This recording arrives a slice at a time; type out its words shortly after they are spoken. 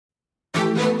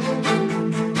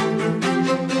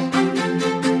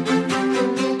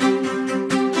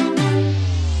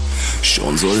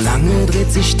Solange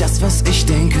dreht sich das, was ich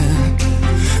denke,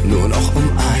 nur noch um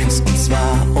eins, und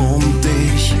zwar um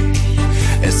dich.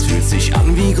 Es fühlt sich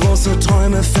an, wie große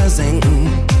Träume versenken,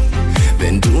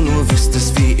 wenn du nur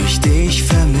wüsstest, wie ich dich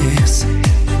vermiss.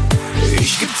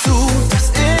 Ich geb zu,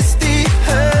 das ist die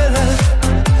Hölle,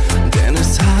 denn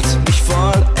es hat mich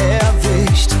voll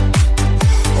erwischt.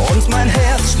 Und mein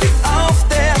Herz schlägt auf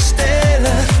der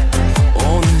Stelle,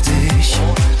 ohne dich.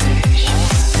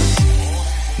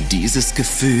 Dieses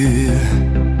Gefühl,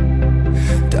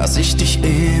 dass ich dich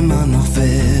immer noch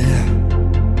will,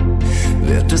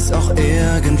 wird es auch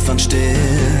irgendwann still.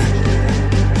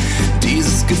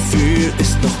 Dieses Gefühl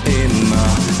ist noch immer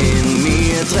in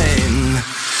mir drin.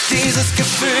 Dieses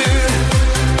Gefühl,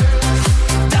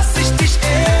 dass ich dich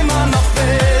immer noch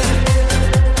will,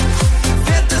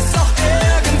 wird es auch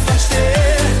irgendwann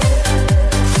still.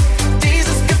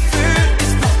 Dieses Gefühl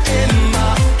ist noch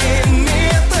immer in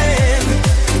mir drin.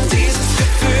 Dieses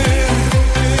Gefühl.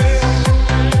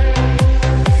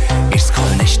 Ich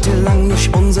scroll nächtelang durch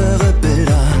unsere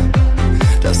Bilder.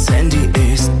 Das Handy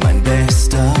ist mein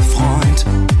bester Freund.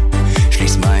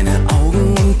 Schließ meine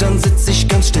Augen und dann sitz ich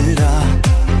ganz still da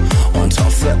und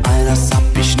hoffe, all das hab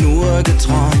ich nur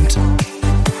geträumt.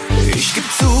 Ich geb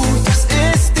zu, das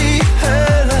ist die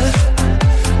Hölle,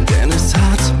 denn es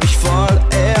hat mich voll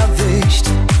erwischt.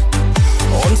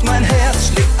 Und mein Herz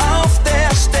schlägt auf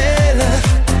der Stelle,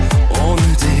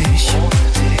 ohne dich.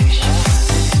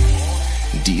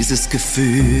 Dieses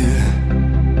Gefühl,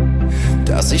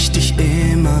 dass ich dich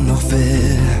immer noch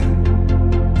will,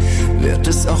 wird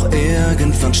es auch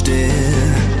irgendwann still.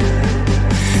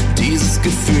 Dieses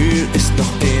Gefühl ist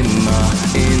noch immer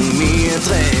in mir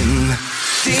drin.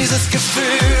 Dieses Gefühl,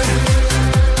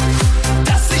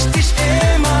 dass ich dich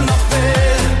immer noch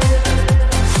will,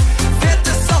 wird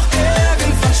es auch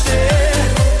irgendwann still.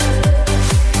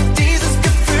 Dieses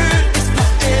Gefühl ist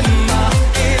noch immer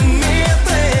in mir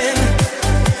drin.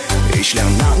 Ich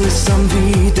lerne langsam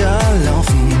wieder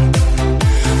laufen,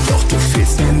 doch du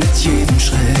fehlst mir mit jedem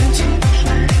Schritt.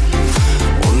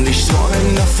 Und ich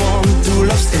träume davon, du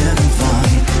läufst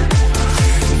irgendwann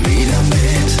wieder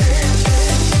mit.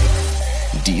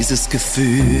 Dieses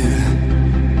Gefühl,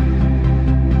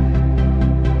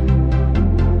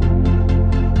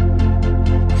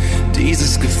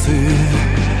 dieses Gefühl.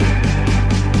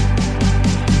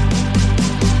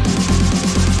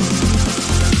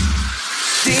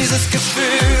 Dieses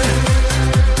Gefühl,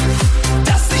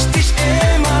 dass ich dich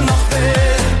immer noch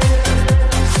will,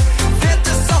 wird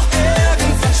es auch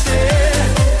irgendwann still.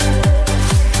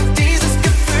 Dieses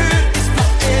Gefühl ist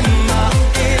noch immer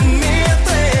in mir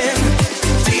drin.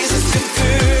 Dieses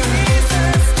Gefühl,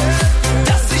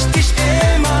 dass ich dich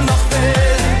immer noch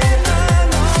will,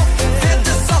 wird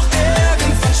es auch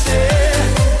irgendwann still.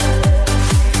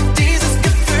 Dieses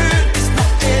Gefühl ist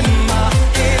noch immer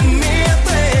in mir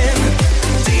drin.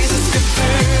 Dieses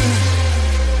Gefühl.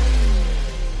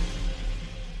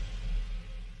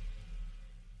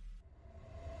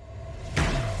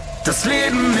 Das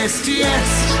Leben ist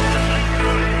jetzt.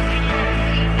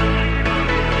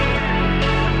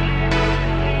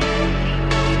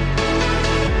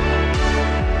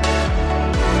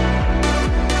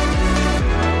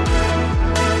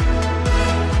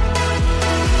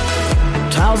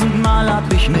 Tausendmal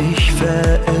hab ich mich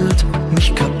verirrt,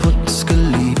 mich kaputt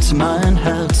geliebt, mein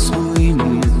Herz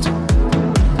ruiniert.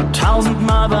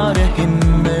 Tausendmal war der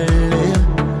Himmel leer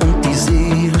und die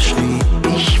Seele schrie,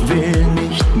 ich will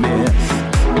nicht mehr.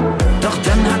 Doch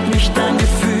dann hat mich dein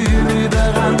Gefühl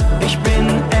überrannt, ich bin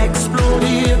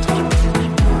explodiert.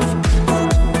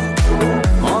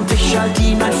 Und ich schalt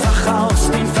ihn einfach aus,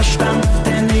 den Verstand,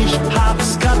 denn ich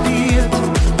hab's kapiert.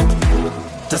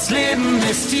 Das Leben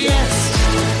ist jetzt.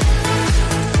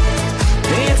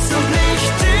 Jetzt und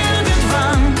nicht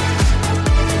irgendwann.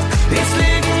 Jetzt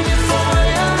legen wir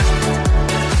Feuer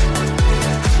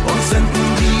und zünden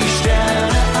die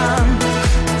Sterne an.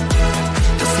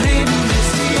 Das Leben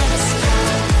ist jetzt.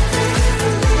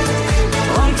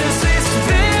 Und es ist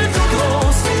wild und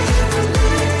groß.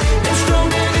 Im Sturm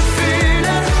der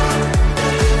Gefühle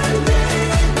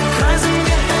kreisen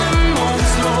wir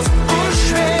hemmungslos und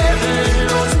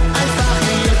schwerelos. Einfach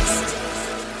jetzt.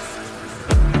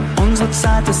 Unsere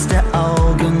Zeit ist der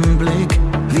Augenblick.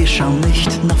 Wir schauen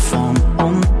nicht nach vorn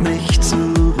und nicht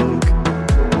zurück.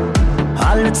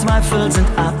 Alle Zweifel sind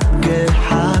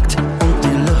abgehakt und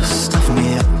die Lust auf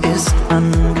mehr ist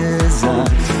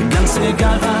angesagt. Ganz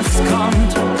egal was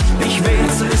kommt, ich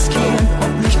will's riskieren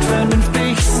und nicht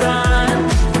vernünftig sein.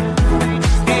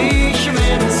 Ich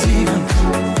werde siegen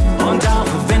und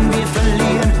auch wenn wir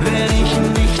verlieren, werde ich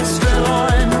nichts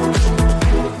bereuen.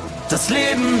 Das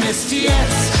Leben ist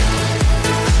jetzt.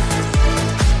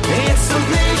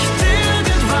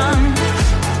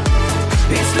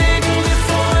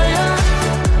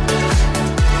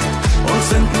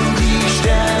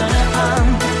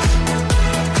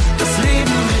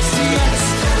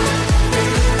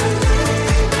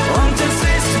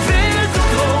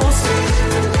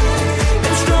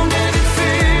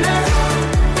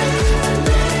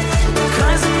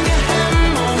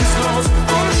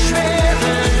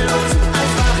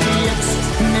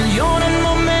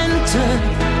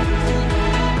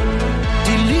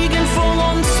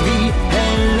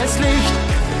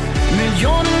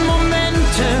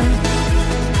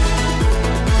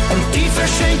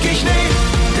 schenk ich nicht.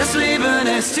 Das Leben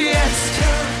ist jetzt.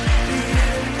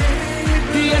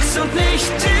 Jetzt und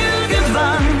nicht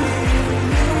irgendwann.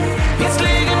 Jetzt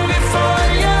legen wir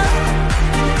Feuer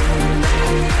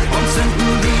und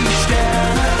zünden die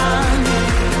Sterne an.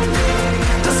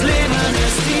 Das Leben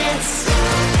ist jetzt.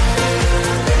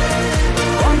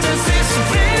 Und es ist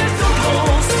wild und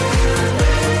groß.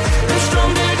 Im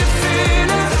Sturm der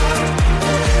Gefühle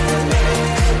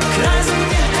kreisen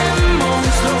wir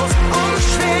hemmungslos und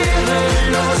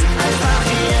schwerelos. Einfach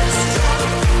jetzt.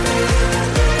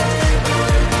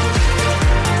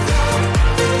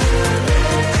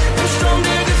 Im Sturm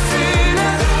der Gefühle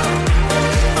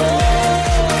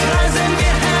kreisen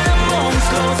wir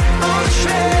hemmungslos und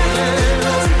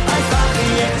schwerelos. Einfach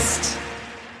jetzt.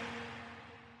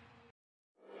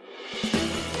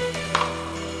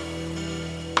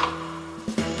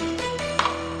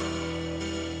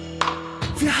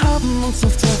 Wir haben uns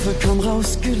auf Teufel komm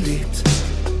raus geliebt.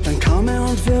 Dann kam er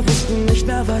und wir wussten nicht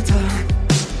mehr weiter.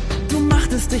 Du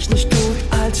machtest dich nicht gut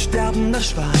als sterbender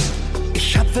Schwan.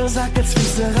 Ich hab versagt als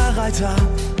finsterer Reiter.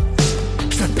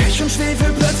 Statt Pech und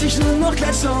Schwefel plötzlich nur noch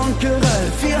Gletscher und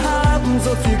Geröll. Wir haben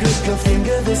so viel Glück auf dem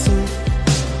Gewissen.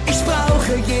 Ich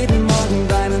brauche jeden Morgen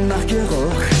deinen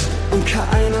Nachtgeruch und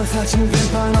keine falschen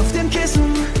Wimpern auf dem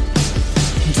Kissen.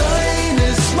 Dein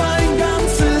ist mein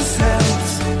ganzes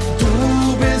Herz.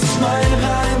 Du bist mein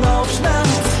Reim auf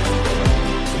Schmerz.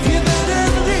 Wir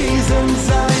werden Riesen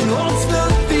sein, uns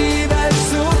wird die Welt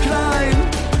zu klein.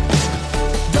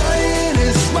 Dein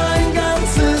ist mein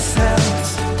ganzes Herz.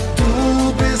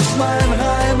 Du bist mein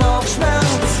Reim auf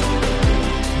Schmerz.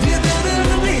 Wir werden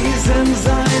Riesen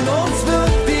sein, uns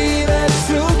wird die Welt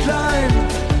zu klein.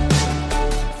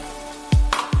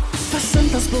 Was sind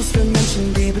das bloß für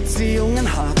Menschen, die Beziehungen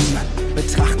haben?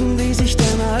 Betrachten die sich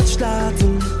denn als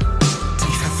Staaten?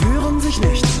 Die verführen sich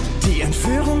nicht, die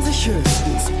entführen sich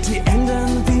höchstens, die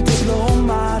enden wie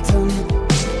Diplomaten.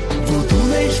 Wo du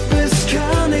nicht bist,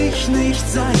 kann ich nicht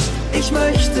sein. Ich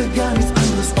möchte gar nichts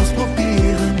anderes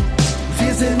ausprobieren.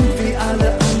 Wir sind wie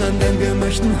alle anderen, denn wir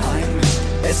möchten heim.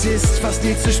 Es ist fast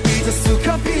nie zu spät, es zu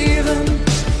kapieren.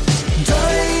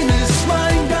 Dein ist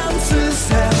mein ganzes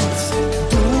Herz.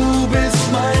 Du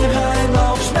bist mein Reim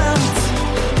auf Schmerz.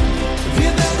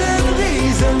 Wir werden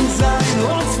Riesen sein,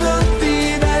 uns wird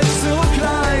die Welt zu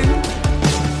klein.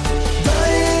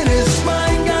 Dein ist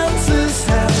mein ganzes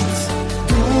Herz.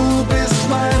 Du bist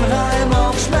mein Reim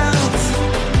auf Schmerz.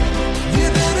 Wir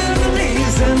werden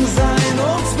Riesen sein,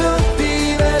 uns wird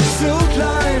die Welt zu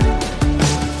klein.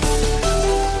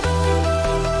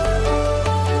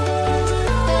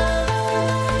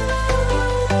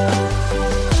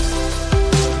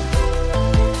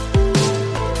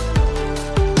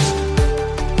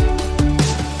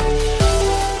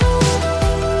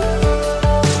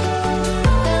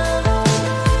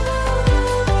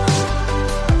 Dein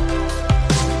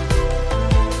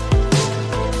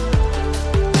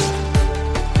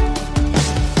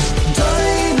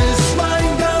ist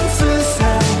mein ganzes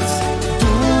Herz.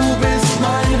 Du bist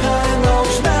mein Reim auf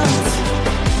Schmerz.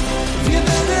 Wir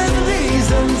werden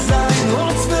Riesen sein,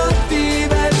 uns wird die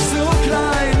Welt zu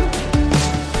klein.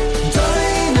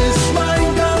 Dein ist mein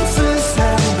ganzes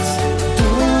Herz.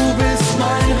 Du bist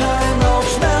mein Reim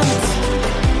auf Schmerz.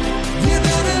 Wir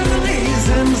werden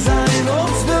Riesen sein,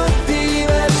 uns wird die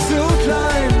Welt zu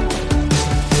klein.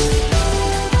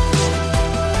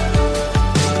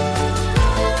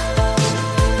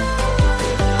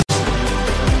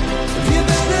 Wir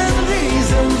werden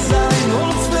Riesen sein,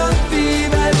 uns wird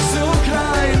die Welt zu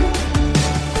klein.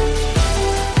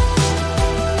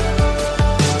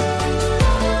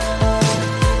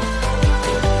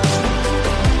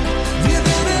 Wir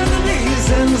werden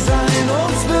Riesen sein,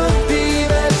 uns wird die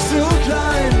Welt zu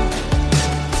klein.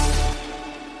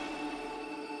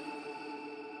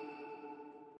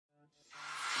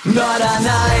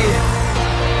 Norderney,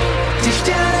 die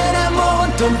Sterne, der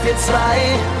Mond und wir zwei.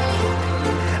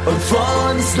 Und vor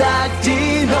uns lag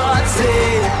die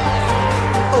Nordsee.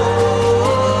 Oh,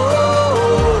 oh,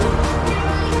 oh.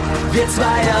 Wir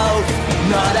zwei auf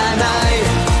Norderney,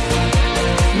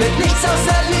 mit nichts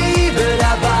außer Liebe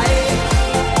dabei.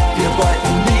 Wir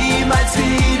wollten niemals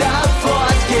wieder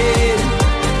fortgehen.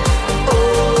 Oh,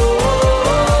 oh,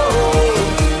 oh.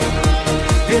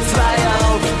 Wir zwei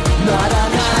auf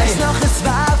Norderney. Ich weiß noch, es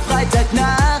war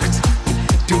Freitagnacht.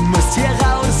 Du musst hier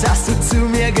raus, hast du zu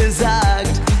mir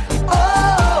gesagt.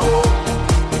 Oh, oh,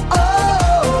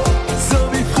 oh, so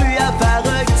wie früher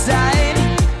verrückt sein.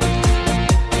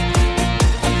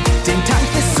 Den Tank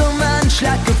bis zum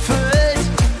Anschlag gefüllt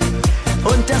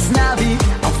und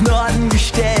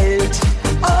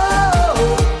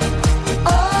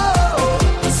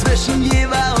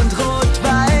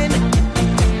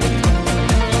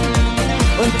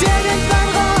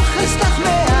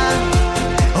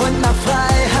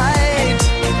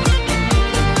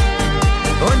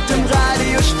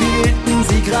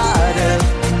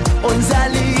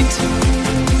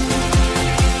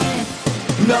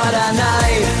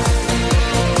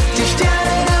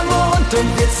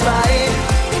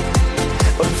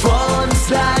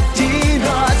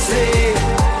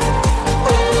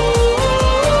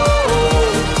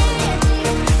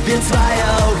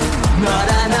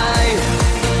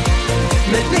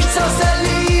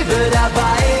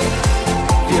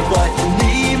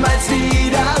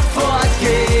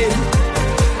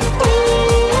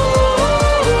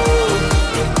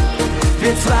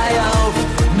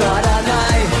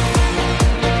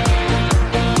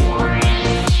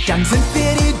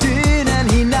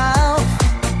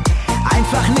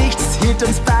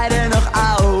beide noch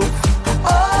auf.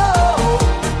 Oh,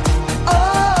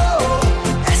 oh,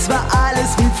 es war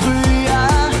alles wie früher.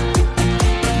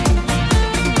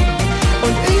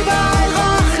 Und überall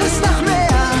roch es nach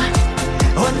Meer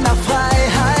und nach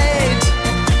Freiheit.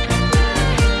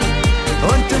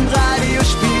 Und im Radio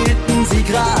spielten sie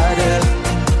gerade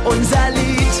unser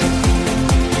Lied.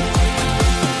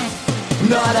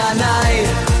 Norderney,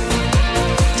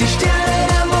 die Sterne,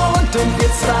 der Mond und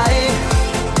wir zwei.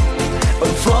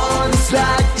 Und vor uns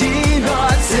lag die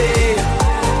Nordsee.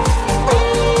 Oh,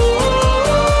 oh,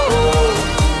 oh.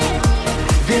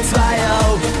 Wir zwei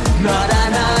auf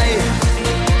Norderney,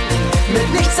 mit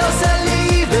nichts außer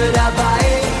Liebe dabei.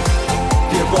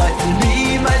 Wir wollten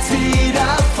niemals wieder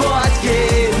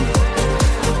fortgehen.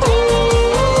 Oh,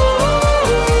 oh,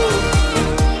 oh.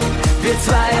 Wir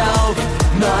zwei auf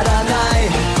Norderney.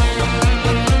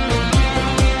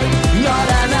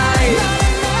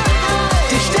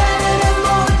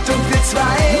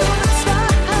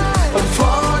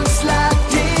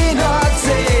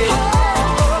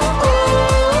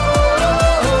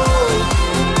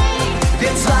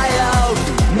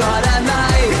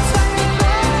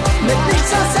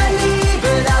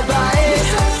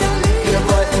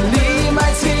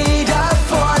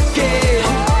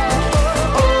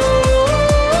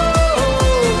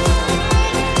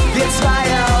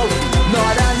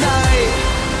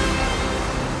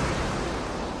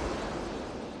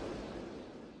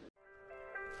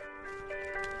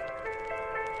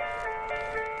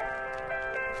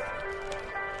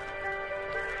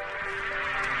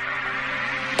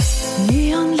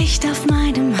 Neonlicht auf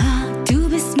meinem Haar, du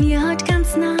bist mir heute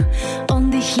ganz nah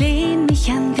und ich lehn mich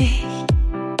an dich.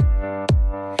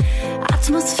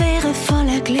 Atmosphäre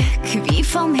voller Glück, wie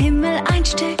vom Himmel ein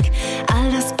Stück,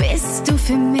 all das bist du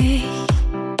für mich.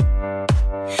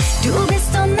 Du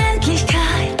bist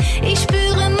Unendlichkeit, ich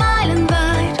spüre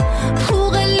meilenweit,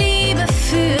 pure Liebe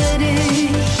für dich.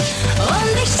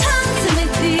 Und ich tanze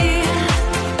mit dir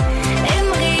im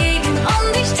Regen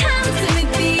und ich tanze mit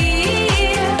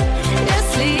dir das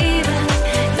Leben.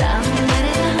 Dam,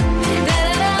 dadadam,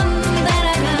 dadadam,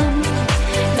 dadadam,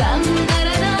 dam,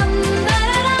 dadadam,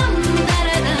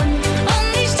 dadadam.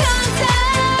 Und ich tanze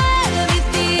mit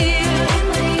dir im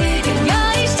Regen, ja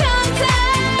ich tanze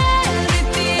mit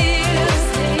dir.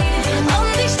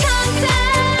 Und ich tanze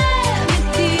mit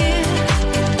dir.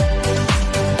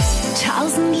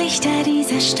 Tausend Lichter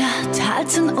dieser Stadt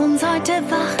halten uns heute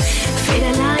wach,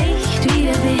 federleicht wie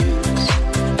der Wind.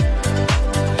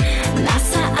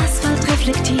 Nasser Asphalt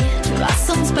reflektiert, was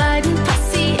uns beiden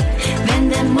passiert, wenn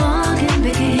der Morgen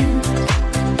beginnt.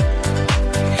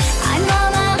 Ein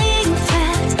warmer Regen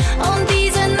fällt und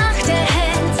diese Nacht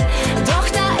erhellt, doch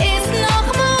da ist noch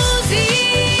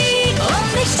Musik.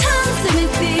 Und ich tanze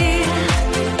mit dir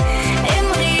im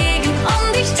Regen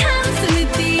und ich tanze mit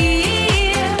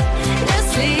dir das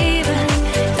Leben.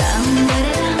 Dam,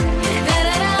 dadadam,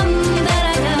 dadadam,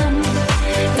 dadadam,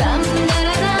 dam,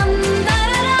 dadadam,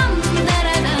 dadadam,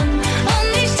 dadadam.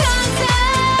 Und ich tanze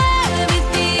mit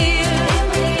dir im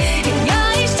Regen, ja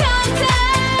ich tanze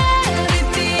mit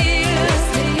dir das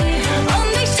Leben.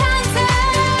 Und ich tanze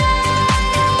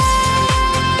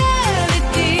mit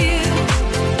dir,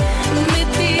 mit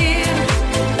dir,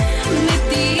 mit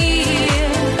dir.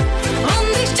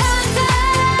 Und ich tanze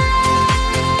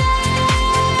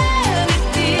mit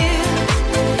dir,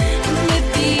 mit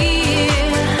dir.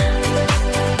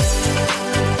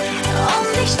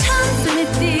 Und ich tanze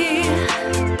mit dir,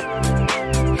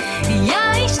 ja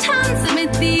ich tanze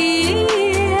mit dir.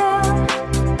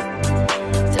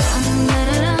 Dam,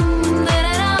 dadadam,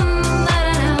 dadadam,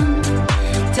 dadadam,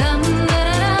 dam,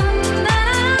 dadadam,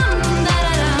 dadadam,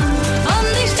 dadadam.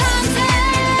 Und ich tanze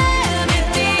mit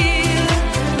dir,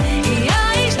 ja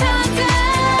ich tanze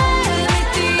mit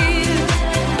dir.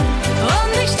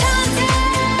 Und ich tanze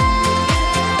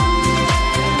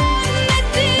mit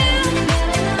dir,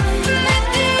 mit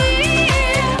dir.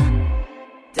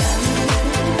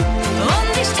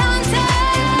 Und ich tanze.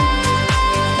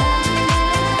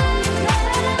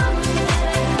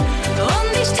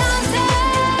 Und ich tanze.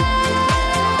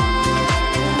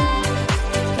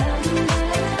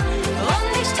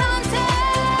 Und ich tanze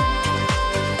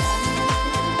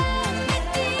mit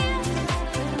dir.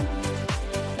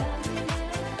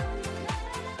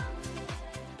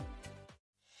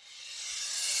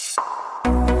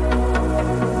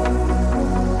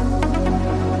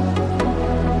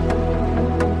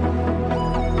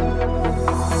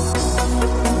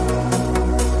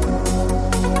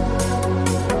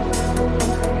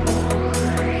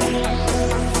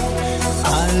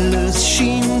 Alles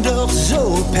schien doch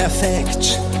so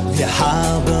perfekt. Wir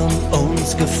haben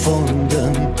uns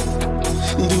gefunden.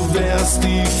 Du wärst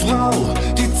die Frau,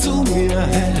 die zu mir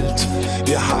hält.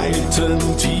 Wir heilten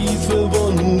tiefe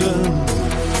Wunden.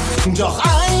 Doch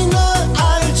eine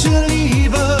alte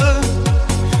Liebe,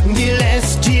 die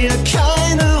lässt dir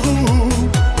keine Ruhe.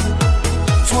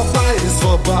 Vorbei ist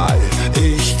vorbei,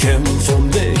 ich kämpf um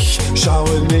dich,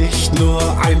 schaue nicht nur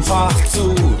einfach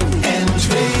zu.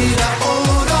 Entweder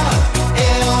oder,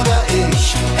 er oder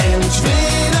ich.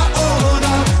 Entweder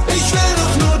oder, ich will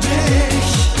doch nur dich.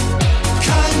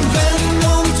 Kein Wenn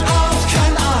und auch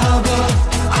kein Aber,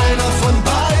 einer von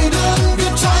beiden,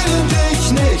 wir teilen dich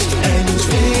nicht.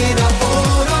 Entweder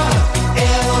oder,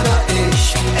 er oder ich.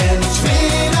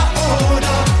 Entweder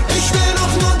oder, ich will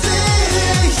doch nur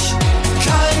dich.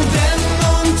 Kein Wenn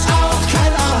und auch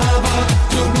kein Aber,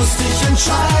 du musst dich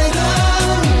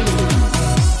entscheiden.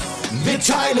 Wir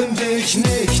teilen dich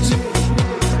nicht.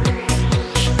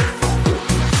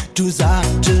 Du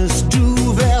sagtest,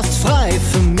 du wärst frei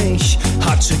für mich,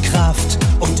 hatte Kraft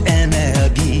und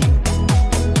Energie.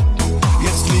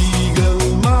 Jetzt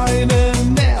liegen meine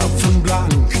Nerven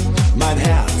blank, mein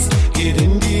Herz geht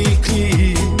in die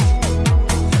Knie.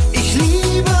 Ich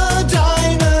liebe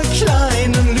deine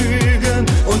kleinen Lügen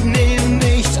und nehm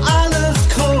nicht alles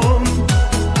krumm.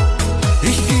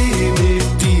 Ich geh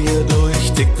mit dir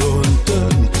durch dick und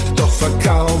dünn, doch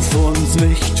verkauf uns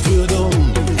nicht für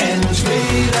dumm.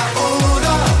 Entweder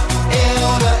oder,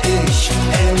 er oder ich.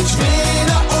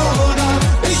 Entweder oder,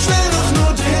 ich will doch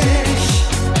nur dich.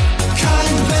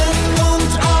 Kein Wenn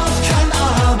und auch kein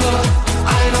Aber,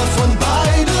 einer von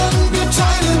beiden, wir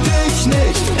teilen dich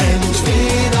nicht.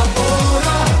 Entweder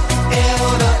oder, er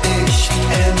oder ich.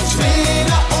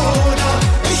 Entweder oder,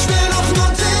 ich will doch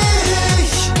nur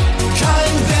dich.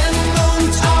 Kein Wenn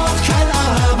und auch kein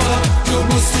Aber, du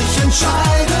musst dich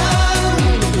entscheiden.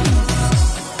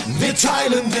 Wir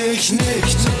teilen dich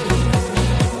nicht.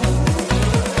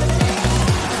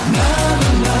 Na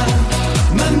na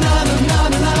na na na na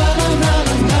na na na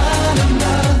na na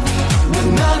na.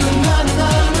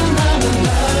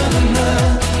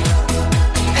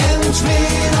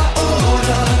 Entweder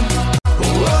oder.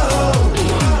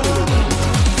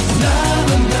 Na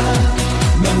na na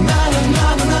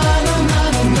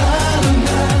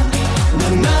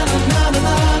na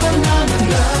na na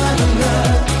na na.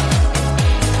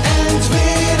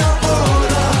 Entweder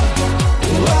oder,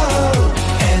 wow.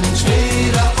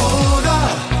 Entweder oder,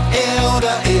 er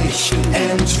oder ich.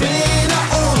 Entweder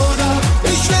oder,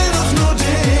 ich will doch nur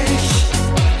dich.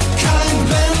 Kein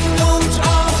Wenn und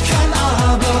auch kein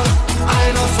Aber,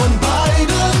 einer von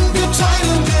beiden, wir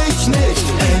teilen dich nicht.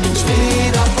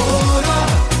 Entweder oder,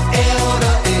 er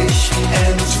oder ich.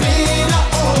 Entweder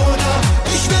oder,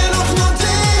 ich will doch nur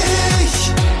dich.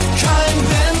 Kein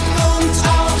Wenn und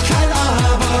auch kein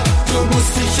Aber, du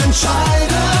musst dich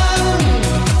entscheiden.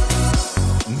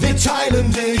 Wir teilen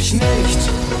dich nicht.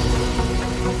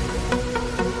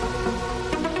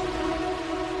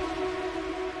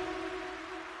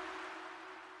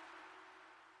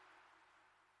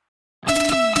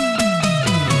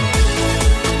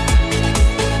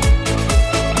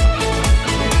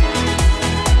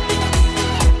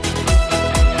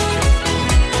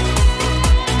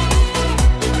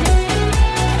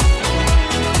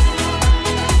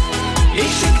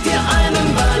 Ich schick dir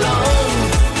einen Ballon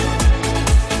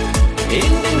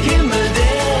in den Himmel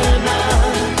der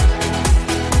Nacht.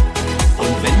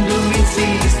 Und wenn du ihn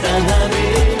siehst, dann hab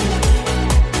ich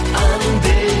an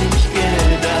dich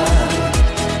gedacht.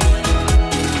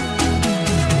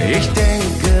 Ich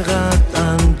denke grad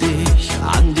an dich,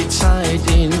 an die Zeit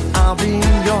in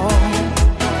Avignon.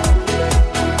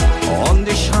 Und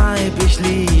ich schreib, ich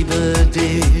liebe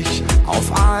dich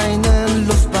auf einen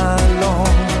Luftballon.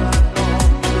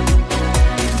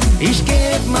 Ich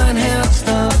geb mein Herz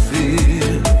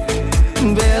dafür,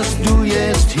 wärst du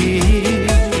jetzt hier.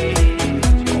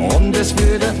 Und es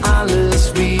würde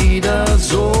alles wieder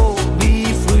so wie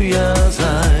früher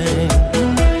sein.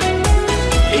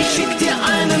 Ich schick dir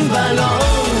einen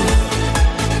Ballon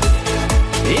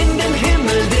in den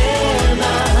Himmel der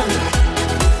Nacht.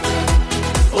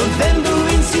 Und wenn du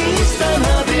ihn siehst, dann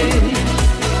hab ich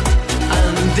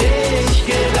an dich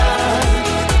gedacht.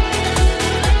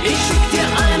 Ich schick dir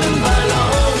einen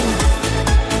Ballon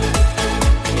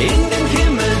in den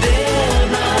Himmel der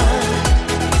Nacht.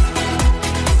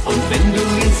 Und wenn du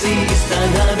ihn siehst,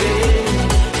 dann hab ich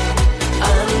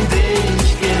an dich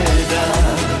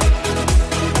gedacht.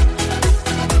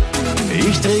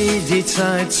 Ich dreh die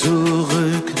Zeit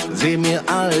zurück, seh mir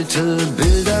alte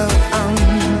Bilder an.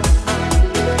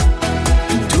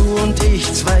 Du und ich,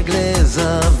 2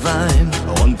 Gläser Wein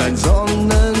und ein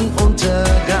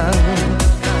Sonnenuntergang.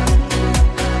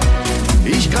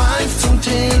 Ich greif zum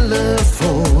Telefon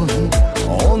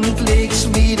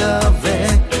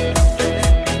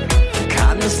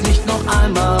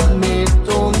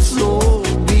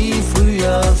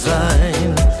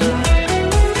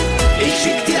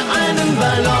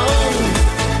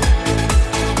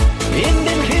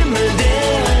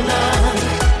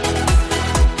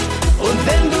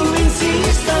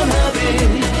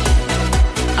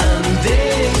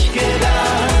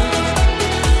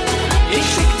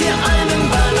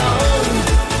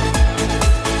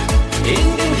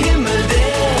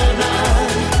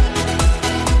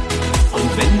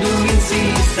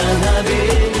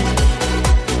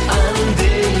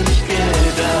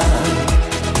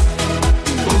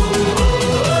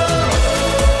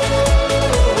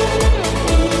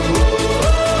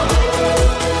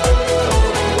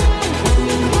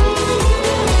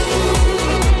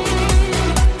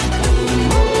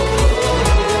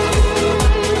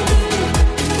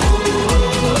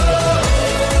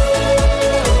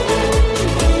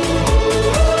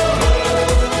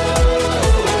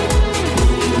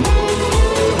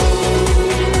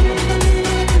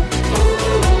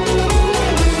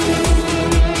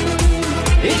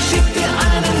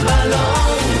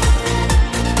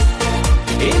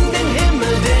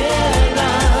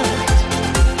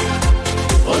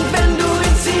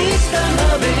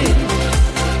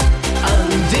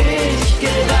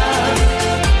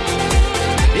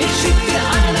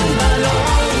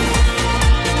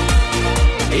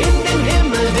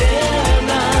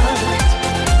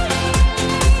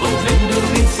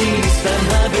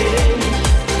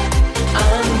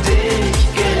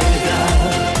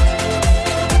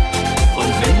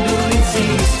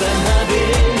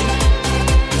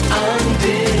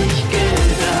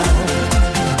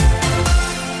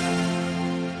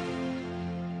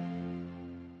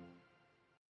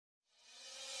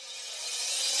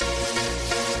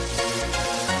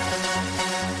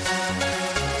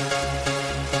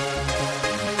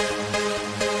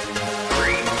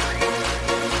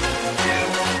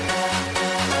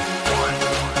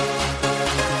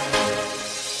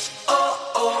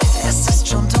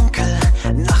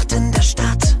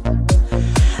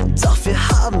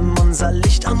unser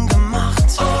Licht angemacht.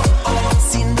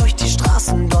 Ziehen durch die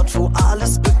Straßen dort, wo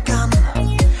alles begann.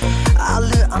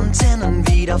 Alle Antennen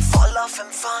wieder voll auf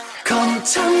Empfang. Komm,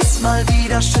 tanz mal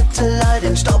wieder, schüttel all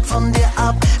den Staub von dir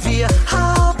ab. Wir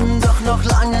haben doch noch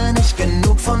lange nicht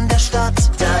genug von der Stadt.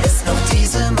 Da ist noch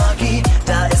diese Magie,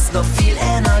 da ist noch viel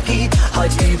Energie.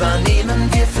 Heute übernehmen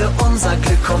wir für unser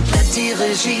Glück komplett die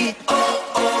Regie.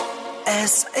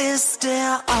 Es ist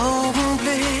der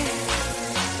Augenblick,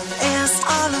 er ist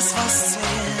alles, was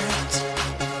zählt.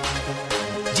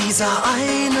 Dieser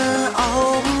eine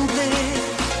Augenblick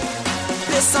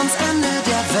bis ans Ende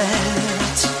der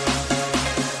Welt.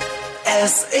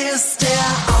 Es ist der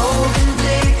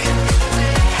Augenblick,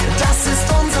 das ist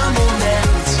unser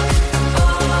Moment.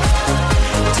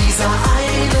 Dieser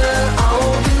eine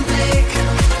Augenblick,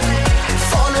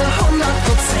 volle 100%.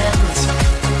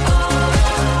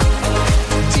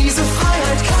 Diese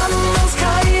Freiheit kann uns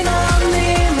keiner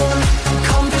nehmen.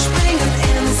 Komm, wir springen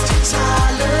ins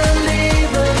totale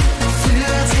Leben.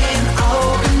 Für den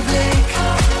Augenblick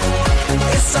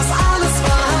ist das alles,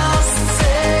 was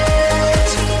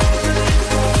zählt.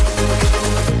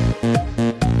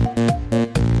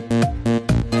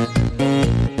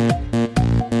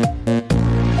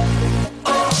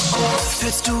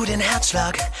 Fühlst du den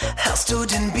Herzschlag? Hörst du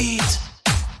den Beat?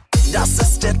 Das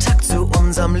ist der Takt zu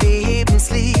unserem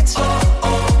Lebenslied.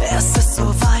 Es ist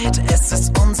soweit, es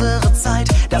ist unsere Zeit.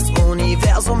 Das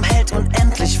Universum hält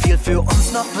unendlich viel für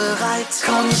uns noch bereit.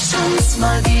 Komm, tanz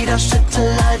mal wieder,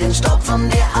 schüttel all den Staub von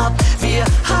dir ab. Wir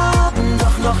haben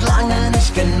doch noch lange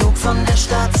nicht genug von der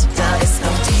Stadt. Da ist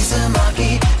noch diese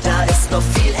Magie, da ist noch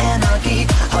viel Energie.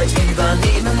 Heute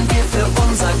übernehmen wir für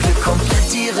unser Glück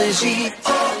komplett die Regie.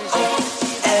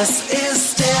 Es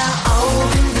ist der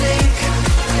Augenblick,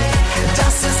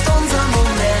 das ist unser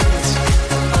Moment.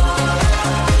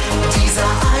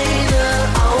 Dieser eine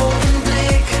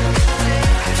Augenblick,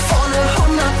 volle 100%.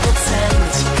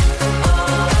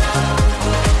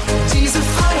 Diese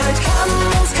Freiheit kann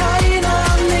uns keiner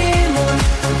nehmen.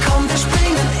 Komm, wir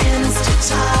springen ins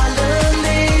totale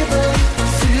Leben.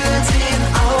 Für den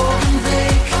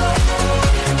Augenblick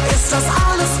ist das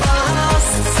alles, was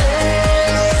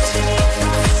zählt.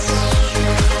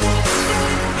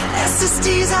 Es ist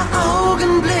dieser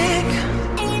Augenblick,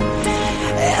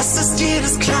 es ist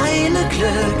jedes kleine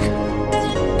Glück,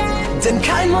 denn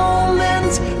kein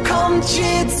Moment kommt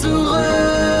je zurück.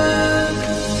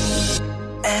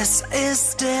 Es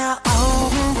ist der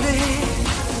Augenblick,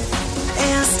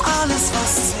 er ist alles,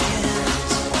 was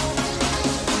zählt.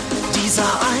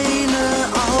 Dieser eine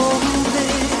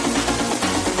Augenblick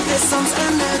bis ans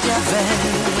Ende der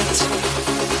Welt.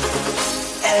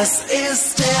 Es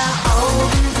ist der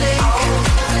Augenblick,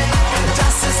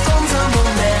 das ist unser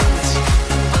Moment.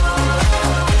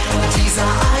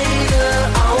 Dieser eine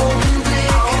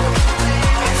Augenblick,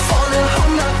 volle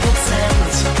 100%.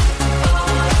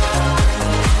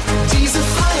 Diese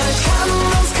Freiheit kann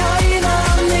uns keiner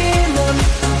nehmen.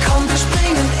 Komm, wir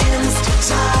springen ins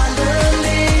totale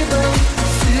Leben.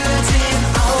 Für den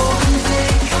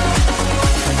Augenblick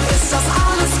ist das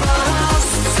alles, was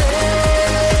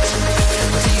zählt.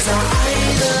 Dieser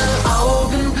eine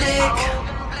Augenblick.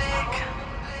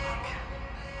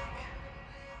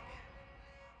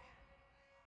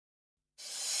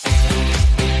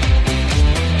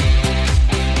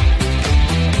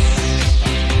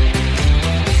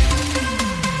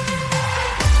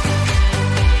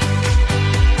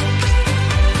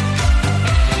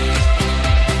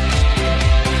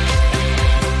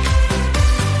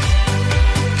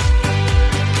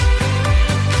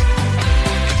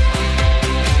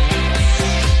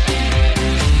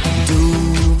 Du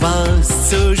warst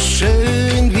so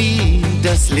schön wie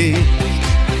das Licht.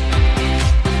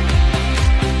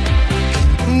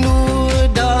 Nur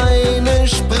deine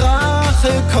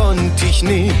Sprache konnte ich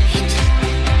nicht.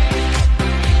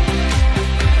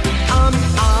 Am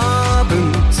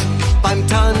Abend, beim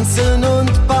Tanzen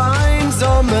und beim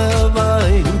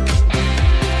Sommerwein,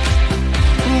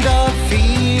 da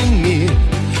fielen mir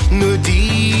nur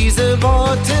diese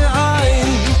Worte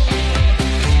ein.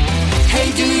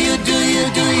 Hey, do you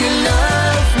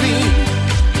love me?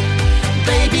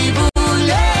 Baby,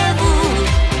 voulez-vous?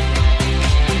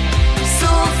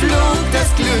 So flog das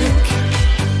Glück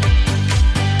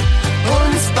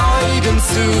uns beide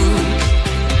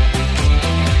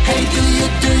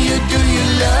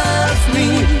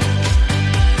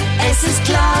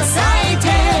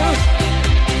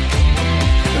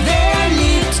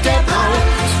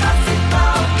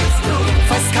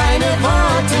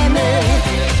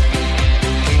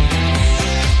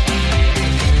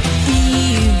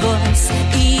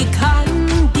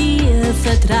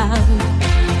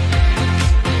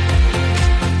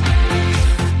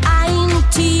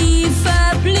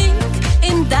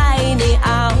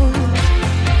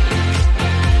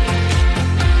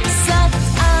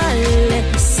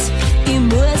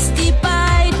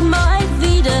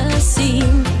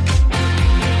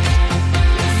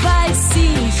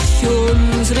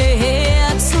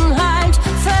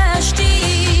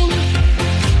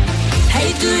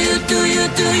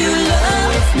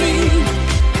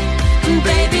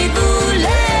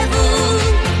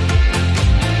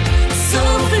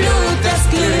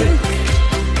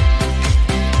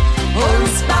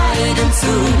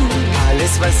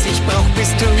ich brauch,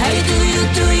 bist du. Hey, do you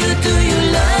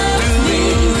love me?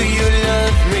 Do you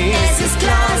love me? Es ist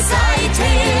klar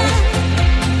seither,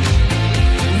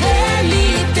 wer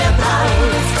liebt, der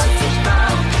braucht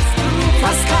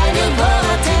fast keine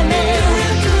Worte mehr.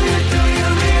 Do you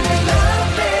really love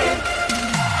me?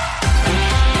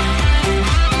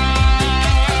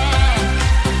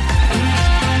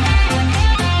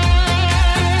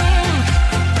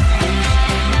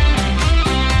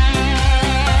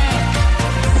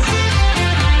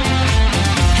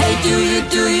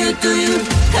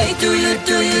 Hey, do you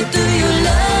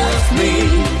love me?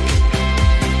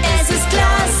 Es ist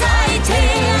klar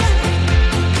seither,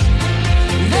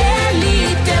 wer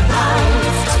liebt, der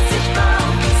braucht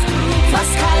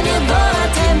fast keine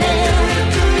Worte mehr.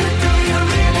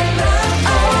 Oh,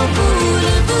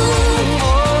 voulez-vous, Oh,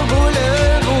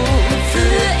 voulez-vous,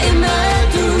 für immer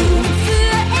du,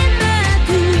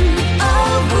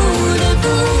 oh,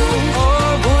 voulez-vous, oh,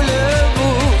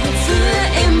 voulez-vous, für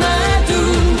immer du,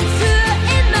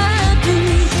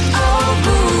 oh,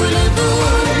 voulez-vous,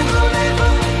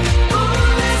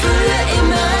 für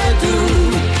immer du,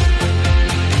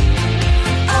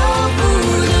 oh,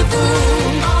 voulez-vous,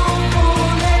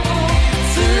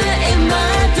 für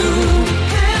immer du,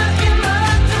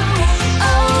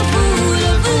 oh,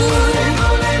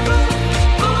 voulez-vous,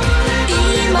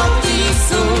 ich mag dich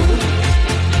so,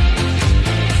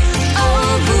 oh,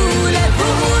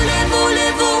 voulez-vous,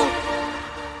 voulez-vous.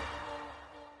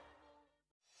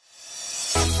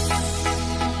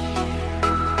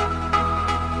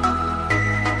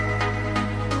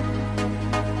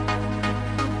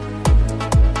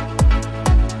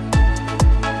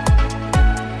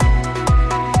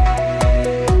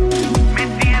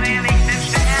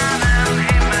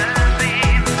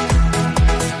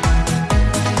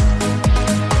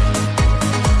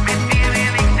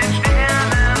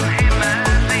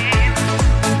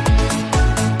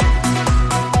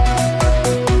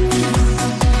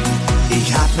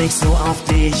 Ich hab mich so auf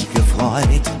dich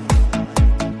gefreut,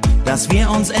 dass wir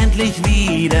uns endlich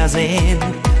wiedersehen.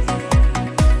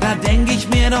 Da denk ich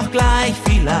mir doch gleich,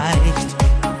 vielleicht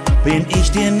bin ich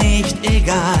dir nicht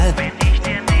egal.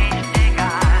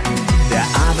 Der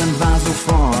Abend war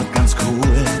sofort ganz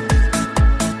cool.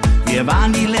 Wir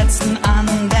waren die Letzten an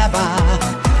der Bar.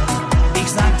 Ich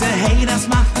sagte, hey, das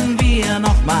machten wir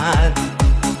nochmal.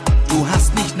 Du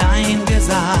hast nicht Nein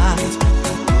gesagt.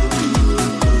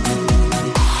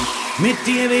 Mit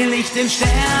dir will ich den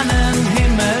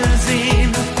Sternenhimmel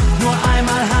sehen, nur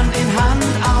einmal Hand in Hand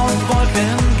auf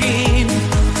Wolken gehen.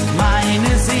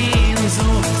 Meine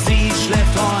Sehnsucht, sie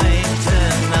schläft heute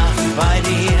Nacht bei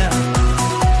dir.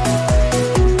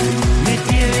 Mit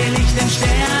dir will ich den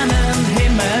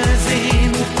Sternenhimmel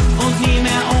sehen und nie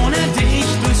mehr ohne dich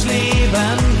durchs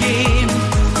Leben gehen.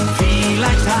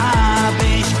 Vielleicht hab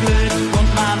ich Glück und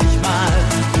manchmal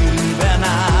über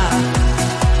Nacht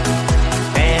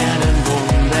werden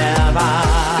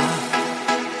wunderbar.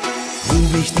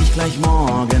 Ruf ich dich gleich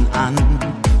morgen an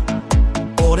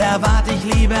oder warte ich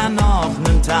lieber noch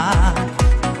nen Tag?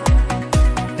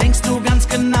 Denkst du ganz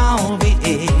genau wie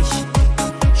ich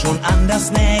schon an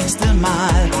das nächste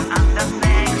Mal?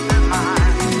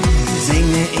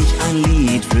 Singe ich ein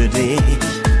Lied für dich,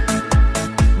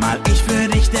 mal ich für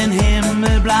dich den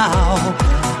Himmel blau.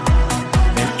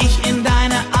 Wenn ich in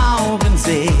deine Augen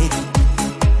seh,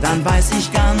 dann weiß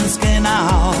ich ganz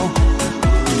genau.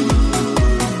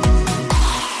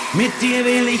 Mit dir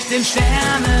will ich den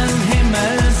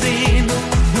Sternenhimmel sehen,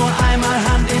 nur einmal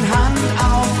Hand in Hand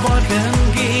auf Wolken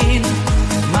gehen.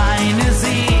 Meine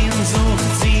Sehnsucht,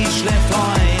 sie schläft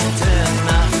heute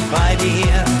Nacht bei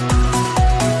dir.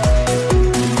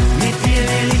 Mit dir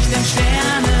will ich den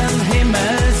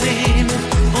Sternenhimmel sehen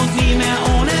und nie mehr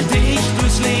ohne dich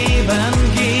durchs Leben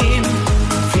gehen.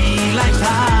 Vielleicht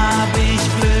hab ich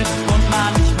Glück und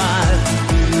manchmal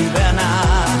über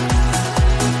Nacht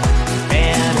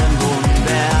werden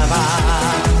wunderbar.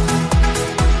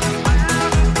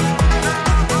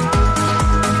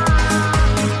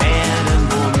 Werden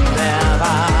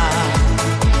wunderbar.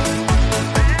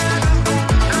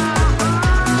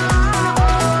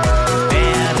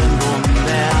 Werden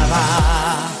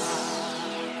wunderbar.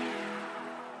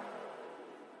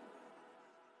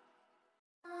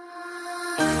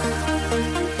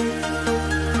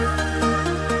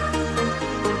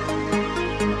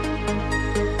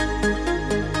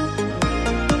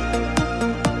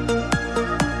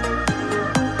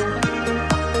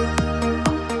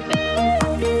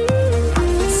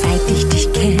 Seit ich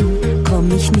dich kenn,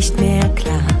 komm ich nicht mehr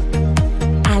klar.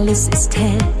 Alles ist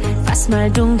hell, was mal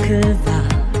dunkel war.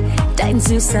 Dein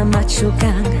süßer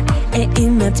Macho-Gang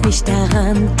erinnert mich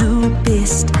daran, du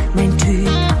bist mein Typ.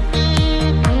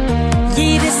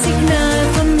 Jedes Signal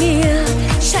von mir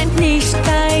scheint nicht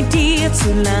bei dir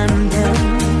zu landen.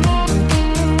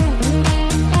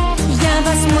 Ja,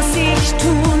 was muss ich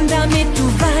tun, damit du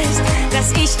weißt,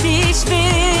 dass ich dich will?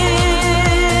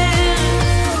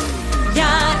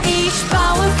 Ja, ich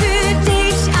baue für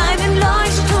dich einen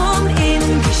Leuchtturm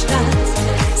in die Stadt.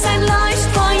 Sein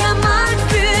Leuchtfeuer malt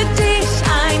für dich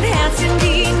ein Herz in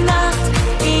die Nacht.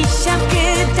 Ich hab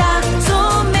gedacht, so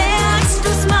merkst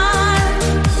du's mal.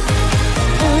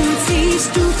 Und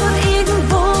siehst du von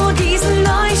irgendwo diesen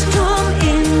Leuchtturm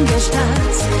in der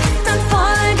Stadt, dann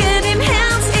folge dem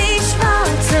Herz, ich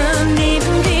warte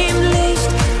neben dem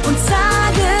Licht und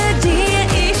sage dir,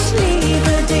 ich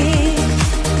liebe dich.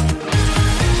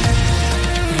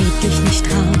 Red dich nicht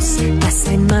raus, dass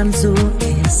ein Mann so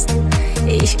ist.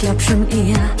 Ich glaub schon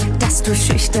eher, dass du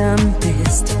schüchtern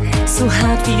bist. So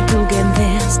hart wie du gern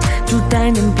wärst, du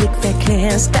deinen Blick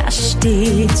verklärst, das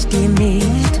steht dir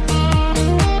nicht.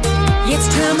 Jetzt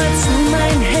hör mal zu,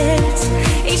 mein Held,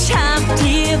 ich hab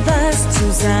dir was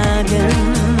zu sagen.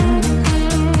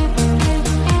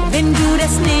 Wenn du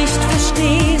das nicht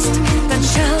verstehst, dann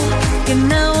schau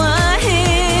genauer hin.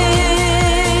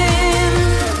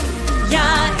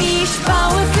 Ja, ich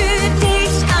baue für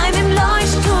dich einen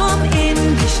Leuchtturm in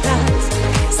die Stadt.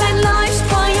 Sein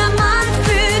Leuchtfeuer malt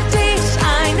für dich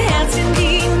ein Herz in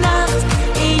die Nacht.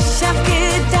 Ich hab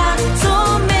gedacht, so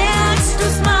merkst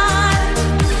du's mal.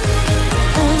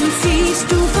 Und siehst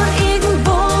du von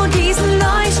irgendwo diesen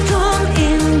Leuchtturm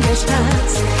in der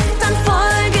Stadt, dann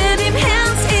folge dem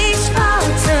Herz, ich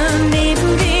warte neben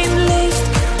dem Licht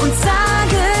und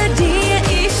sage dir,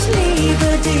 ich liebe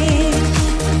dich.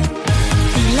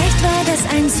 Vielleicht war das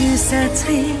ein süßer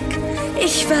Trick,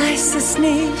 ich weiß es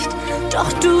nicht,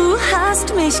 doch du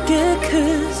hast mich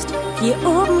geküsst. Hier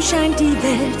oben scheint die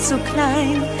Welt so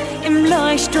klein, im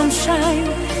Leuchtturmschein,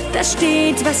 da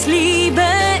steht, was Liebe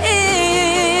ist.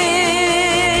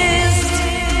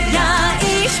 Ja,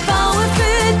 ich baue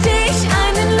für dich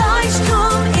einen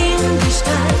Leuchtturm in die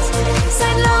Stadt.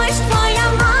 Sein Leuchtfeuer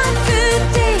malt für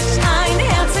dich ein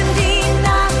Herz in die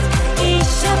Nacht.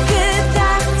 Ich hab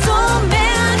gedacht, so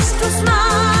merkst du's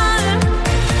mal.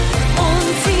 Und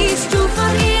siehst du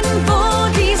von irgendwo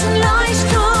diesen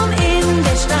Leuchtturm in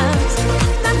der Stadt,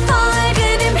 dann folge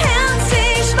dem Herz,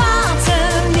 ich warte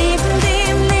neben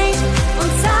dem Licht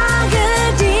und sage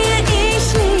dir, ich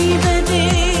liebe dich.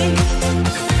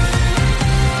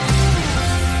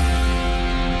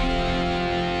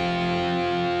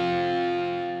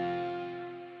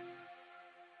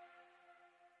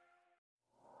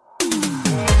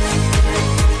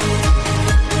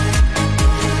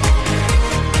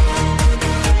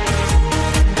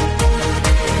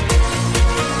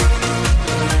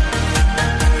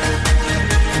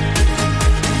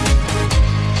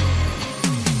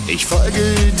 Ich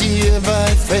folge dir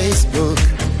bei Facebook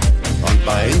und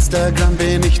bei Instagram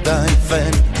bin ich dein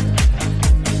Fan.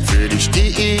 Für dich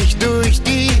geh ich durch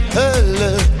die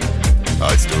Hölle.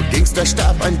 Als du gingst, da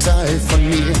starb ein Teil von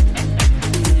mir.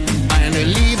 Eine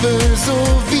Liebe so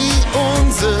wie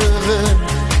unsere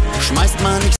schmeißt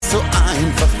man nicht so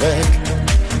einfach weg.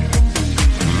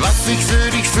 Was ich für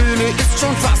dich fühle, ist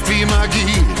schon fast wie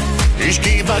Magie. Ich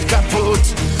geh bald kaputt,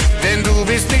 denn du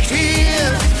bist nicht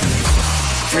hier.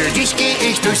 Für dich geh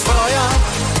ich durchs Feuer,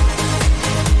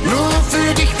 nur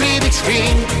für dich blieb ich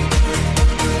stehen.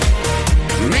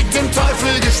 Mit dem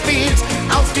Teufel gespielt,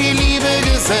 auf die Liebe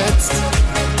gesetzt,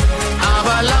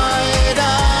 aber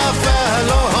leider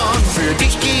verloren. Für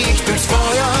dich geh ich durchs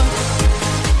Feuer,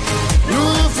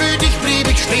 nur für dich blieb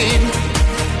ich stehen.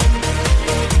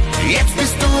 Jetzt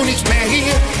bist du nicht mehr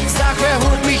hier, sag, wer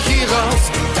holt mich hier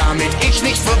raus, damit ich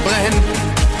nicht verbrenn.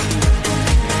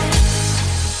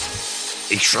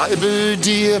 Ich schreibe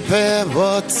dir per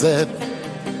WhatsApp,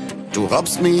 du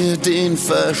raubst mir den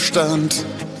Verstand.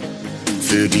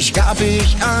 Für dich gab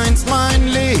ich einst mein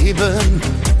Leben,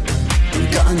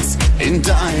 ganz in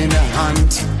deine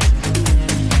Hand.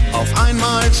 Auf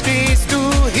einmal stehst du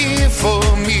hier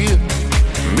vor mir,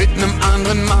 mit nem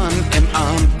anderen Mann im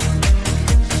Arm.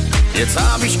 Jetzt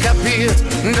hab ich kapiert,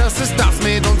 dass es das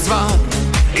mit uns war.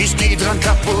 Ich geh dran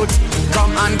kaputt,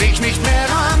 komm an dich nicht mehr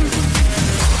ran.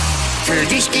 Für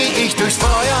dich geh ich durchs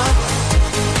Feuer,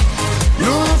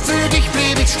 nur für dich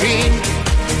blieb ich stehen.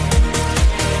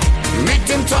 Mit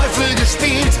dem Teufel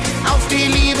gespielt, auf die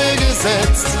Liebe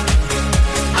gesetzt,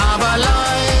 aber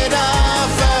leider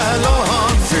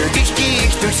verloren. Für dich geh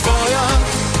ich durchs Feuer,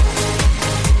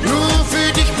 nur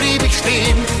für dich blieb ich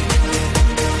stehen.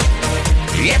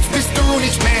 Jetzt bist du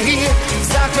nicht mehr hier?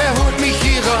 Sag, wer holt mich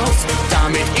hier raus,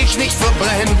 damit ich nicht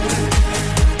verbrenne?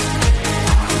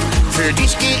 Für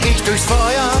dich geh ich durchs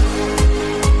Feuer,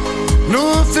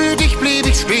 nur für dich blieb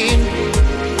ich stehen.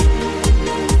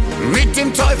 Mit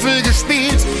dem Teufel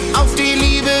gespielt, auf die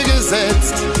Liebe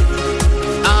gesetzt,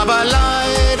 aber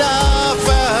leider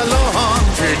verloren.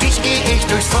 Für dich geh ich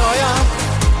durchs Feuer,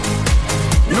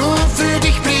 nur für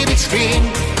dich blieb ich stehen.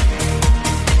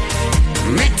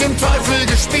 Mit dem Teufel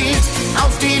gespielt,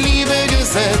 auf die Liebe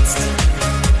gesetzt,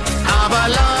 aber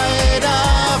leider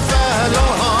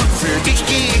verloren. Für dich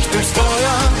geh ich durchs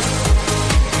Feuer,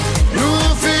 nur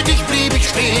für dich blieb ich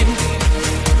stehen.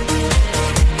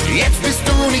 Jetzt bist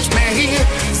du nicht mehr hier,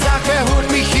 sag, wer holt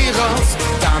mich hier raus,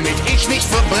 damit ich nicht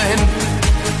verbrenne?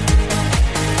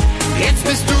 Jetzt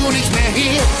bist du nicht mehr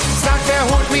hier, sag, wer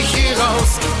holt mich hier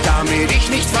raus, damit ich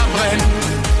nicht verbrenne?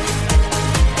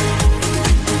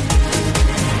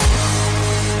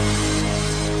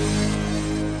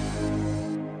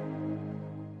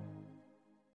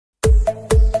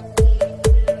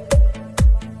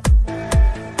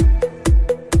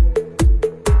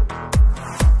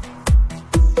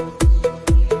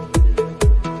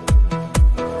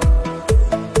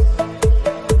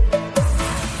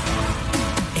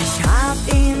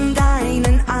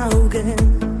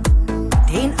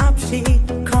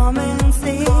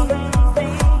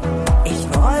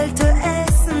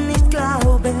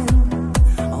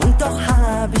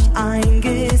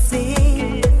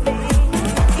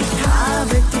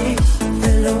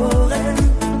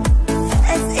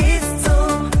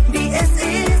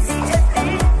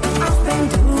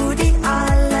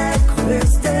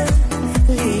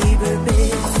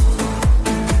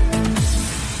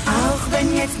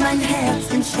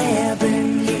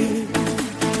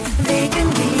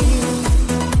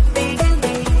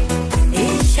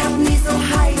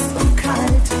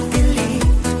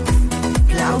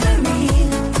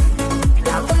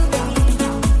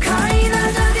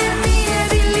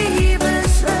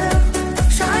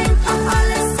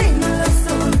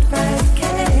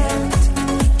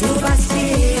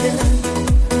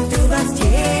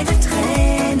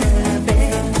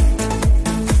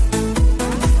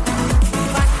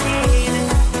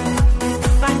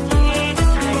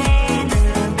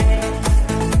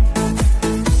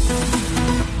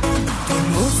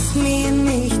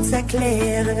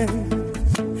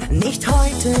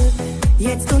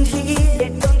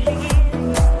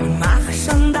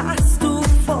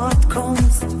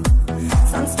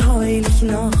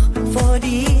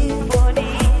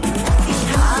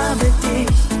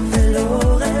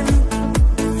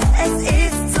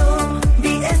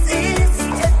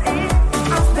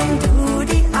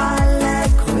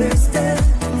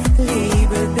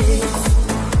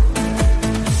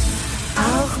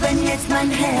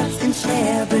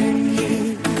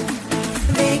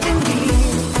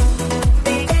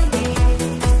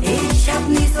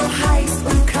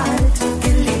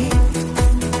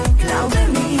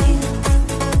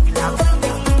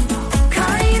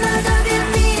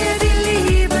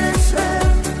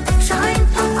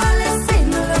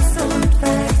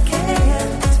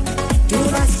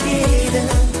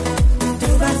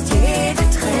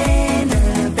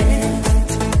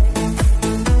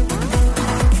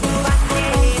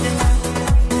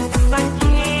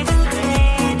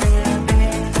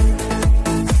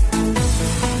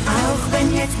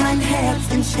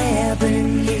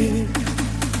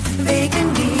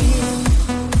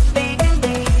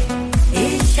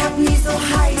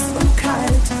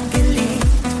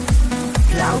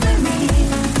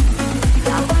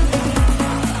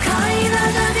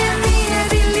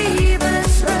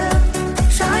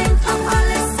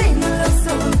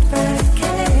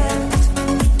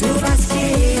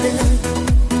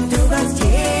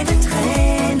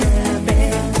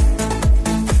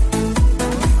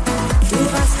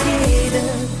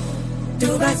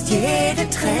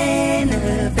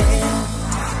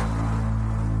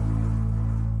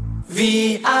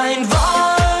 Wie ein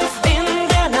Wolf in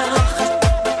der Nacht.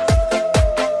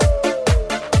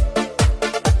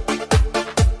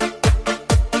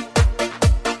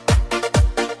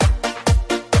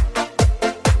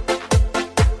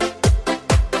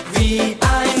 Wie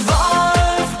ein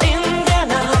Wolf in der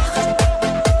Nacht.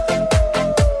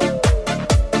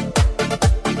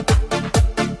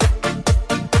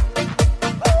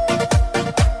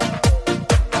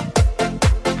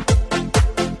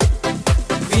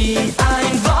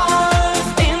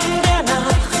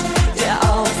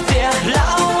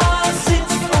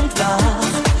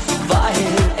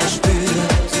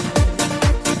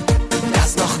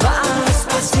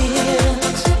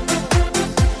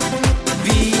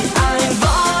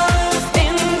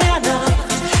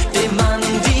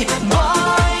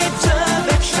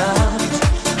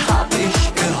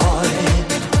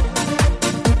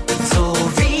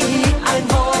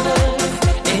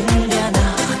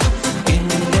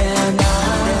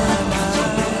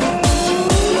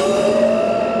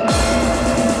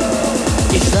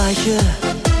 schleiche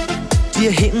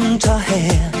dir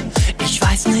hinterher. Ich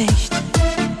weiß nicht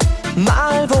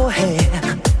mal woher.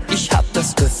 Ich hab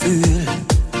das Gefühl,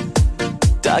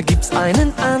 da gibt's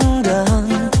einen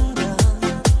anderen.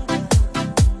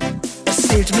 Es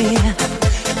fehlt mir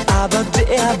aber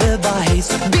der Beweis.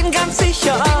 Bin ganz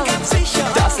sicher,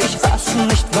 dass ich was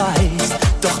nicht weiß.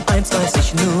 Doch eins weiß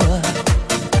ich nur: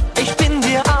 ich bin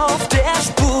dir auf der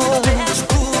Spur.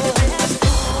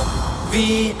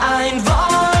 Wie ein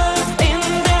Wolf in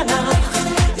der Nacht,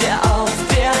 der auf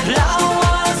der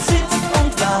Lauer sitzt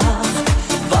und wacht,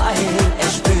 weil er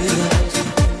spürt,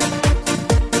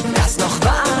 dass noch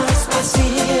was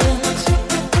passiert.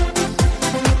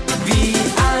 Wie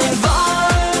ein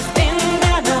Wolf in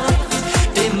der Nacht,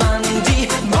 dem man die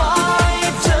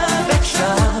Beute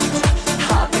wegschnappt,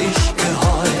 hab ich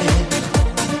geheult.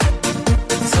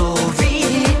 So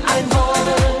wie ein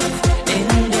Wolf in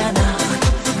der Nacht,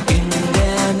 in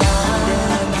der Nacht.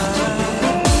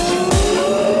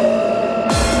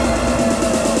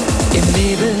 Im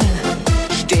Nebel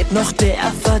steht noch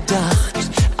der Verdacht,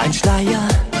 ein Schleier,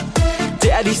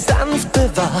 der dich sanft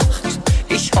bewacht.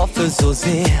 Ich hoffe so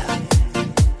sehr,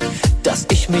 dass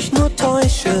ich mich nur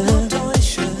täusche.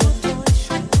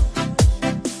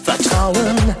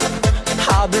 Vertrauen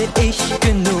habe ich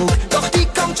genug, doch die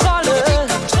Kontrolle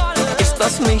ist,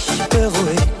 was mich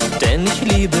beruhigt. Denn ich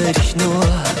liebe dich nur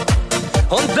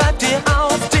und bleib dir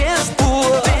auf der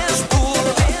Spur.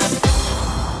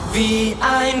 Wie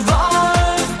ein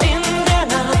Wolf in der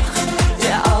Nacht,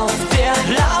 der auf der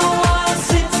Lauer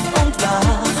sitzt und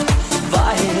wacht,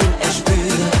 weil er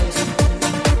spürt,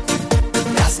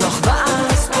 dass noch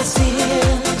was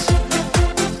passiert.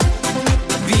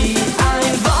 Wie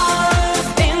ein Wolf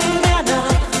in der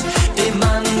Nacht, dem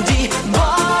man die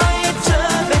Beute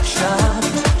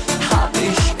wegschnappt, hab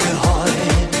ich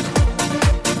geheult.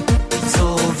 So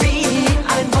wie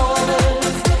ein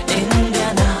Wolf in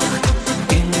der Nacht,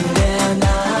 in der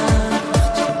Nacht.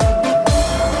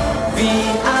 Wie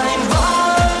ein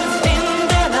Wolf in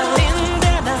der Nacht, in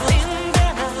der Nacht, in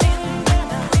der Nacht, in der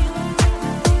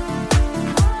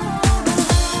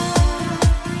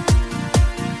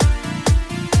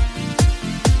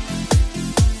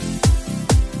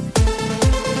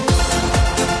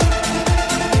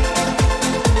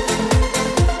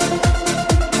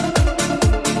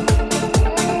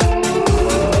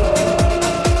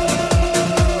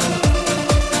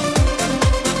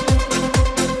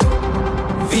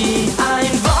Wie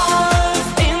ein Wolf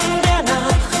in der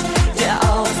Nacht, der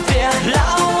auf der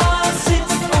Lauer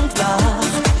sitzt und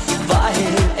wacht,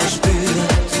 weil er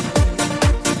spürt,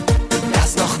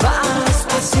 dass noch was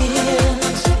passiert.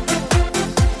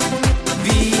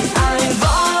 Wie ein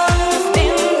Wolf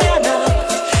in der Nacht,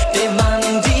 dem man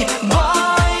die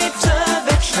Beute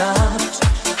wegschnappt,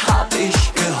 hab ich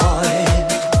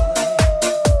geheult.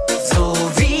 So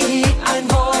wie ein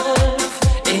Wolf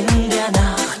in der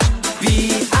Nacht.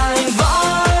 Wie ein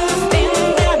Wolf in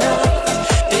der Nacht,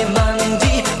 dem man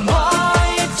die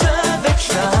Beute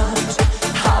wegschnappt,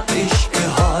 hab ich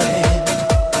geheult.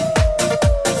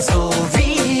 So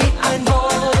wie ein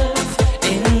Wolf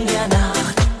in der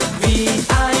Nacht. Wie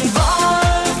ein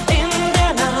Wolf in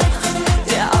der Nacht,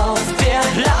 der auf der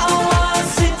Lauer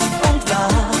sitzt und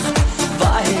wacht,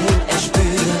 weil er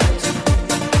spürt,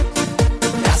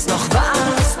 dass noch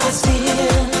was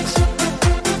passiert.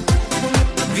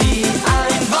 Wie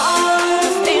ein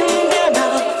Wolf in der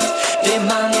Nacht, dem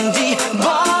man die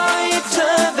Beute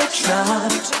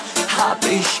wegschnappt, hab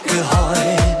ich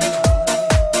geheult.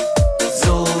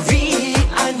 So wie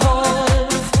ein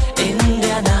Wolf in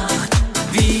der Nacht.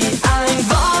 Wie ein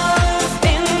Wolf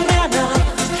in der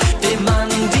Nacht, dem man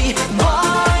die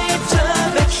Beute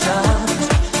wegschnappt,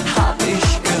 hab ich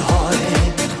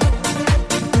geheult.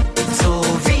 So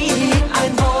wie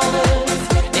ein Wolf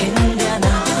in der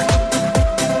Nacht.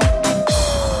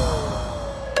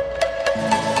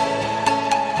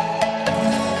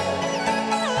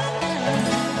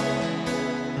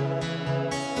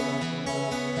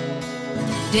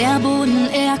 Der Boden,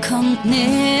 er kommt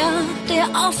näher, der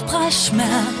Aufprall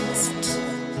schmerzt.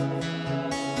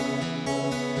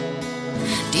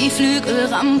 Die Flügel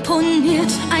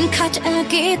ramponiert, ein Cut, er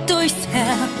geht durchs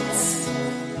Herz.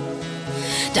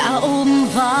 Da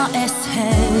oben war es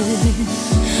hell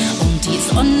und die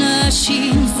Sonne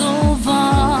schien so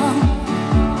warm.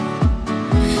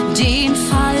 Den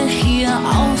Fall hier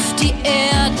auf die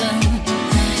Erde,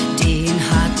 den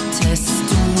hattest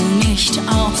du nicht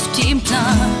auf dem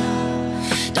Plan.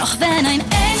 Doch wenn ein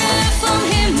Engel vom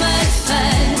Himmel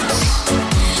fällt,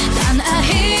 dann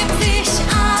erhebt sich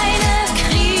eine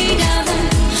Kriegerin.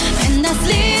 Wenn das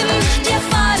Leben dir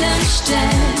Fallen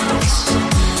stellt,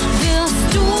 wirst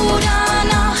du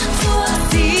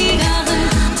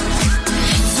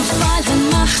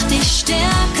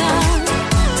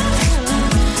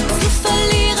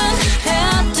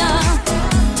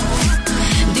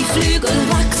Flügel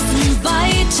wachsen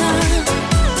weiter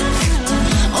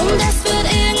und es wird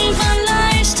irgendwann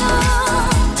leichter,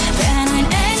 wenn ein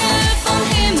Engel vom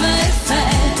Himmel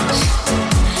fällt.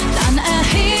 Dann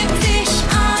erhebt sich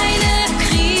eine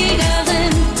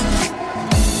Kriegerin,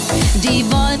 die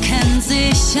Wolken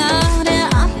sicher, der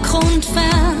Abgrund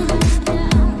fern.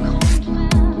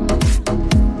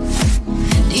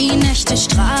 Die Nächte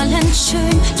strahlend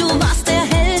schön, du warst der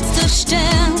hellste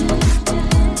Stern.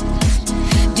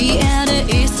 Die Erde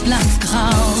ist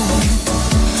blassgrau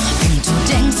und du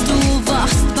denkst, du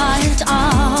wachst bald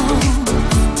auf.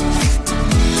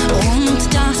 Und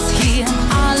das hier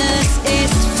alles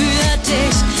ist für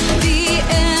dich wie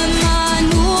immer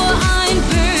nur ein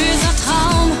böser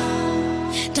Traum.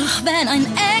 Doch wenn ein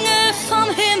Engel vom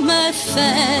Himmel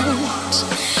fällt,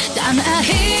 dann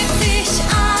erhebt sich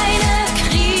eine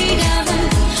Kriegerin.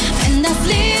 Wenn das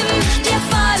Leben dir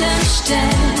Fallen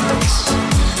stellt,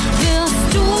 wirst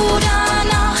du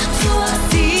danach zur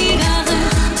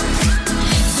Siegerin.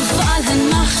 Zu fallen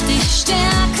macht dich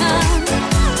stärker,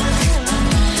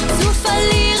 zu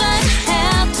verlieren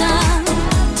härter.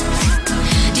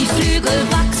 Die Flügel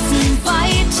wachsen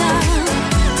weiter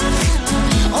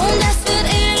und es wird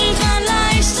irgendwann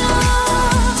leichter.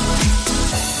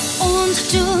 Und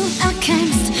du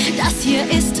erkennst, das hier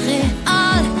ist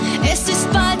real, es ist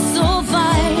bald so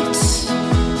weit.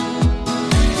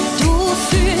 Du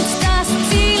fühlst, das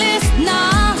Ziel ist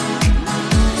nah,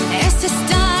 es ist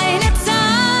deine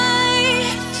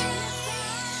Zeit.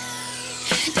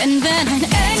 Denn wenn ein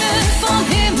Engel vom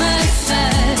Himmel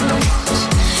fällt,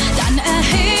 dann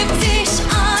erhebt sich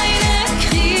eine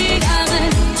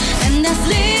Kriegerin. Wenn das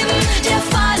Leben dir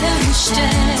Fallen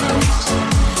stellt,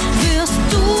 wirst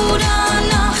du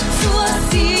danach zur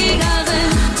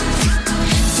Siegerin.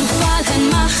 Zu fallen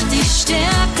macht dich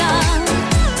stärker,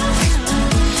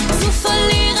 zu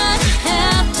verlieren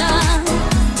härter.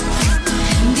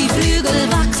 Die Flügel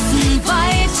wachsen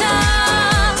weiter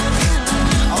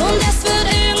und es wird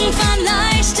irgendwann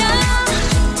leichter.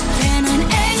 Wenn ein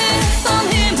Engel vom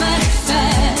Himmel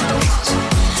fällt,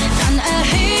 dann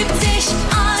erhebt sich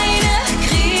eine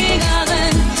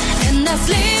Kriegerin. Wenn das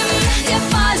Leben dir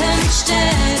Fallen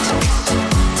stellt,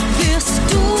 wirst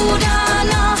du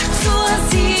danach zur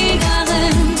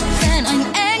Siegerin. Wenn ein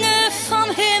Engel vom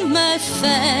Himmel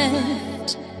fällt.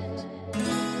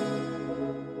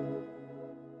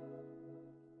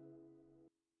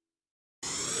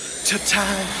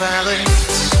 Total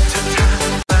verrückt, total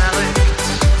verrückt,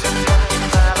 total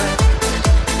verrückt,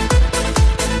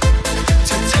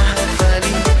 total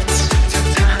verliebt,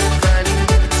 total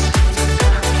verliebt,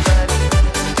 total verliebt.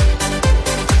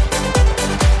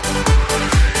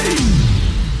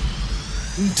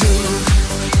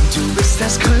 Du bist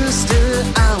das Größte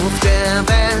auf der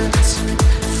Welt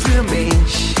für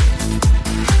mich.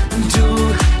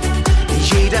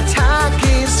 Jeder Tag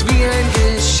ist wie ein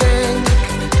Geschenk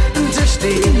durch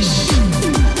dich.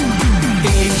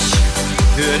 Ich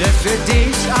würde für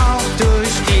dich auch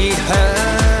durch die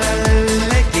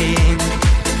Hölle gehen.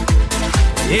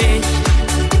 Ich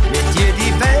mit dir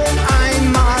die Welt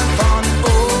einmal von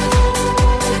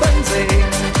oben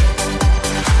sehen.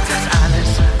 Das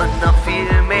alles und noch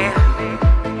viel mehr.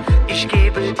 Ich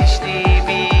gebe dich nie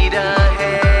wieder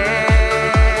her.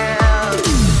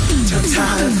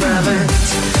 Total verrückt,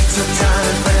 total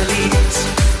verliebt,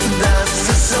 dass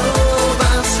es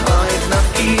sowas heute noch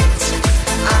gibt.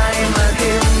 Einmal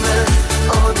Himmel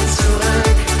und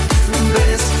zurück,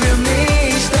 bist für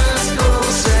mich das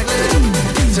große Glück.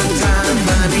 Total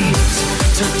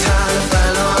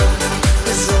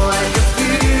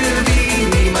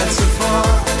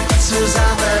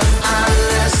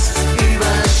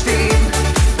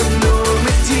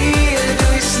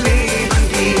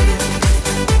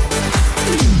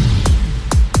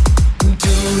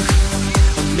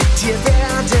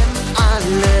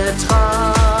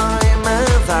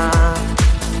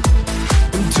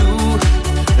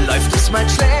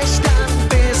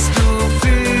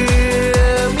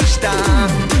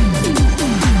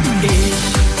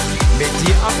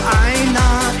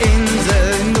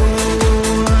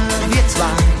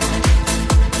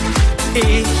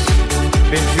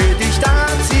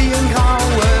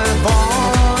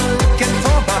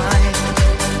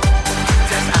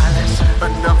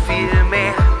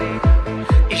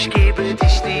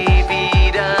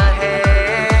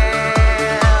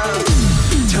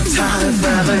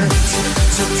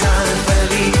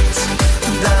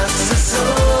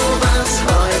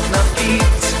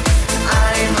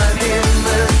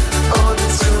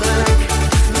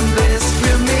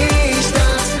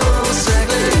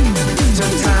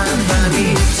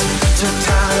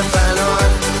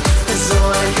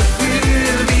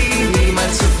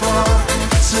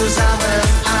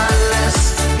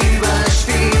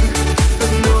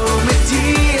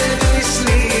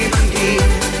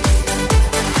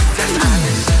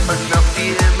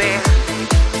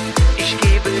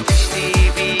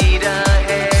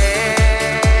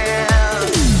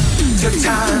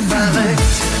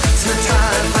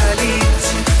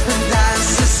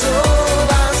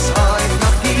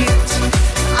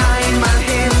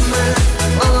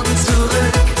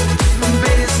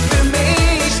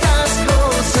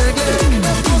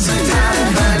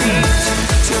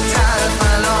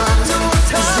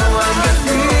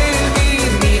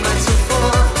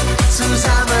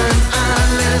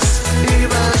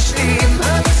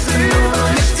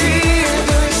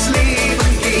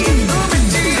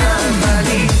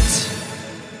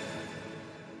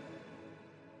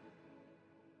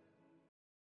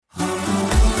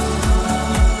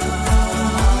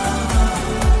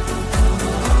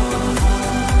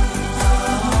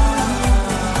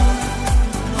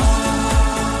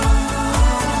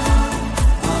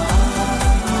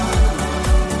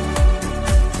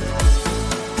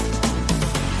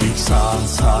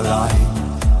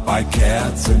bei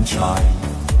Kerzenschein,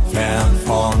 fern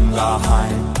von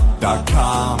daheim, da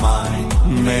kam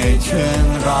ein Mädchen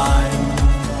rein.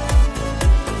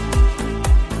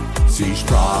 Sie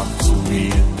sprach zu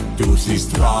mir, du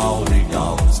siehst traurig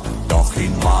aus, doch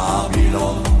in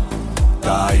Babylon,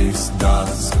 da ist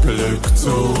das Glück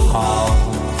zu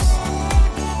Haus.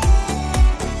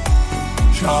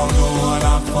 Schau nur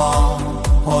nach vorn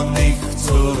und nicht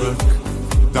zurück,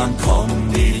 dann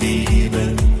kommt die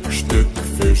Liebe Stück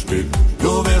für Stück.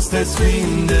 Du wirst es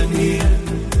finden hier,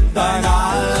 dein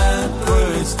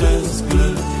allergrößtes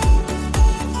Glück.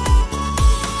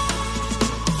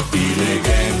 Die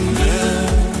Legende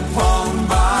von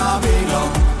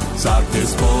Babylon sagt,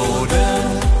 es wurde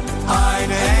ein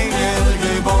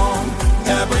Engel geboren.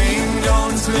 Er bringt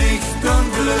uns Licht und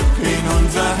Glück in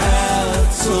unser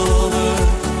Herz zurück.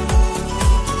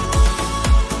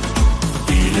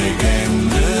 Die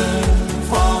Legende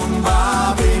von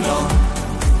Babylon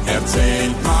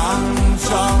erzählt man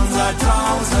schon seit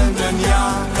tausenden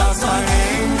Jahren, dass ein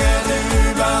Engel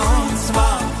über uns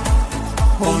wacht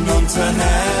und unser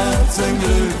Herzen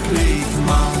glücklich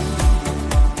macht.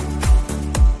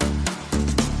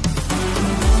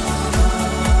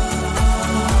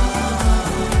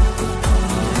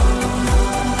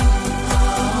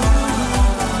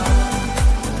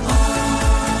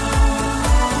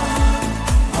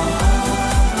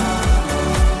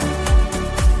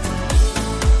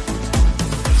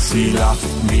 Sie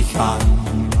lacht mich an,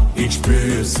 ich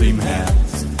spür's im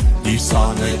Herz, die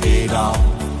Sonne geht auf,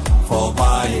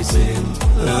 vorbei sind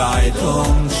Leid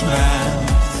und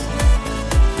Schmerz.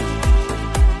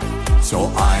 So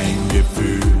ein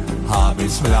Gefühl hab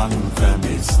ich lang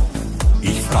vermisst,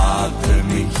 ich fragte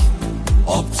mich,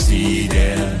 ob sie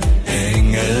der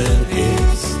Engel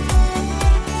ist.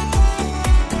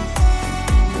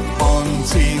 Und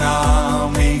sie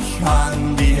nahm mich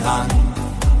an die Hand,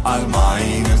 all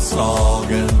meine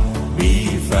Sorgen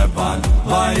wie verbannt,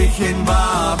 weil ich in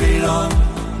Babylon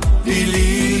die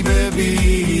Liebe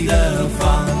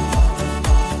wiederfand.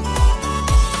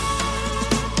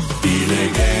 Die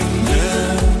Legende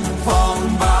von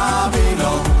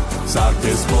Babylon sagt,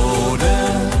 es wurde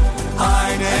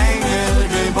ein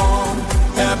Engel geboren.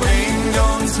 Er bringt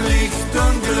uns Licht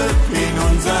und Glück in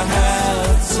unser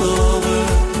Herz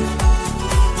zurück.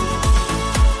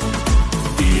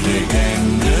 Die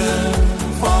Legende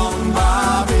von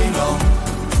Babylon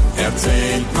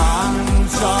erzählt man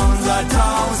schon seit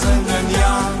tausenden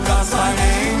Jahren, dass ein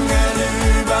Engel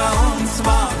über uns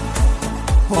wacht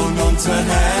und unser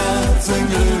Herzen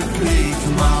glücklich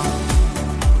macht.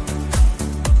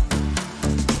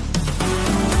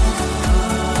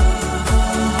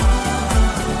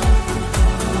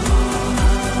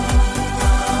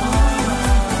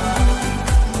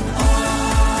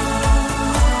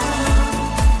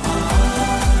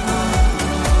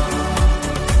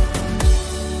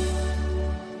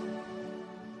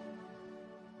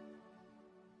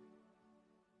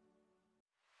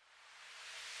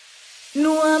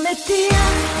 Nur mit dir,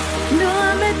 nur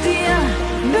mit dir,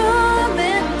 nur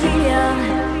mit dir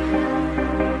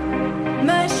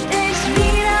möchte ich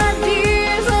wieder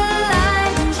diese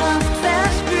Leidenschaft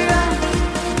verspüren.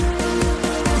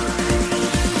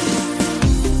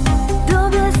 Du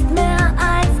bist mehr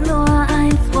als nur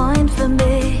ein Freund für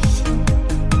mich.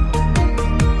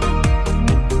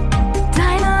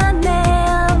 Deine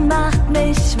Nähe macht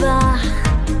mich wach.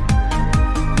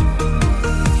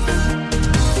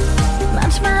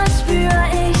 Manchmal spür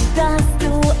ich, dass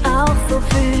du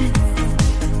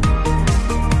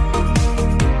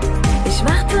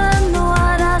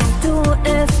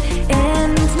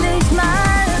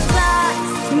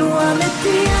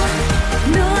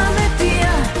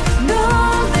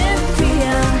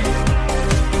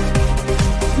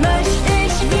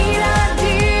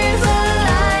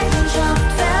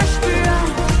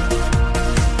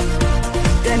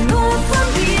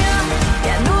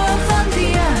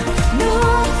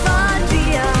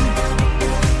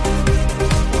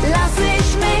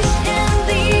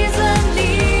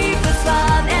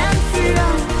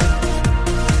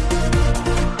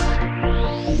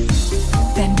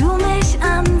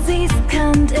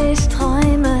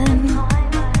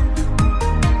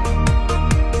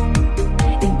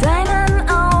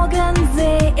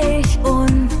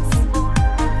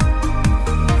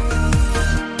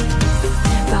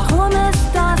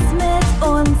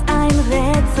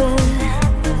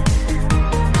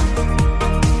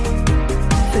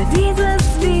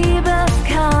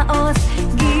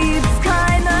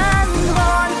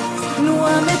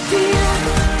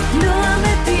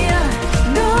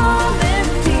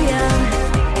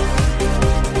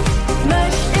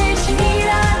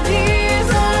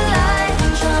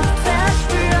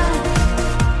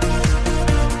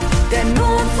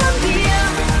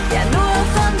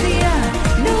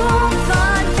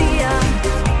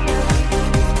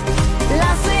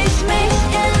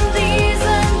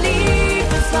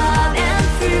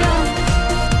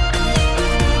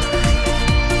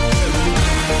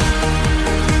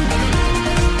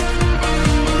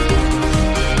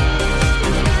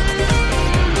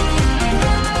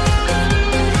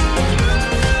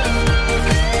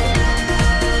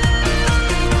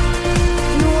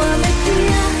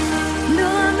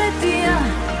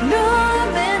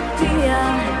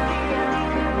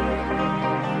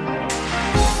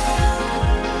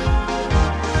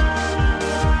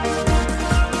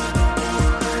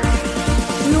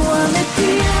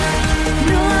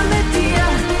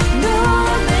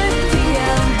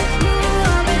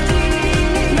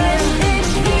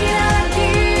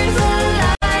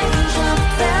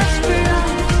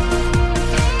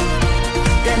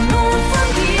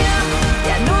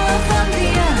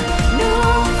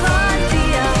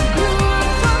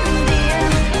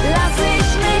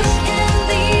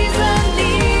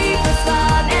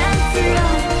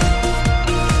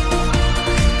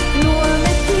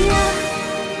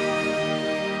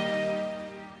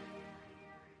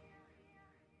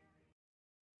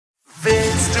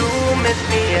mit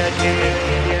mir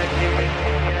gehen?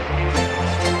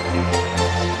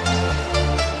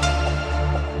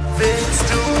 Willst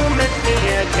du mit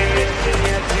mir gehen?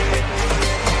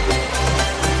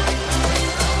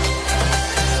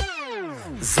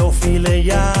 So viele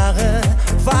Jahre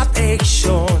wart ich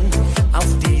schon auf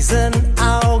diesen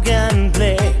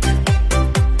Augenblick.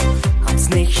 Hab's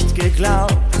nicht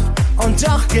geglaubt und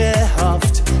doch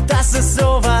gehofft, dass es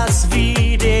sowas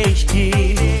wie dich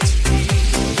gibt.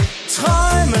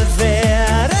 Träume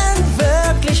werden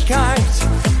Wirklichkeit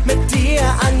mit dir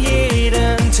an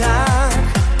jedem Tag.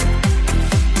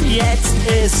 Jetzt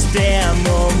ist der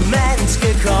Moment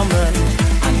gekommen,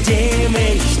 an dem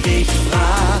ich dich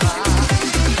frag.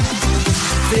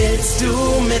 Willst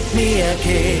du mit mir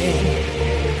gehen,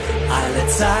 alle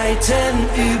Zeiten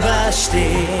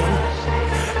überstehen?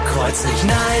 Kreuz nicht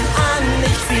Nein an,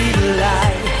 nicht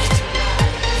vielleicht,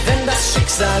 wenn das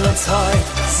Schicksal uns heut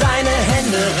seine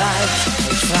Hände reicht.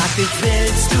 Ich frag dich,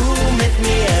 willst du mit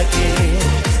mir gehen,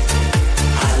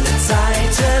 alle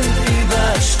Zeiten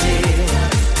überstehen?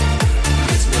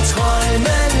 Mit mir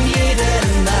träumen jede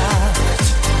Nacht,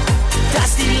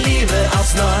 dass die Liebe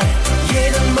aufs Neue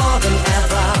jeden Morgen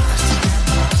erwacht.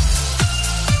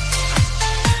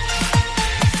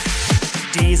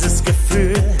 Dieses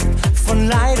Gefühl von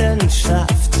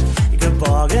Leidenschaft,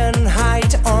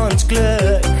 Geborgenheit und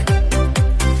Glück,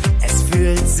 es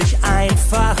fühlt sich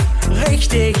einfach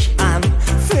richtig an.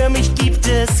 Für mich gibt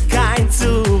es kein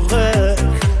Zurück.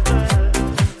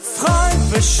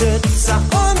 Freund, Beschützer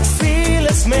und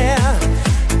vieles mehr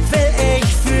will ich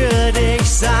für dich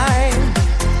sein.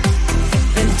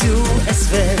 Wenn du es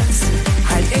willst,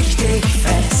 halt ich dich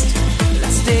fest,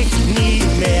 lass dich nie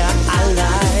mehr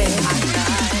allein.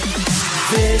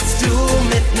 Willst du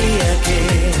mit mir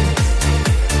gehen,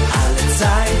 alle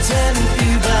Zeiten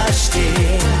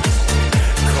überstehen?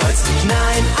 Kreuz nicht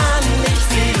Nein an, nicht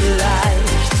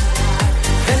vielleicht,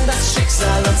 wenn das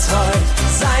Schicksal uns heut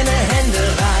seine Hände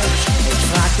reicht. Ich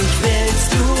frag dich, willst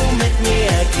du mit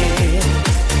mir gehen,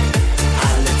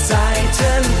 alle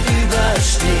Zeiten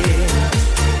überstehen?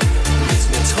 Mit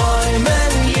mir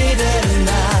träumen jede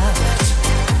Nacht,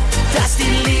 dass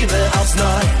die Liebe aufs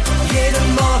Neue jeden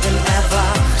Morgen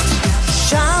erwacht.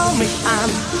 Schau mich an,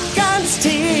 ganz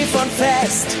tief und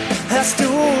fest, hörst du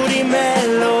die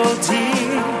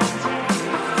Melodie?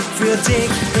 Für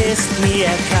dich ist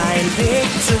mir kein Weg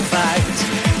zu weit.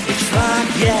 Ich frag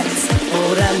jetzt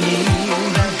oder nie.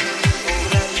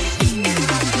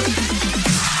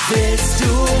 Willst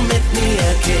du mit mir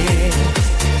gehen,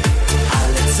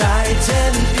 alle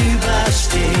Zeiten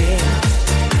überstehen?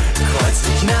 Kreuz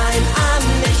nicht Nein an,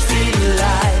 nicht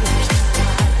vielleicht,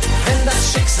 wenn das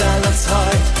Schicksal uns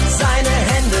heut seine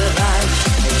Hände reicht.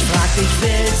 Ich frag dich,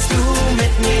 willst du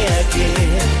mit mir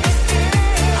gehen,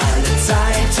 alle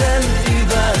Zeiten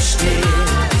überstehen?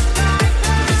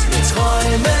 Mit mir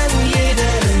träumen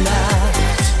jede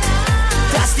Nacht,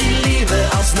 dass die Liebe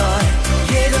aufs Neue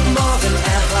jeden Morgen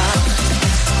erwacht.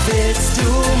 Willst du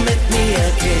mit mir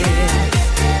gehen,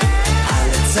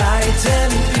 alle Zeiten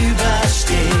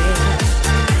überstehen?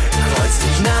 Kreuz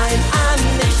nicht Nein an,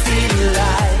 nicht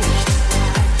vielleicht,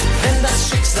 wenn das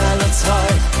Schicksal uns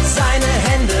heut seine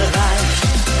Hände reicht.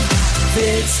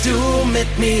 Willst du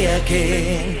mit mir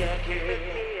gehen?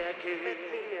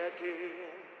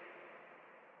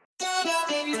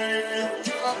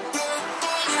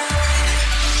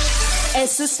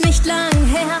 Es ist nicht lang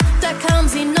her, da kam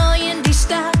sie neu in die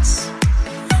Stadt.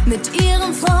 Mit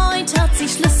ihrem Freund hat sie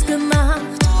Schluss gemacht.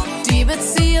 Die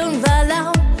Beziehung war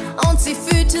lau und sie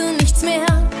fühlte nichts mehr.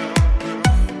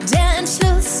 Der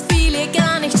Entschluss fiel ihr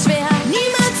gar nicht schwer.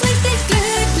 Niemals richtig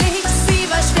glücklich, sie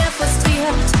war schwer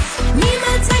frustriert.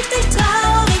 Niemals richtig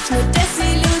traurig, nur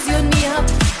desillusioniert.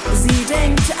 Sie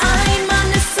denkt, ein Mann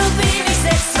ist so wenig,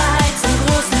 6 2, zum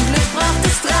großen Glück braucht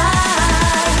es 3.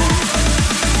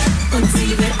 Und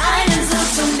sie will einen so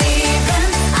zum Leben,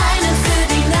 einen für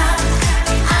die Nacht,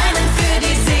 einen für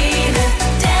die Seele,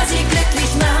 der sie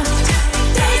glücklich macht.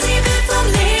 Daisy will vom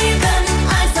Leben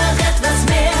einfach etwas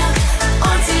mehr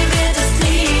und sie wird es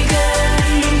kriegen.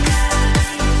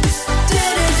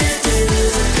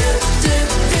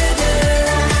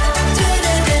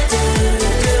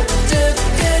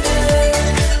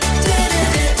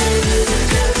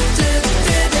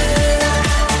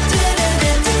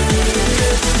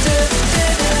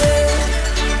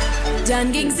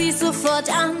 Dann ging sie sofort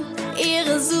an,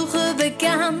 ihre Suche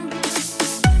begann.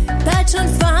 Bald schon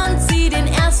fand sie den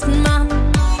ersten Mann.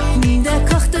 Der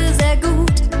kochte sehr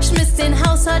gut, schmiss den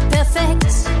Haushalt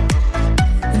perfekt.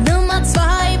 Nummer 2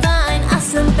 war ein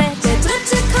Ass im Bett. Der 3.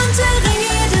 konnte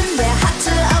reden, der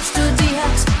hatte auch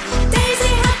studiert.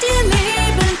 Daisy hat ihr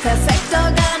Leben perfekt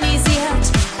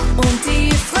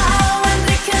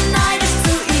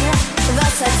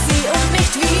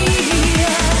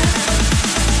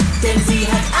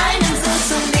hat einen so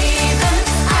zum Leben,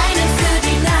 einen für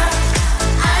die Nacht,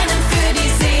 einen für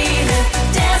die Seele,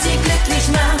 der sie glücklich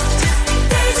macht.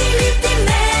 Daisy liebt die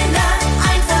Männer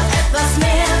einfach etwas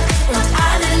mehr und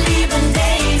alle lieben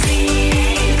Daisy.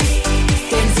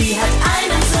 Denn sie hat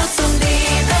einen so zum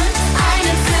Leben,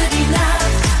 einen für die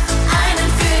Nacht, einen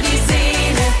für die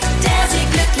Seele, der sie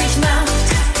glücklich macht.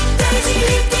 Daisy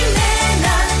liebt die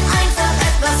Männer einfach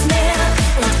etwas mehr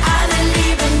und alle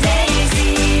lieben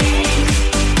Daisy.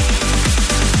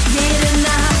 Jede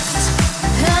Nacht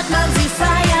hört man sie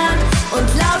feiern und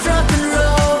laut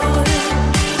Rock'n'Roll.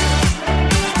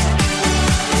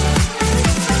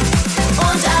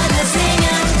 Und alle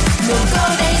singen nur Go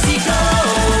Daisy Go.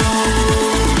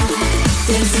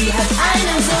 Denn sie hat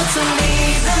einen so zum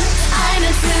Leben,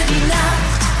 einen für die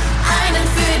Nacht, einen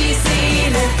für die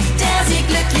Seele, der sie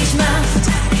glücklich macht.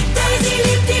 Daisy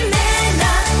liebt die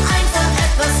Männer einfach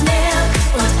etwas mehr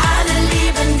und alle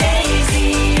lieben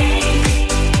Daisy.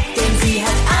 Denn sie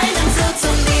hat einen so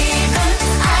zum Leben,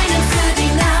 einen für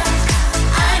die Nacht,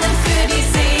 einen für die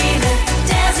Seele,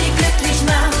 der sie glücklich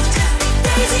macht.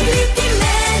 Daisy liebt die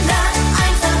Männer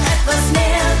einfach etwas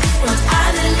mehr und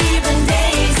alle lieben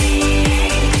Daisy.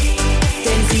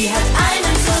 Denn sie hat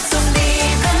einen so zum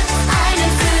Leben,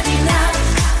 einen für die Nacht,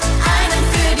 einen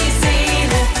für die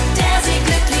Seele, der sie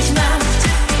glücklich macht.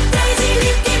 Daisy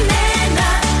liebt die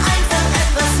Männer einfach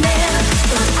etwas mehr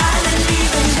und alle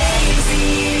lieben Daisy.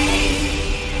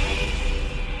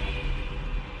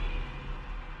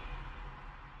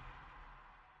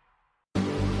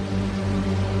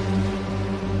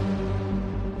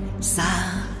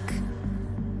 Sag,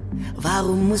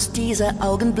 warum muss dieser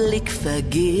Augenblick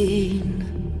vergehen?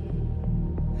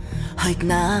 Heut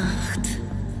Nacht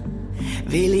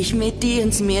will ich mit dir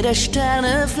ins Meer der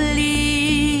Sterne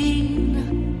fliehen.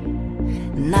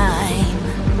 Nein,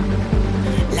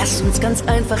 lass uns ganz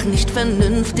einfach nicht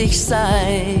vernünftig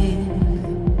sein.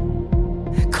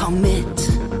 Komm mit,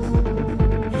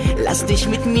 lass dich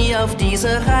mit mir auf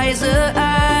diese Reise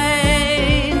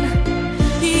ein.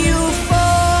 Euphoria,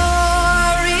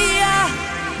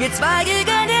 wir zwei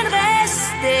gegen den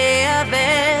Rest der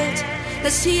Welt.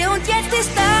 Das Hier und Jetzt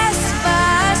ist das,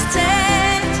 was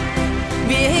zählt.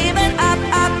 Wir heben ab,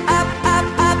 ab, ab, ab,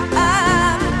 ab,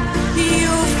 ab.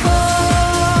 Euphoria,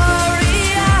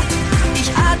 ich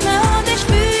atme und ich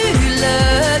fühle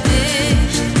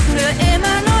dich. Für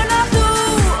immer nur noch du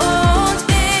und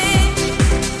ich.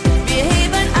 Wir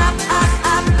heben ab, ab,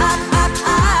 ab, ab, ab,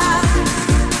 ab.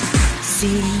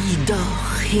 Sieh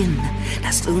doch hin,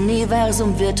 das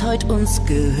Universum wird heut uns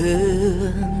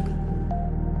gehören.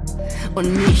 Und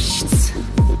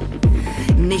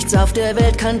nichts auf der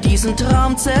Welt kann diesen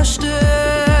Traum zerstören.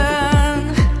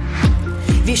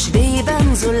 Wir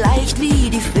schweben so leicht wie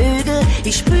die Vögel,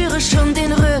 ich spüre schon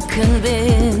den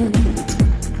Rückenwind.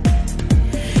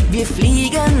 Wir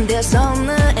fliegen der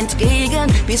Sonne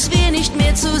entgegen, bis wir nicht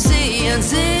mehr zu sehen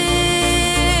sind.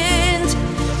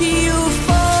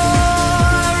 Euphoria,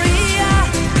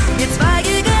 wir zwei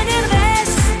gegen den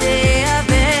Rest der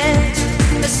Welt.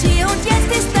 Das Hier und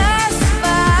Jetzt ist das,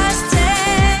 was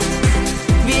zählt.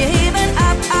 Wir heben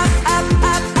ab, ab, ab,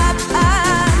 ab, ab,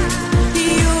 ab.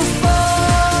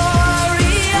 Euphoria,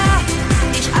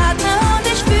 ich atme und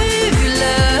ich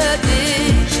fühle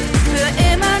dich. Für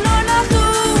immer nur noch du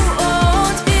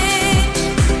und ich.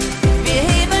 Wir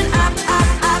heben ab, ab,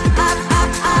 ab, ab,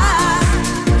 ab, ab.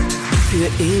 Für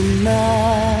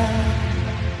immer,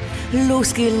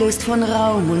 losgelöst von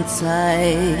Raum und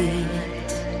Zeit.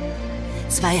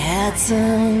 Zwei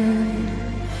Herzen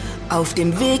auf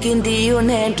dem Weg in die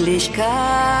Unendlichkeit.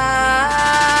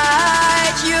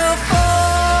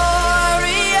 Euphoria,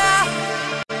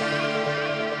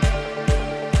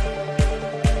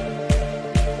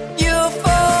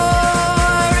 Euphoria,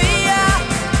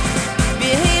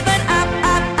 wir heben ab,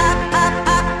 ab, ab, ab,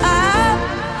 ab, ab.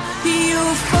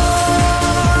 Euphoria,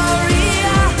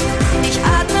 ich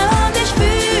atme und ich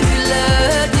fühle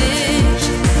dich.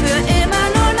 Für immer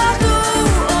nur noch du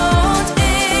und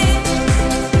ich.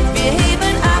 Wir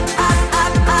heben ab, ab,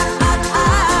 ab, ab, ab,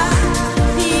 ab.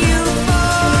 Euphoria,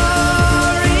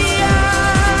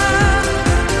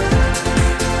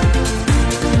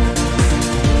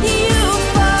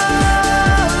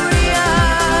 Euphoria,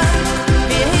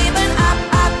 wir heben ab,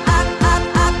 ab, ab, ab,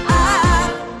 ab,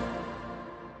 ab.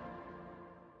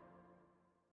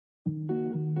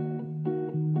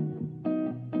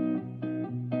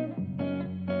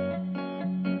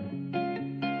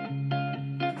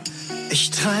 Ich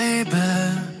treibe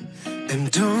im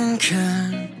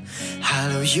Dunkeln,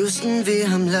 Hallo Houston,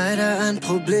 wir haben leider ein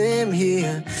Problem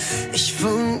hier. Ich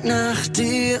funk nach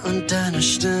dir und deiner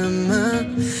Stimme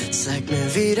zeigt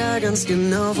mir wieder ganz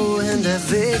genau, wohin der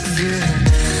Weg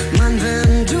führt. Mann,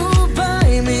 wenn du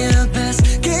bei mir bist,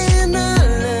 gehen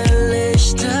alle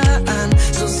Lichter an,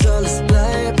 so soll es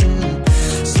bleiben.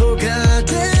 Sogar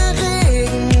der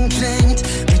Regen klingt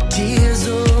mit dir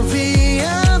so wie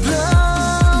er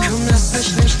blau. Komm, lass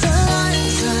mich nicht allein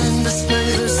sein, das ist mein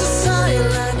größtes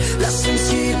Highlight. Lass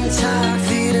uns jeden Tag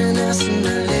wie den ersten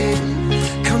erleben.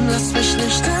 Komm, lass mich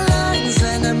nicht allein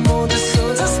sein, der Mond ist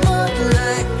unser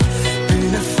Spotlight.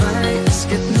 Bühne frei, es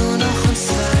gibt nur noch uns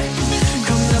zwei.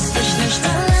 Komm, lass mich nicht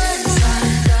allein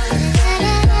sein.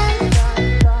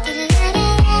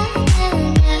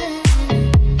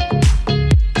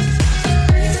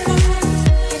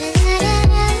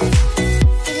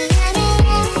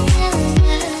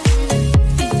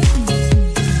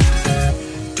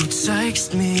 Du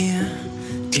zeigst mir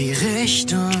die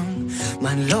Richtung,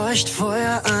 mein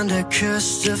Leuchtfeuer an der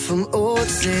Küste vom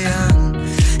Ozean.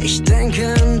 Ich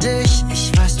denke an dich,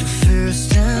 ich weiß, du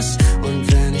fühlst es.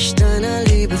 Und wenn ich deiner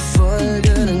Liebe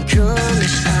folge, dann komm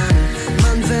ich an.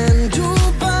 Mann, wenn du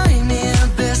bei mir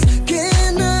bist,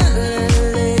 gehen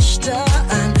alle Lichter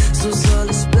an, so soll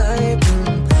es bleiben.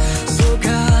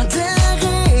 Sogar der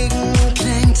Regen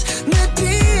klingt mit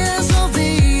dir so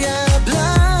wie er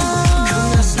blau.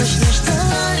 Komm, lass mich nicht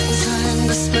allein sein,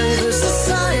 das ist mein größtes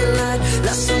Highlight.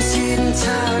 Lass uns jeden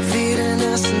Tag wie den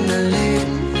ersten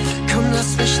erleben. Komm,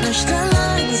 lass mich nicht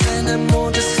allein sein, der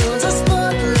Mond ist unser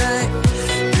Spotlight.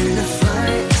 Bühne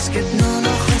frei, es gibt nur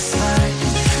noch uns zwei.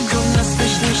 Komm, lass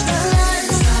mich nicht allein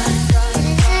sein.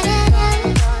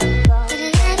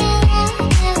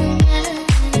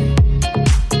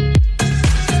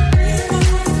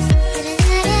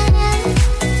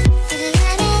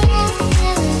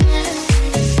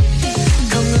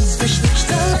 Komm, lass mich nicht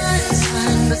allein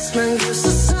sein, das ist mein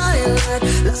größtes Highlight.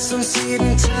 Lass uns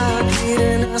jeden Tag wie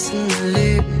den ersten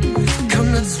erleben.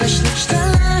 Komm, lass mich nicht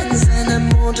allein sein, der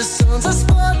Mond ist unser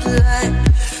Spotlight.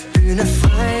 Bühne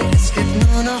frei, es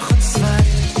gibt nur noch uns zwei.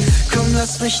 Komm,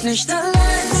 lass mich nicht allein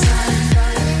sein.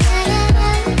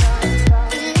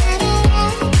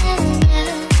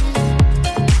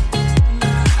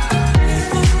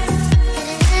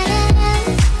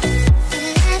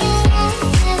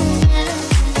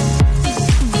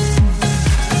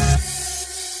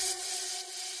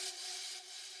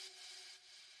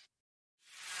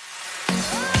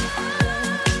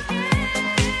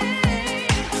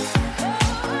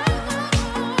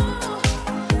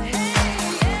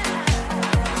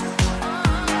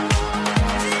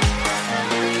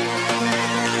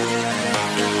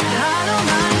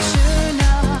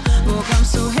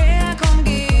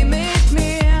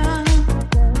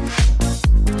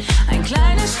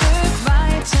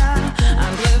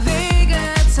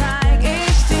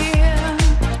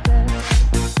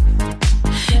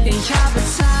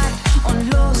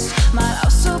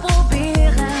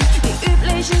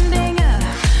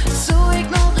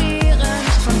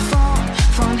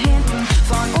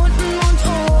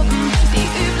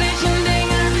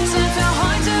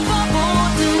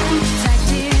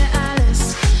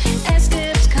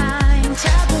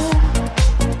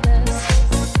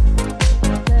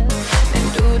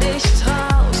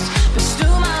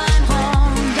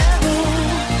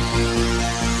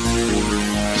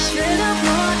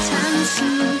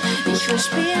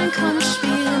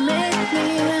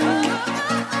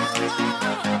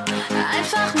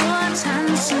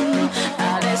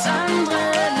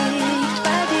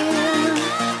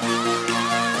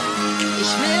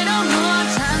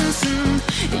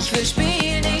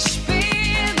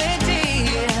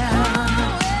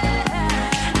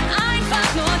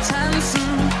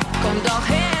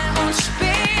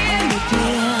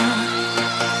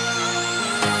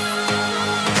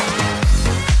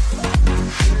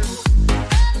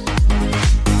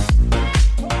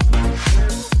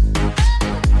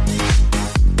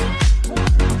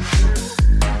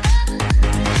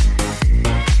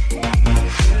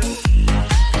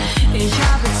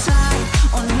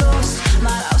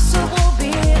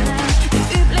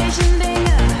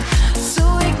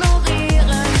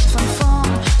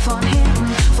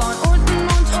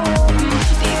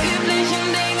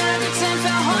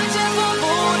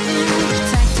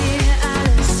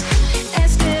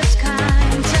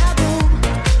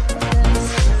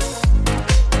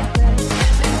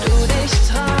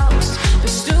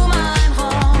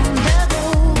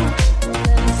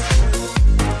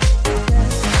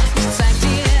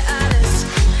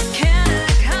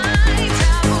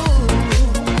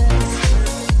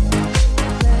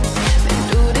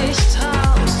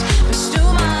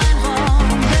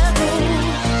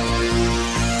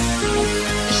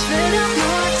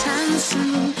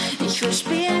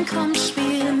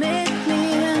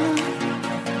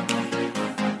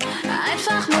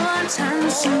 nur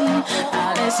tanzen,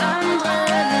 alles andere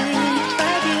liegt bei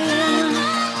dir.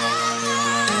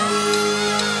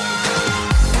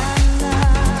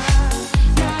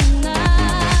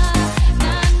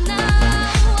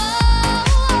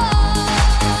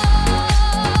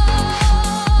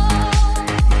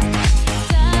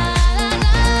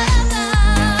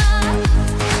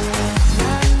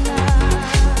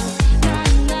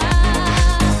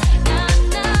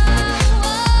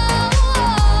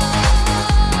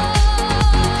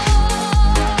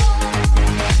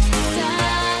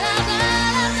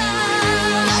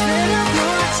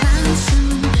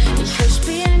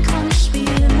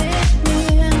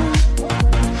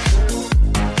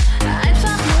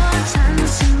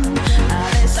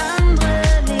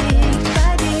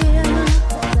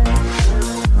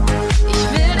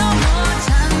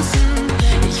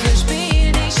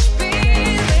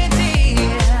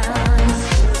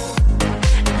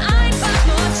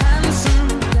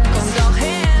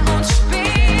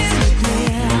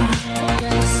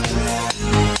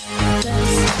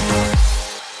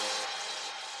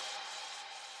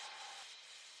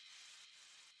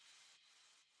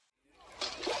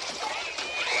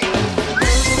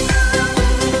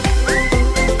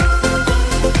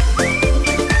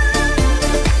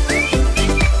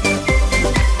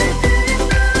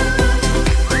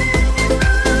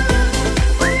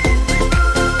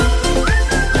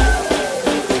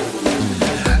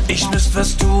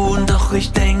 Was tun, doch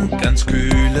ich denk ans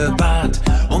kühle Bad.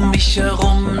 Um mich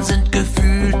herum sind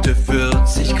gefühlte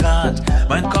 40 Grad.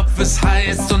 Mein Kopf ist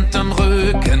heiß, unterm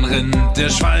Rücken rinnt der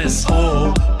Schweiß.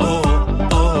 Oh, oh,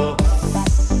 oh.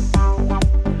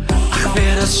 Ach,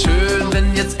 wär das schön,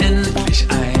 wenn jetzt endlich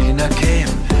einer käme,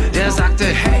 der sagte,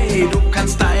 hey, du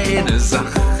kannst deine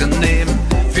Sachen nehmen.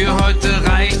 Für heute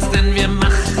reicht's, denn wir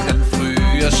machen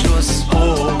früher Schluss.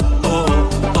 Oh, oh,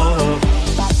 oh.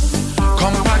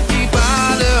 Komm, pack die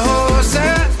Badehose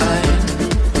ein,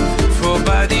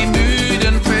 vorbei die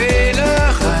müden Pfähle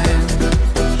rein.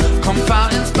 Komm, fahr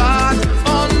ins Bad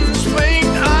und spring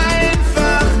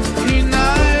einfach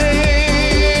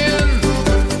hinein.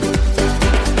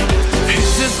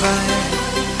 Hitzefrei,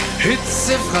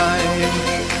 hitzefrei,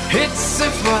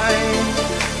 hitzefrei.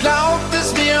 Glaubt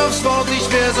es mir aufs Wort, ich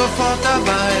wär sofort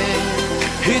dabei.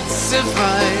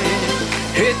 Hitzefrei,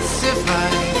 hitzefrei,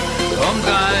 um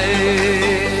 3.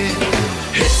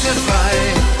 Hitzefrei,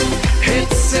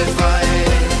 hitzefrei,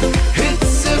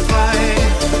 hitzefrei.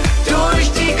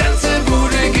 Durch die ganze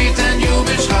Bude geht ein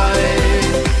Jubelschrei.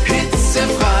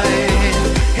 Hitzefrei,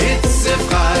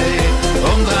 hitzefrei,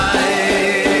 um 3.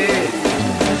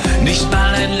 Nicht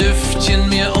mal ein Lüftchen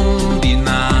mir um die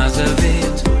Nase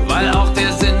weht, weil auch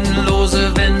der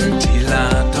sinnlose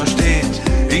Ventilator steht.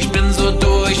 Ich bin so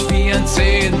durch wie ein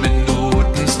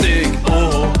 10-Minuten-Stick.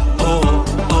 Oh, oh,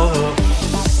 oh.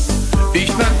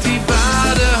 Ich pack die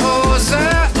Badehose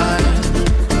ein,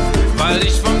 weil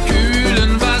ich vom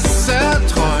kühlen Wasser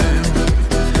träum.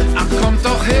 Ach, kommt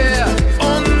doch her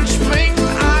und springt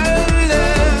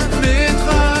alle mit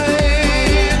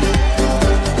rein.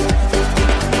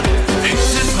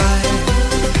 Hitzefrei,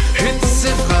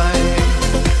 hitzefrei,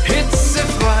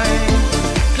 hitzefrei.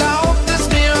 Glaubt es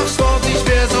mir aufs Wort, ich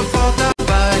wär sofort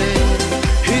dabei.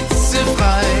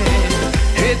 Hitzefrei,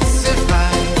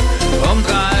 hitzefrei, um 3.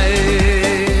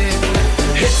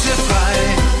 Hitzefrei,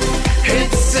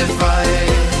 hitzefrei,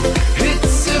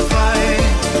 hitzefrei.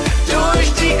 Durch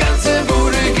die ganze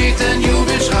Bude geht ein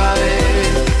Jubelschrei.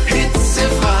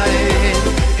 Hitzefrei,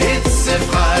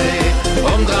 hitzefrei,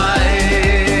 um 3.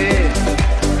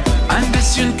 Ein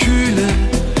bisschen Kühle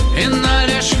in all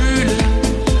der Schwüle,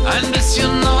 ein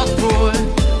bisschen Nordpol,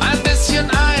 ein bisschen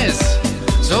Eis,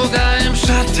 sogar im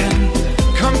Schatten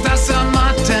kommt das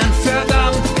Ermatten.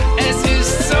 Verdammt, es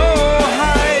ist so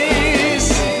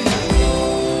heiß.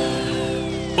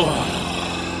 Oh.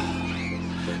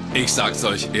 Ich sag's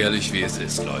euch ehrlich, wie es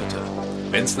ist, Leute.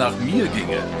 Wenn's nach mir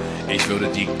ginge, ich würde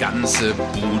die ganze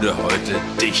Bude heute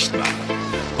dicht machen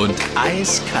und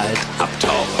eiskalt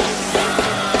abtauchen.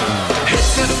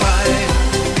 Hitzefrei,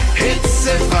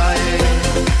 hitzefrei,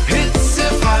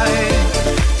 hitzefrei.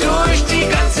 Durch die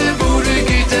ganze Bude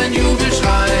geht ein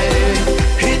Jubelschrei.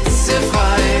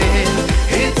 Hitzefrei,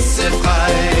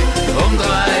 hitzefrei, um 3.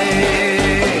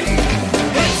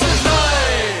 Hitzefrei!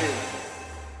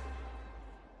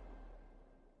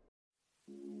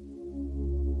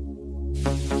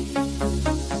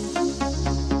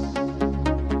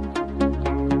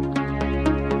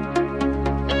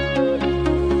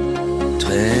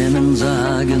 Tränen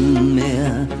sagen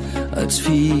mehr als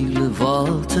viele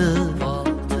Worte.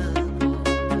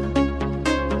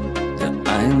 Der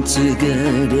Einzige,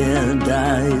 der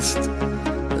da ist,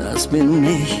 das bin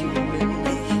ich.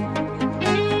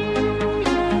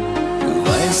 Du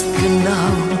weißt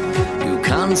genau, du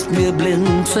kannst mir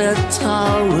blind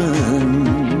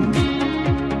vertrauen.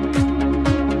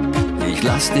 Ich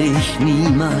lass dich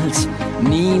niemals,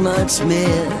 niemals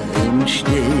mehr im Stich.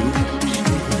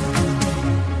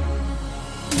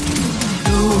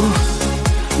 Du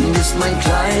bist mein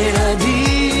kleiner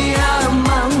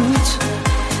Diamant.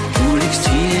 Du liegst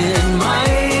hier in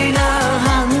meiner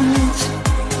Hand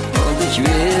und ich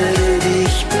werde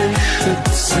dich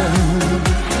beschützen.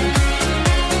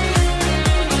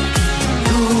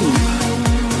 Du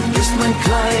bist mein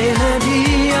kleiner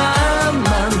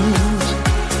Diamant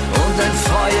und dein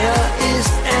Feuer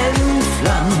ist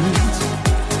entflammt,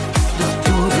 doch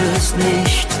du wirst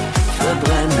nicht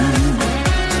verbrennen.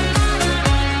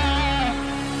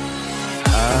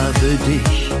 Habe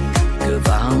dich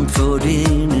gewarnt vor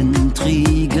den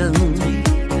Intrigen.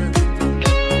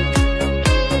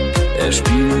 Er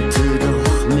spielte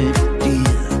doch mit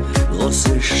dir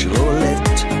russisch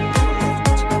Roulette.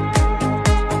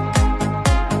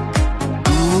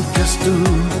 Gut, dass du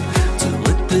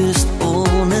zurück bist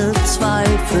ohne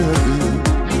Zweifel.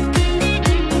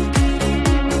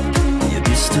 Hier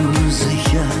bist du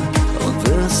sicher und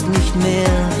wirst nicht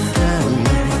mehr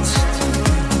verletzt.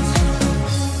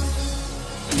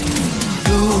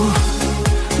 Du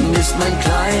bist mein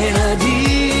kleiner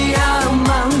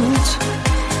Diamant.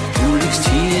 Du liegst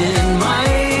hier in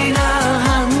meiner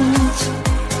Hand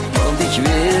und ich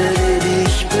werde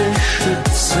dich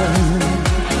beschützen.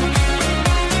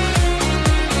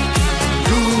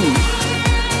 Du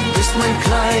bist mein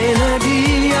kleiner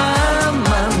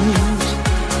Diamant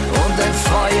und dein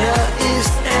Feuer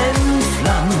ist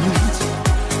entflammt,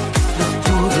 doch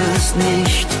du wirst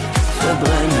nicht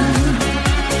verbrennen.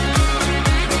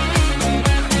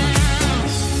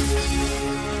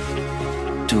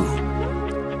 Du,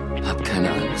 hab keine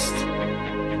Angst.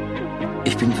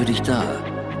 Ich bin für dich da.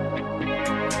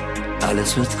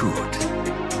 Alles wird gut.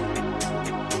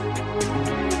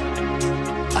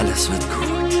 Alles wird gut.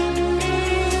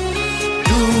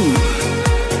 Du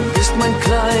bist mein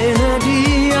kleiner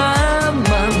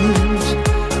Diamant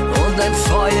und dein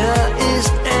Feuer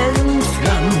ist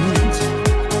entflammt,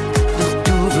 doch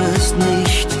du wirst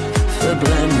nicht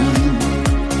verbrennen.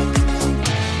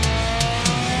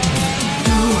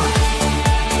 Du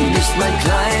bist mein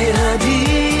kleiner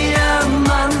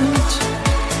Diamant.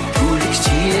 Du liegst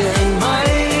hier in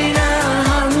meiner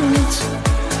Hand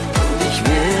und ich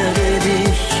werde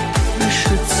dich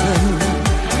beschützen.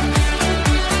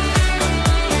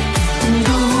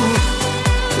 Du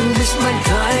bist mein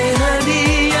kleiner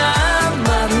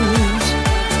Diamant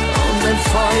und dein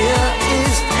Feuer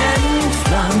ist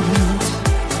entflammt,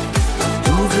 doch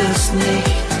du wirst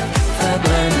nicht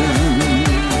verbrennen.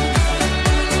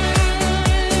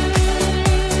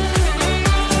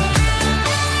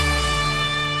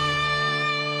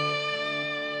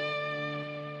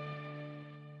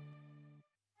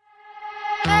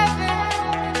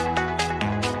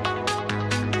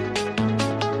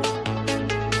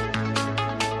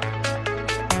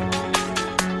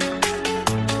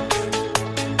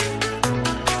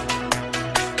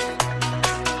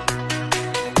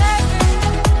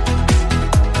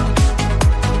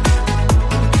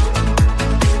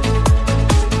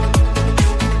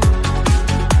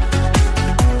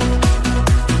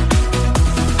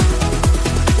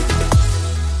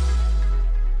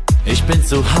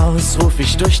 Zu Haus ruf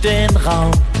ich durch den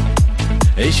Raum.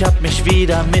 Ich hab mich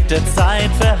wieder mit der Zeit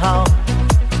verhauen.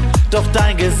 Doch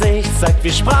dein Gesicht zeigt,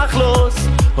 wie sprachlos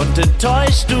und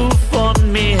enttäuscht du von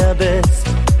mir bist.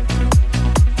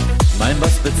 Mein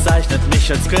Boss bezeichnet mich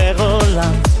als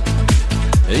Querulant.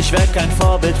 Ich wär kein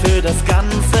Vorbild für das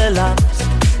ganze Land.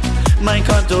 Mein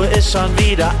Konto ist schon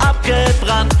wieder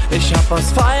abgebrannt. Ich hab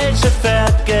aufs falsche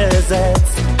Pferd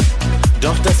gesetzt.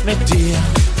 Doch das mit dir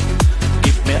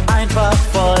gibt mir einfach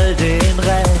voll den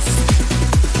Rest.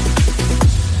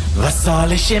 Was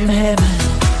soll ich im Himmel,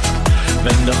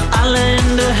 wenn doch alle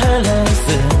in der Hölle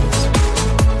sind?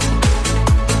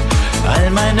 All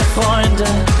meine Freunde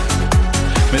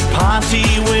mit Party,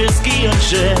 Whisky und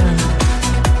Gin.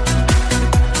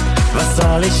 Was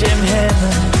soll ich im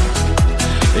Himmel?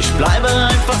 Ich bleibe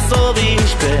einfach so wie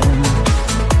ich bin.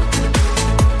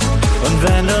 Und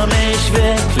wenn du mich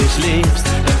wirklich liebst,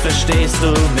 dann verstehst du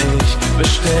mich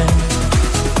bestimmt.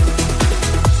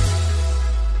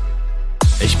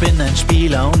 Ich bin ein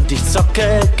Spieler und ich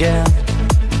zocke gern.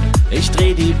 Ich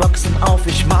dreh die Boxen auf,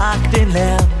 ich mag den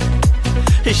Lärm.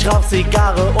 Ich rauch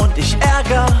Zigarre und ich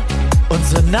ärger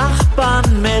unsere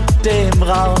Nachbarn mit dem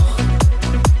Rauch.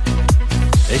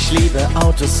 Ich liebe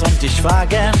Autos und ich fahr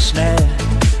gern schnell.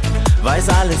 weiß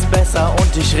alles besser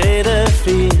und ich rede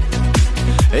viel.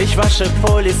 Ich wasche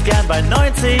Pullis gern bei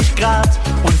 90 Grad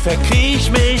und verkriech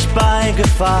mich bei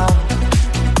Gefahr.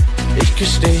 Ich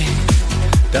gesteh,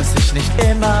 dass ich nicht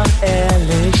immer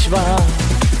ehrlich war.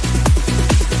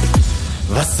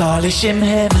 Was soll ich im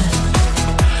Himmel,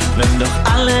 wenn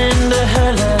doch alle in der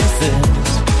Hölle sind?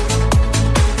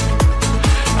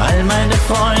 All meine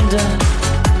Freunde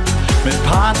mit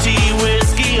Party,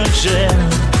 Whisky und Gin.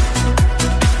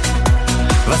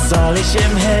 Was soll ich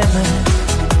im Himmel?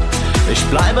 Ich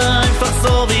bleibe einfach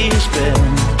so wie ich bin.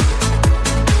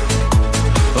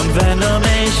 Und wenn du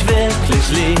mich wirklich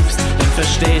liebst, dann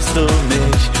verstehst du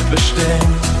mich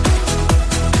bestimmt.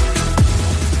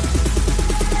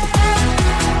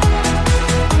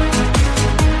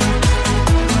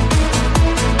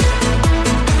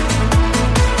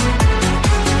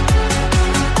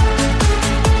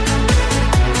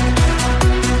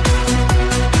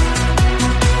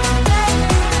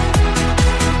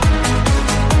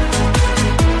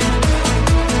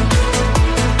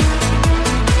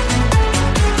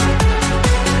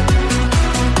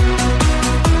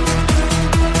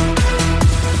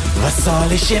 Was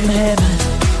soll ich im Himmel,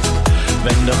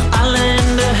 wenn doch alle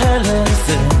in der Hölle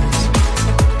sind?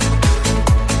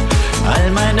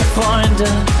 All meine Freunde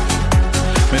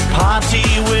mit Party,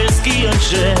 Whisky und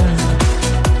Gin.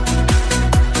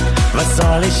 Was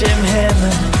soll ich im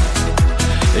Himmel?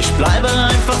 Ich bleibe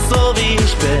einfach so wie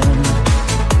ich bin.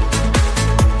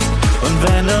 Und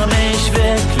wenn du mich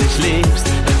wirklich liebst,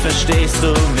 dann verstehst du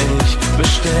mich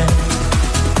bestimmt.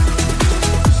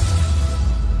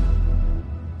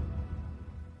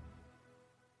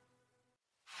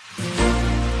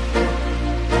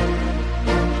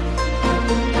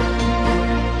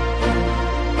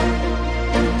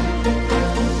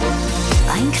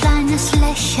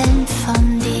 Lächeln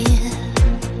von dir,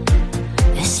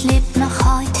 es lebt noch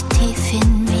heute tief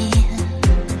in mir.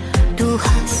 Du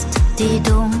hast die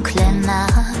dunkle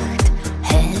Nacht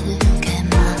hell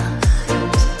gemacht.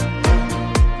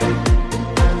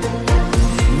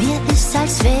 Mir ist,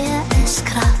 als wär es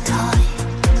grad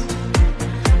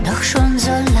heut, doch schon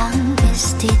so lang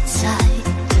ist die Zeit.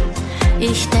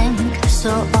 Ich denk so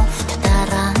oft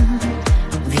daran,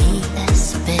 wie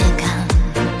es begann.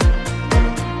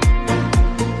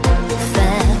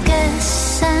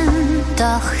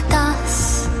 Doch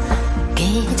das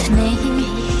geht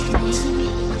nicht.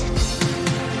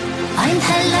 Ein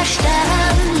heller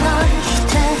Stern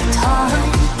leuchtet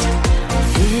heut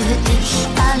für dich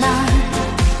allein.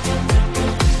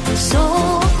 So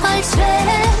als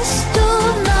wärst du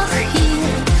noch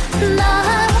hier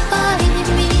nah bei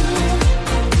mir.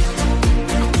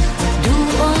 Du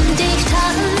und ich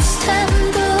tanzten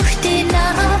durch die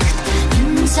Nacht in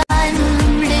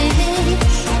seinem Licht.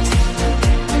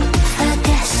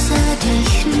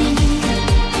 Dich nie,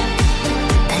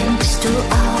 denkst du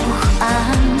auch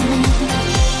an mich?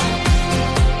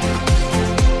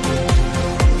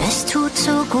 Es tut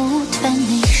so gut, wenn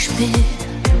ich spür,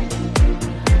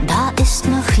 da ist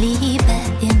noch Liebe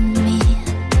in mir.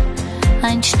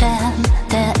 Ein Stern,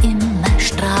 der immer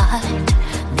strahlt,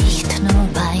 nicht nur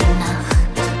bei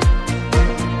Nacht.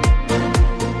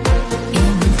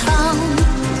 Im Traum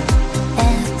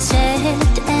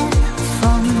erzählt er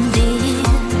von dir.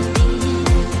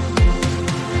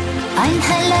 Ein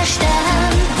heller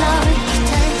Stern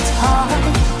leuchtet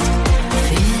heut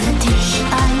für dich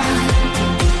allein.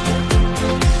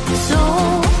 So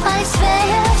als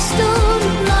wärst du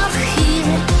noch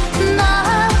hier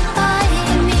nah bei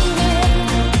mir.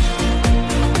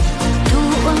 Du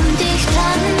und ich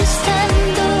tanzten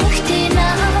durch die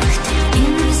Nacht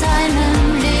in seinem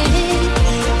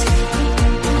Licht.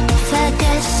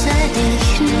 Vergesse dich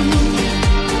nie,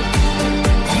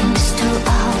 denkst du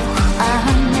auch an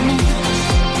mich?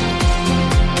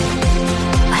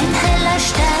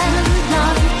 Stern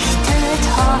leuchtet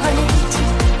heut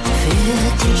für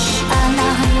dich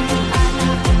allein.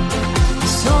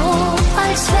 So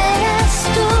als wärst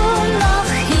du noch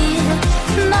hier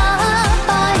nah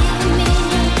bei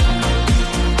mir.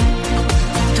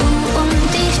 Du und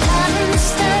ich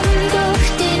tanzten durch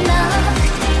die Nacht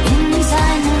in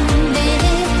seinem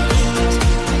Licht.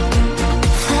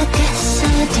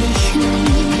 Vergesse dich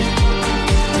nie,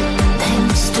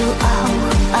 denkst du auch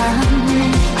an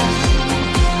mich?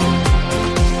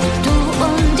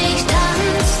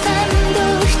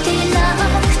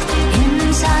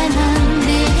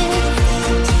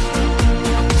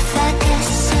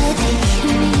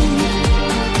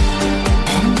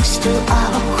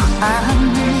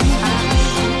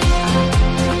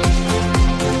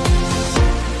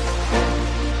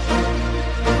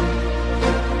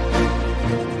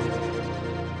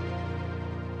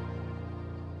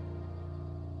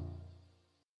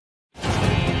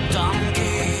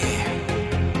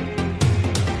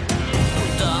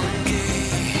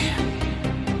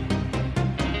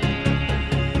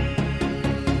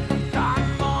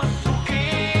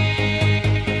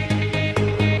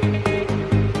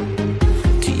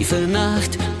 Tiefe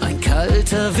Nacht, ein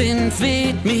kalter Wind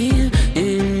weht mir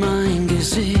in mein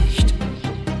Gesicht.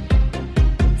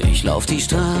 Ich lauf die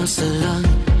Straße lang,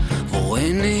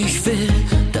 wohin ich will,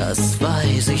 das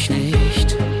weiß ich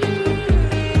nicht.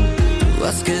 Du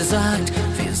hast gesagt,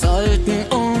 wir sollten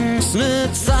uns ne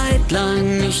Zeit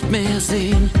lang nicht mehr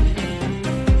sehen.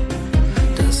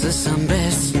 Dass es am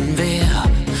besten wäre,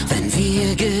 wenn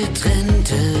wir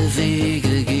getrennte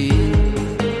Wege gehen.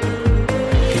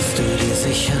 Bist du dir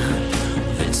sicher?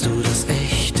 Willst du das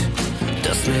echt?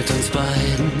 Das mit uns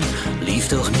beiden lief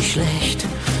doch nicht schlecht.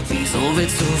 Wieso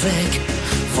willst du weg?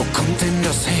 Wo kommt denn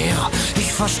das her?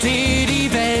 Ich versteh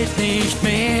die Welt nicht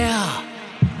mehr.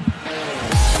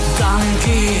 Dann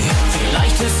geh,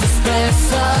 vielleicht ist es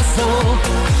besser so.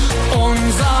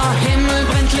 Unser Himmel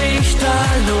brennt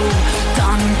lichterloh.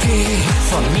 Dann geh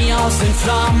von mir aus in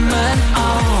Flammen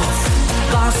auf.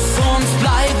 Was uns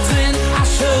bleibt, sind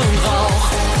Asche und Rauch.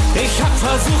 Ich hab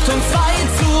versucht, uns zwei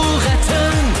zu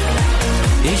retten.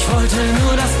 Ich wollte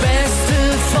nur das Beste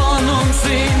von uns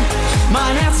sehen.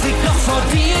 Mein Herz liegt noch vor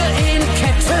dir in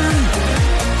Ketten.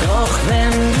 Doch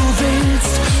wenn du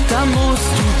willst, dann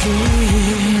musst du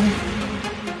gehen.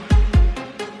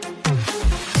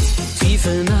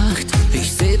 Tiefe Nacht,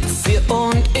 ich sitz hier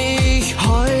und ich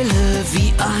heule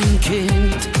wie ein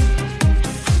Kind.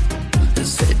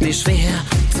 Es fällt mir schwer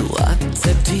zu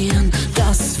akzeptieren,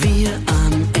 dass wir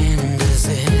am Ende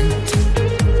sind.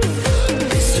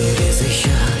 Bist du dir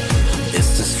sicher,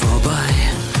 ist es vorbei?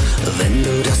 Wenn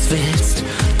du das willst,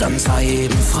 dann sei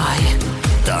eben frei.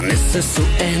 Dann ist es zu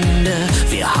Ende,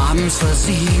 wir haben's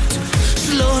versiebt.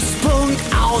 Schlusspunkt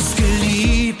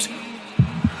ausgeliebt.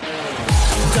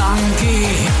 Dann geh,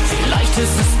 vielleicht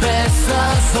ist es besser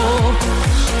so.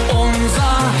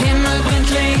 Unser Himmel brennt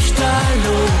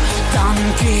lichterloh. Dann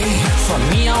geh von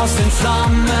mir aus in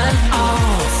Flammen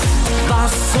auf.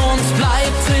 Was uns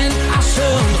bleibt, sind Asche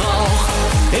und Rauch.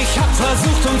 Ich hab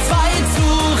versucht, uns zwei zu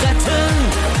retten.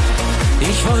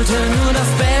 Ich wollte nur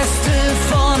das Beste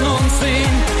von uns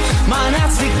sehen. Mein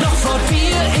Herz liegt noch vor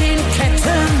dir in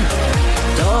Ketten.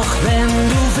 Doch wenn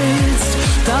du willst,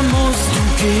 dann musst du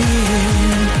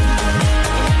gehen.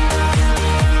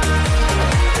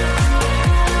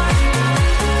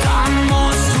 Dann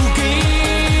musst du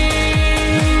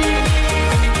gehen.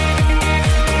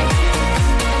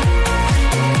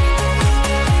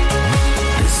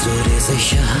 Bist du dir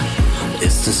sicher,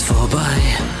 ist es vorbei?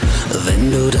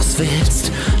 Wenn du das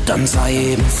willst, dann sei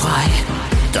eben frei.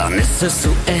 Dann ist es zu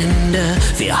Ende,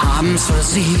 wir haben's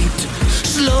versiebt.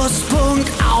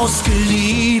 Schlusspunkt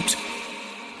ausgeliebt.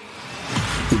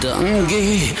 Dann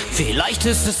geh, vielleicht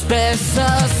ist es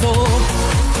besser so.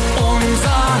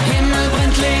 Unser Himmel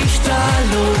brennt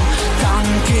lichterloh. Dann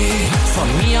geh von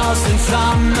mir aus in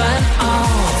Flammen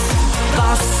auf.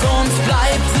 Was uns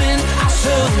bleibt, sind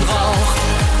Asche und Rauch.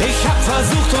 Ich hab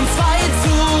versucht, uns zwei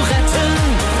zu retten.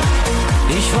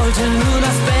 Ich wollte nur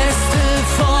das Beste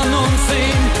von uns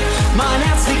sehen. Mein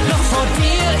Herz liegt noch vor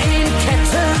dir in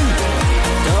Ketten.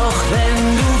 Doch wenn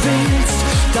du willst,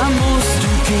 dann musst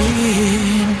du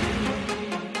gehen.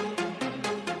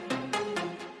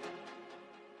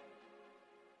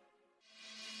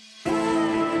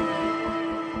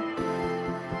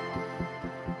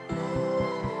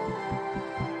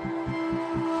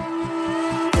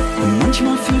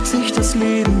 Manchmal fühlt sich das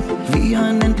Leben wie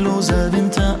ein endloser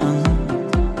Winter an.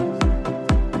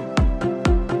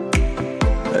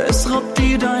 Es raubt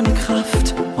dir deine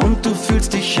Kraft und du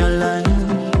fühlst dich allein.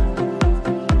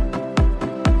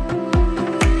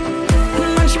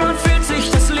 Manchmal fühlt sich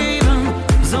das Leben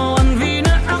so an wie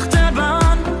eine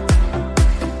Achterbahn.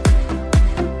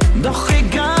 Doch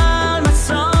egal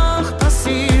was auch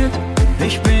passiert,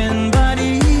 ich bin bei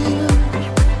dir.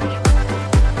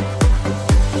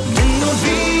 Denn nur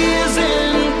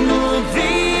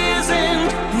wir sind,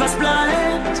 was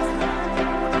bleibt.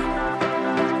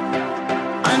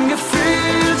 Ein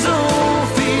Gefühl so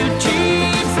viel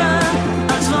tiefer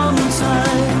als Raum und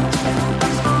Zeit.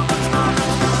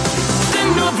 Denn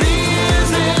nur wir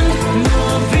sind,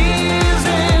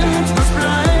 was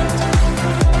bleibt.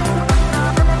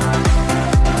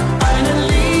 Eine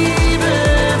Liebe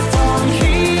von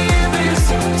hier bis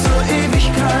zur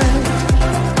Ewigkeit.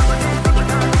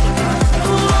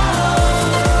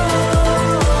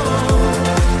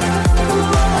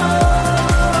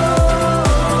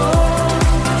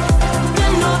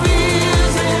 Denn nur wir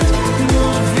sind,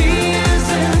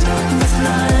 was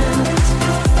bleibt.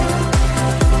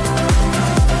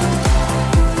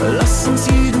 Lass uns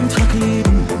jeden Tag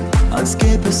leben, als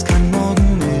gäbe es kein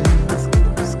Morgen mehr.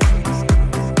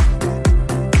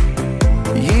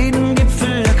 Jeden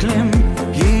Gipfel erklimmen,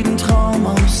 jeden Traum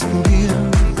ausprobieren.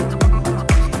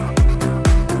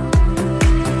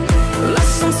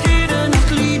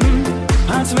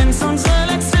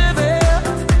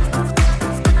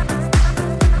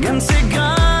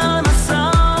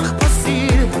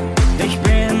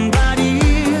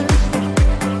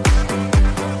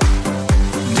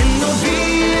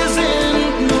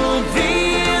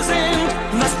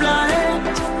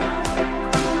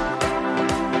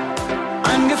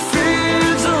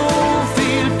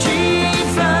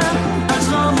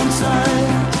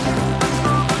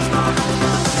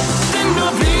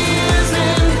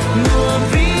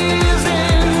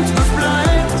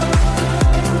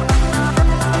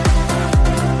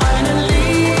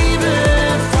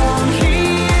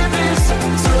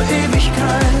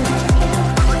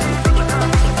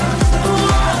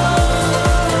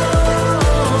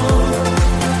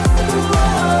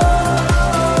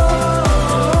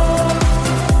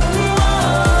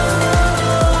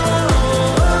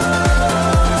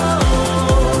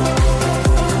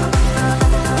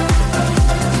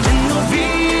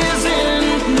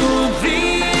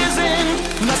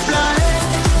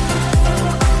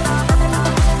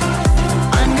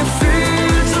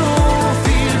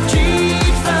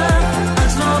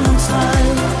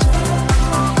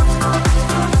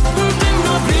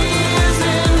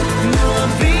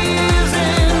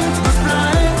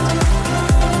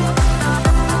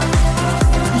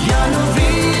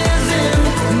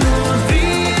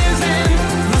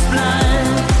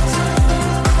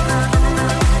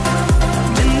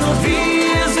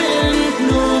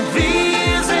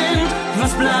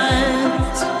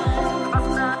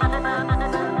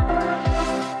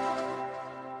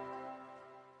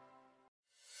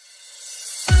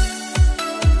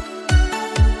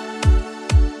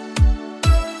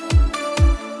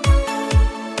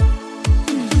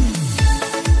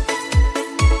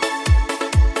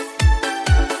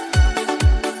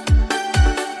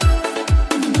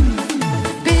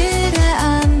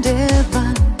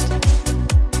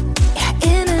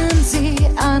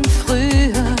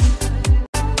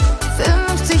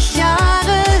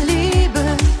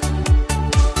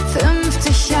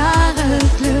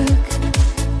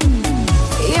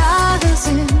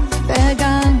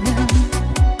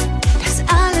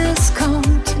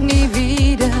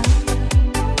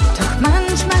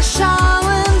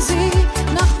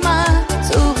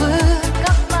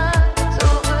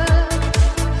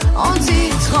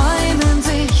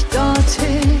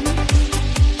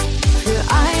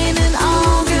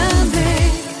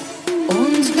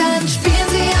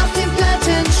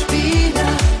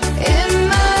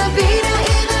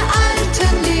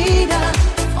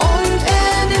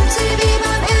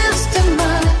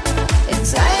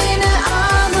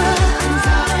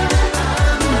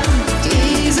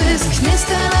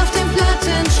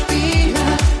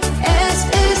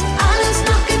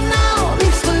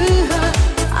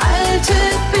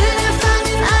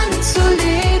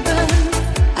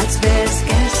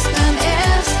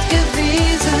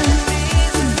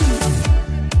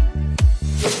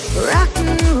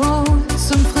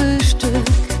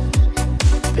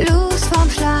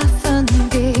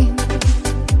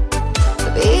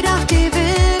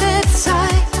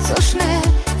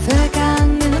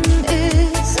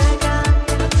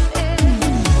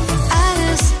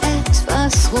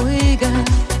 ruhiger,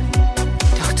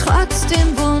 doch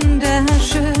trotzdem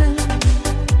wunderschön,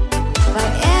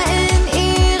 weil er in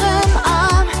ihrem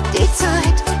Arm die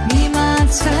Zeit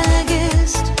niemals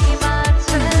vergisst,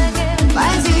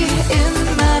 weil sie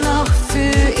immer noch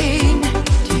für ihn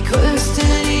die größte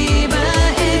Liebe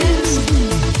ist.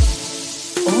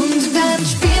 Und dann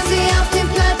spielen sie auf dem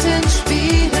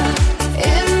Plattenspieler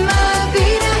immer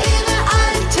wieder ihre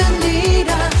alten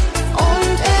Lieder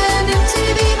und er nimmt sie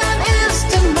wie beim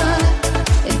ersten Mal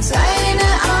in seine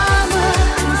Arme.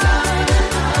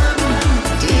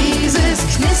 Dieses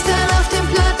Knistern auf dem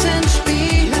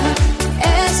Plattenspieler,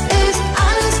 es ist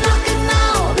alles noch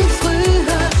genau wie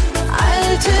früher.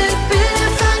 Alte Bilder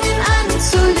fangen an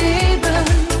zu leben,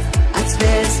 als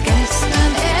wäre es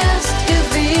gestern erst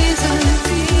gewesen.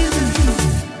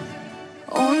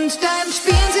 Und dann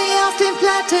spielen sie auf dem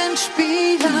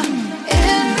Plattenspieler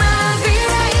immer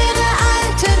wieder ihre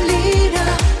alten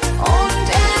Lieder und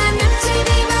er nimmt sie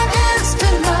wie beim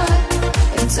ersten Mal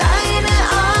in seine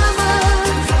Arme.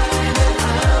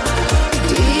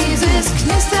 Dieses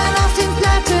Knistern auf dem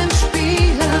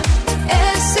Plattenspieler,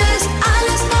 es ist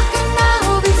alles noch genau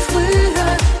wie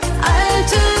früher.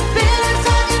 Alte Bilder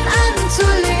fangen an zu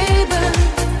leben,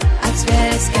 als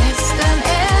wäre es gestern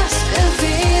erst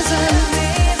gewesen.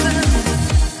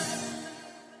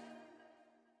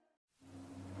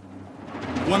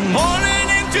 One morning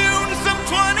in June some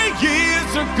 20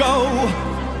 years ago,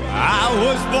 I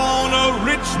was born a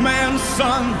rich man's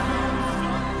son.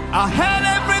 I had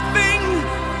everything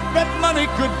that money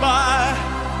could buy,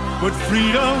 but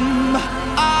freedom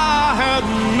I had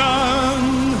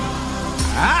none.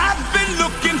 I've been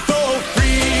looking for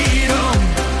freedom.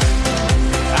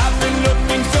 I've been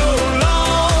looking so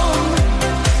long.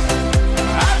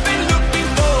 I've been looking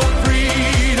for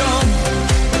freedom.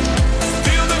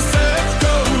 Still the search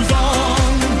goes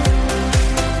on.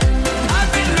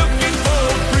 I've been looking for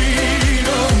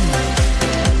freedom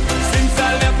since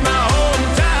I left my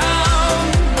hometown.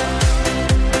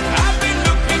 I've been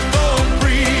looking for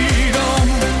freedom,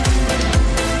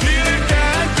 still it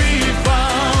can't be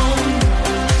found.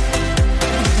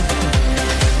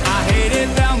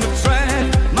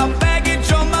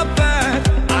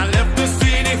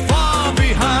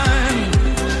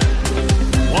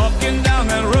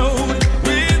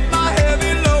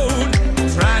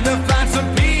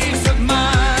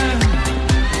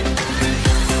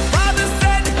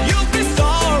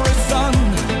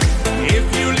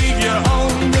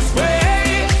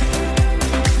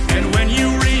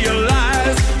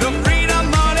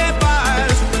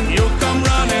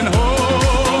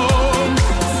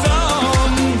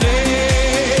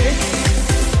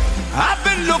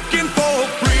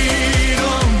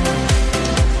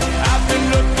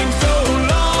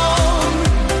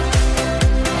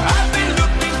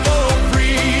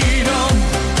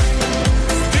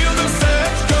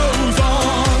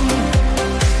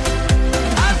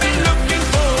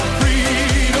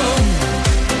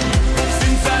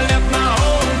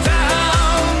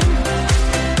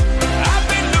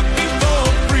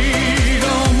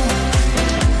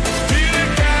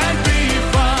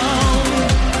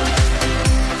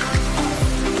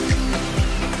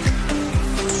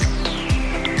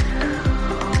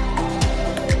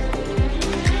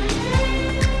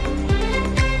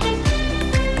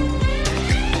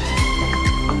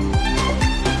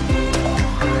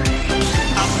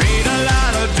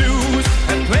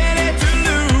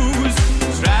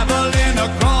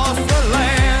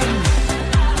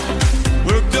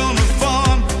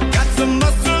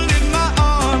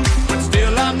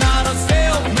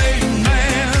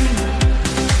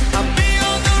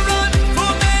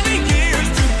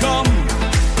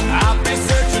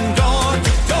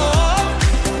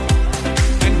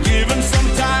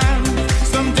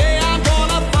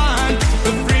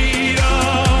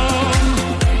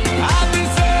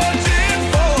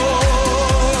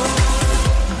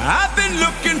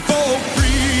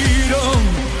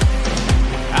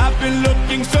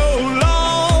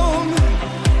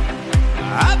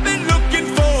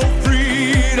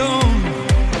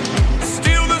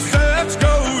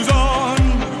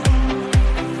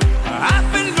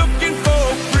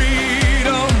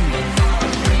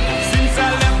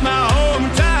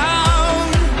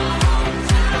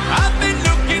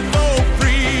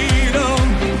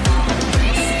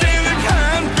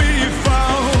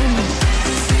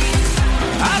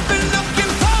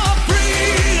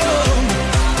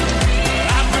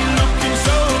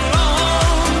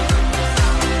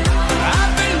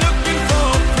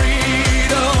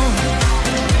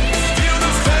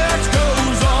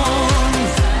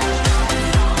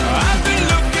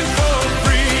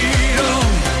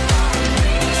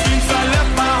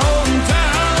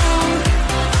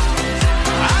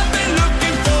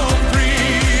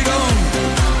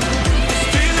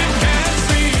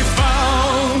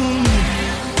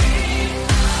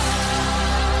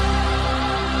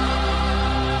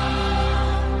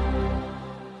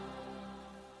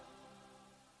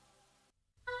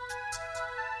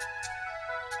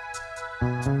 Wer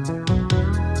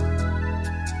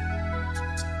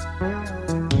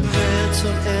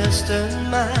zum ersten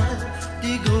Mal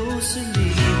die große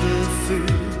Liebe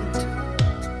fühlt,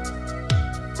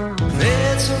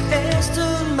 wer zum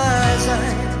ersten Mal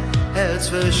sein Herz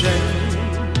verschenkt,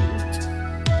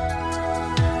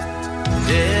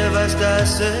 der weiß,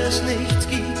 dass es nichts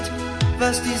gibt,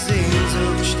 was die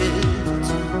Sehnsucht stillt.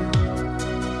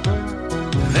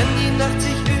 Wenn die Nacht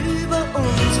sich über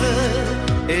unsere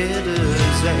Erde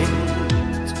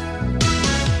senkt,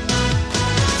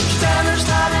 Sterne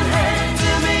strahlen hell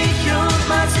für mich und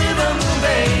mein Silver Moon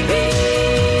Baby,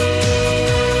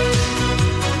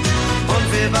 und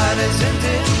wir beide sind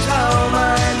im Traum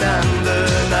einander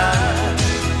nah.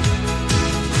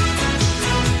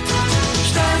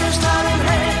 Sterne strahlen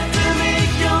hell für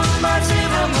mich und mein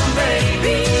Silver Moon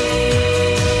Baby,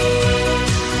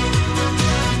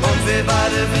 und wir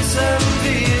beide wissen,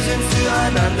 wir sind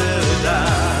füreinander da.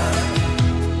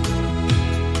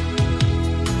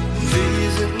 Wir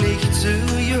sind nicht zu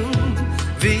jung,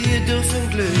 wir dürfen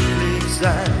glücklich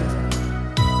sein.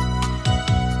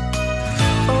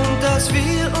 Und dass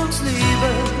wir uns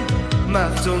lieben,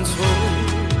 macht uns froh.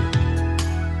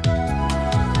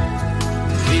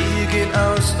 Wir gehen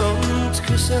aus und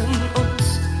küssen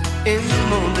uns im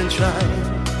Mondenschein,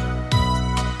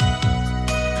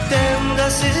 denn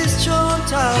das ist schon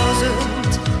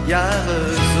 1000 Jahre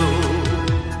so.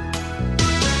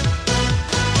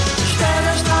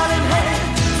 Sterne strahlen hell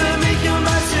für mich und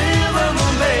mein Silver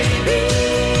Moon Baby,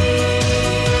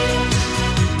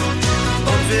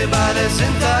 und wir beide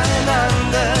sind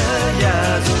einander ja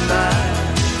so nah.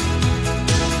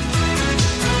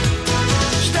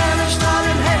 Sterne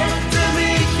strahlen hell für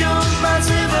mich und mein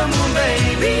Silver Moon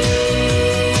Baby,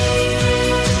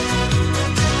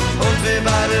 und wir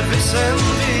beide wissen,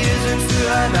 wir sind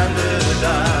füreinander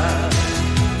da.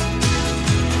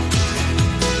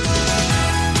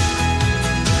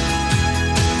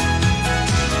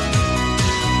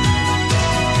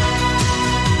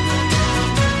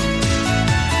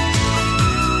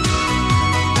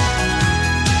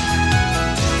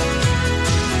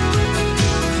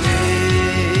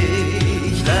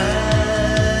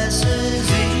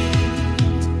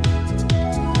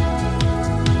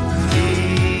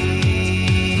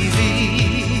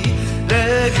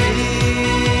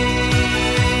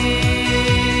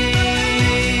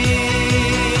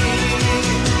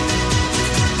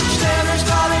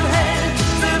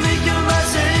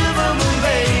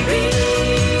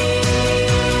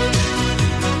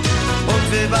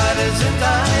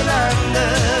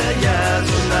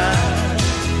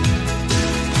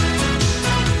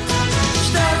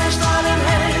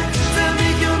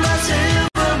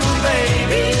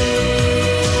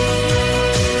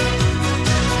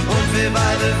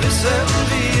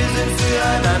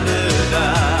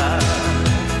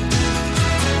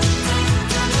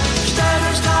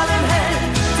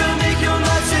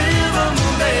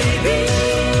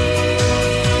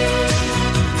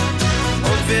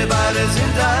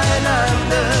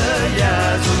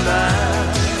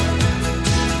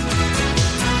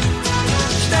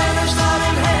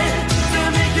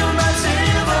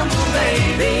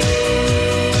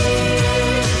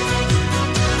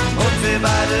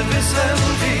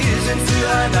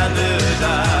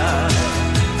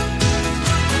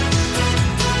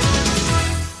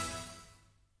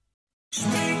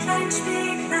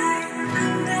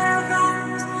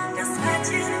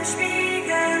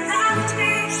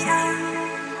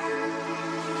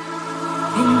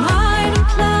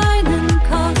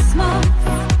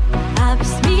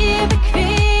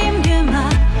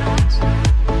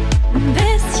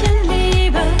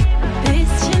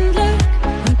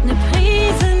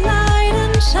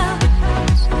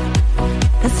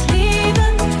 Das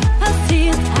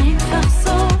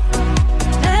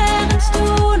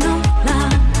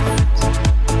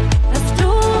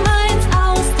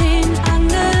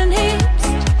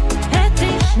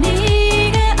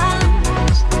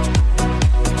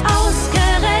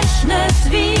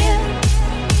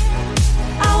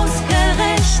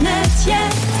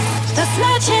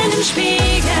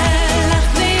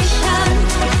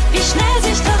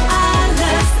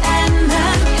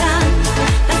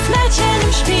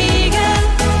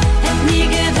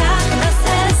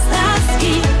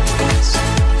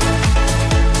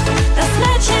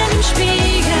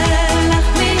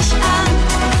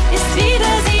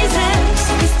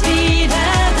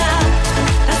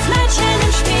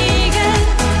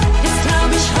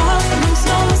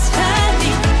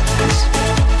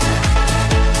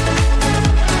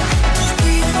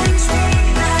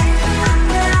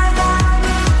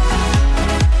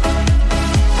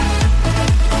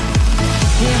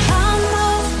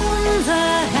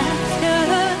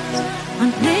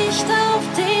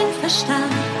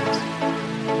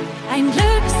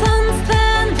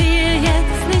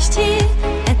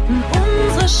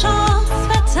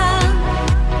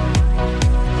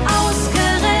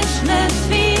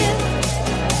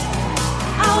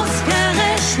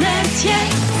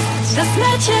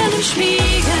Mädchen im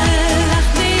Spiegel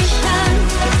lacht mich an,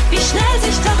 wie schnell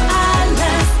sich doch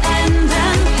alles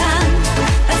ändern kann.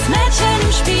 Das Mädchen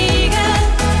im Spiegel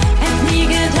hätte nie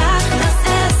gedacht, dass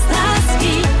es das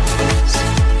gibt.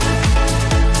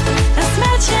 Das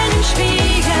Mädchen im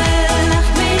Spiegel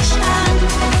lacht mich an,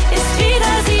 ist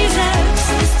wieder sie selbst,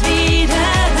 ist wieder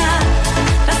da.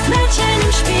 Das Mädchen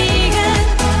im Spiegel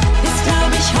ist,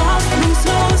 glaub ich,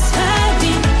 hoffnungslos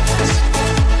verliebt.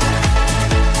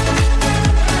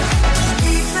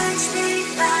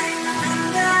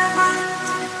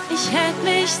 Ich hätte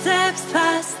mich selbst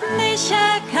fast nicht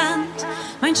erkannt.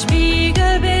 Mein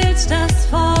Spiegelbild, das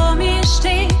vor mir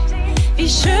steht, wie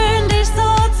schön dich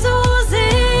so zu sehen.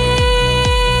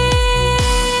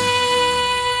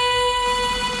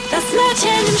 Das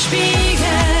Mädchen im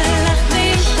Spiegel lacht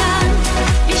mich an,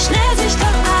 wie schnell sich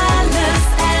doch alles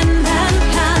ändern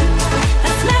kann.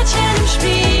 Das Mädchen im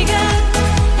Spiegel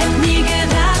hätte nie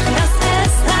gedacht, dass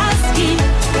es das gibt.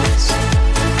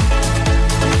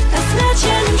 Das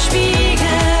Mädchen im Spiegel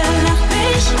lacht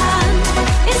mich an,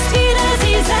 ist wieder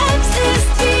sie selbst,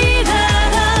 ist wieder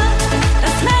da.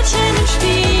 Das Mädchen im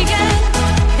Spiegel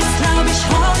ist, glaub ich,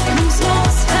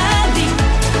 hoffnungslos verliebt.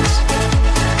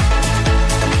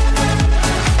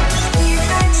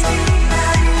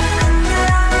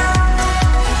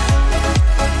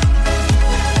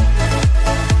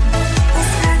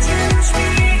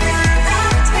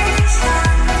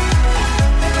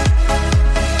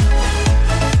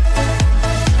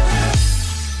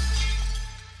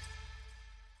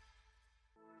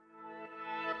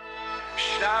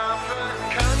 Schlafen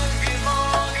können wir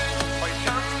morgen, heute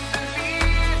tanzen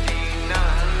wir die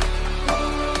Nacht.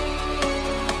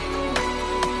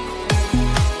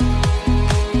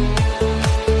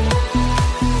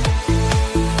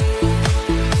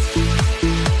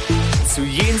 Zu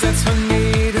jenseits von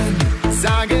jedem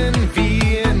sagen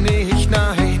wir nicht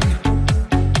nein.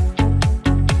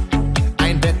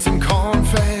 Ein Bett im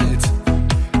Kornfeld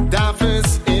darf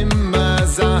es immer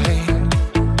sein.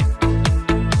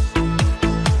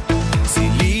 Sie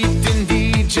liebt den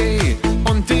DJ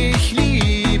und ich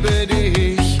liebe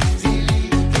dich.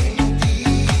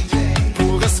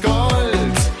 Pures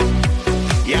Gold,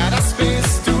 ja, das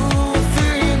bist du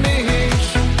für mich.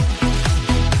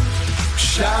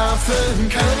 Schlafen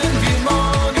können wir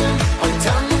morgen, heute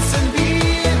tanzen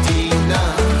wir die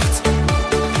Nacht.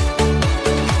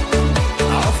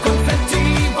 Auf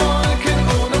Konfetti-Wolken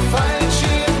ohne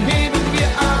Fallschirm heben wir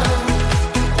ab.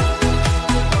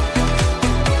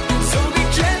 So wie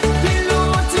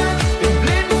Jetpiloten im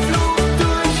Blindflug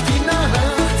durch die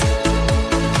Nacht.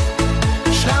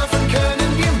 Schlafen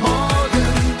können wir morgen,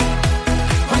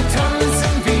 heute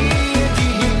tanzen wir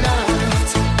die Nacht.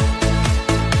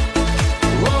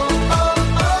 Oh, oh,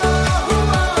 oh,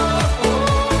 oh, oh,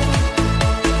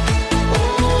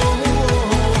 oh,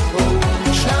 oh.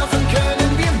 Schlafen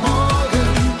können wir morgen,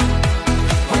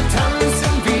 heute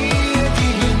tanzen wir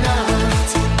die Nacht.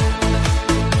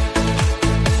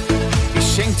 Ich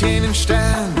schenk dir einen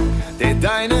Stern, der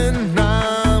deinen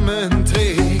Namen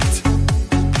trägt.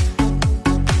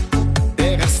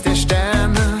 Der Rest der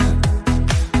Sterne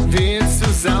wird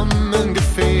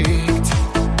zusammengefegt.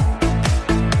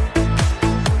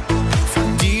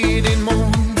 Fang dir den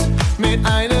Mond mit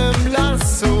einem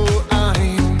Lasso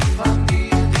ein.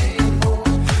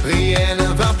 Rien ne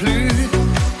va plus.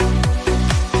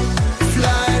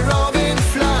 Fly, Robin,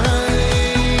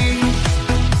 fly.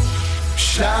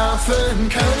 Schlafen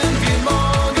können wir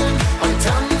morgen, heute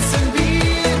tanzen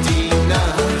wir die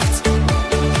Nacht.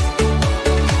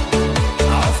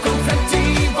 Auf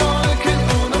Konfetti-Wolken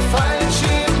ohne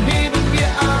Fallschirm heben wir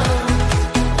ab.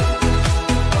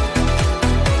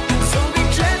 So wie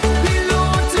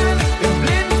Jetpiloten im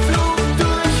Blindflug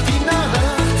durch die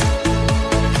Nacht.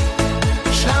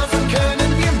 Schlafen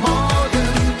können wir morgen,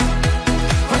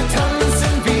 heute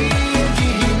tanzen wir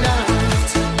die Nacht.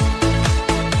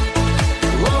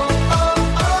 Oh, oh,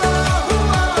 oh,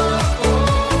 oh,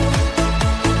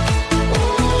 oh,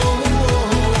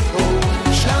 oh.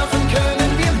 Schlafen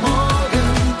können wir morgen,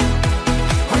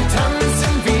 heute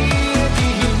tanzen wir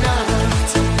die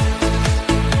Nacht.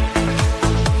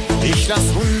 Ich lass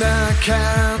 100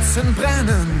 Kerzen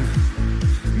brennen,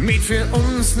 miet für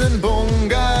uns nen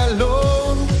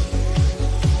Bungalow.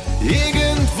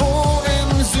 Irgendwo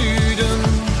im Süden,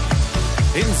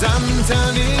 in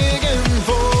Santa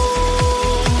nirgendwo.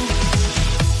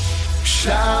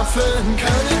 Schlafen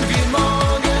können wir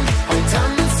morgen, heute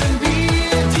tanzen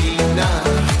wir die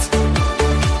Nacht.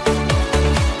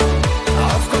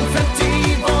 Auf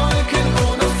Konfetti-Wolken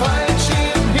ohne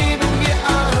Fallschirm heben wir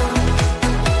ab.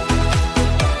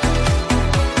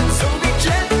 So wie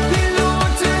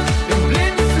Jetpiloten im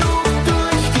Blind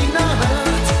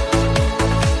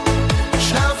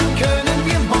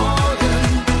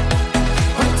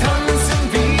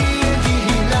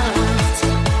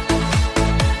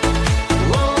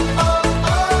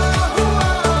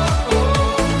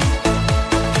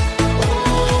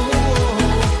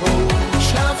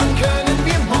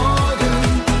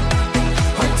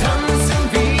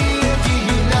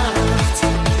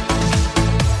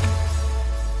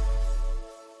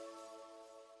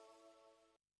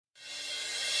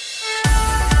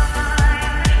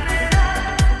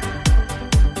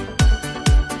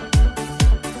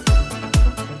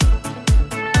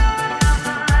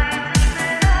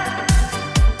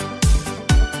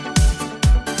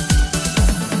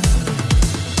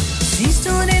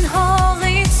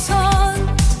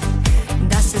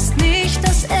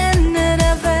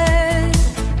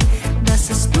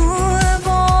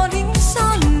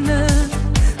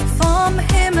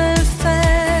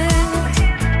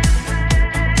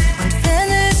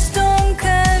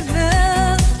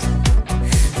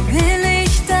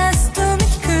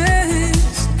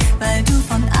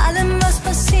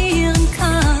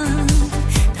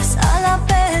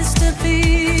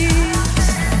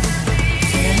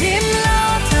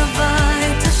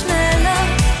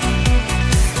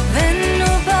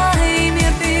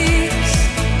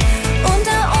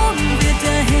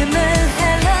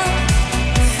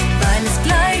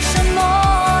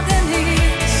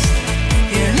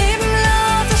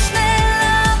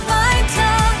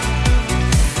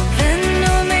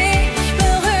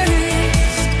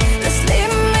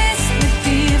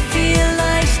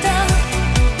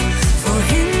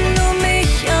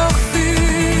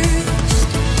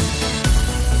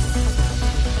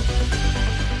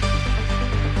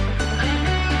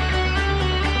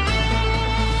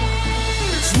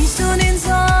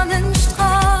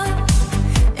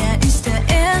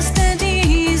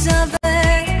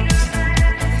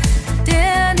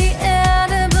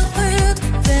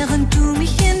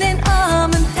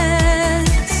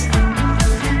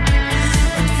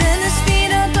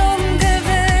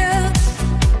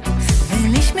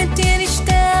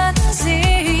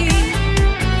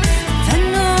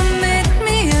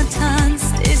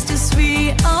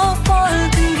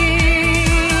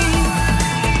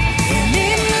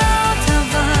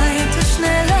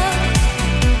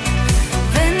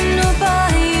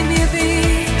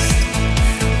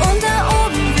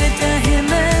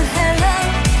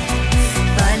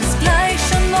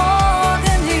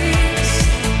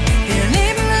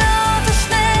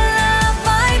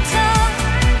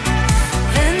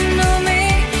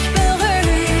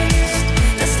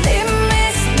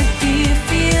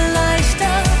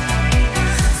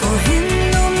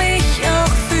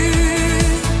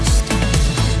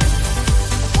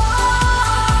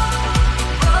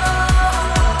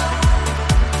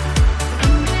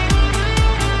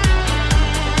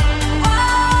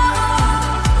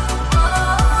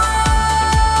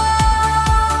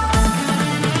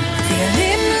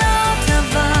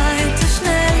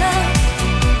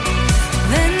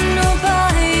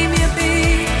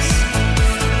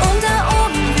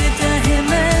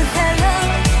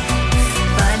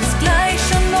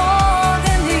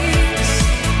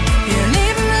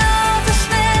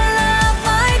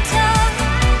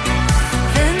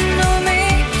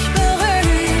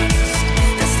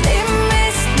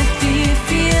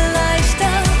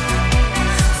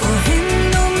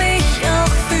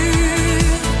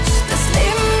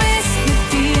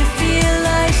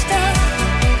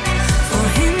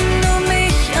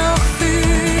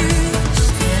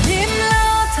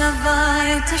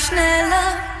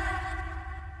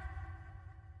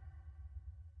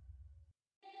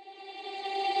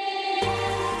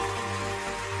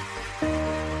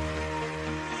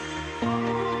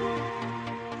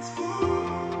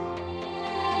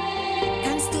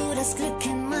das Glück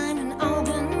in meinen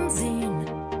Augen sehen.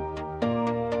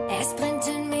 Es brennt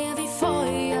in mir wie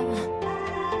Feuer.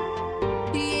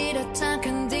 Jeder Tag,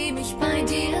 an dem ich bei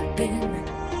dir bin,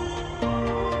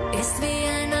 ist wie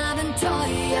ein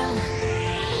Abenteuer.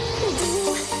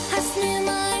 Du hast mir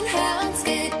mein Herz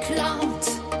geklaut.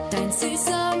 Dein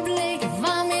süßer Blick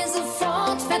war mir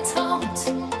sofort vertraut.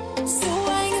 So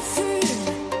ein Gefühl,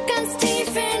 ganz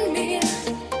tief in mir,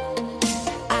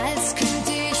 als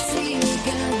könnte ich fliegen.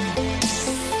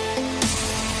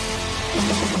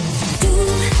 Du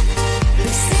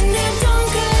bist in der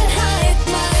Dunkelheit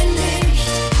mein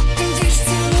Licht. Dich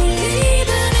zu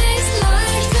lieben ist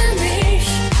leicht für mich,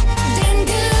 denn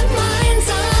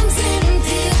gemeinsam sind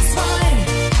wir zwei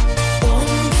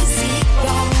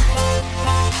unbesiegbar.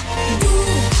 Du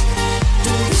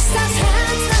bist das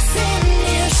Herz, das in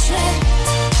mir schlägt,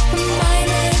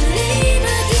 meine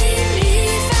Liebe, die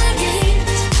nie vergeht.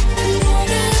 Nur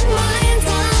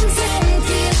gemeinsam sind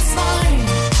wir zwei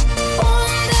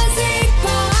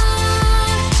unbesiegbar.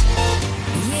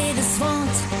 Jedes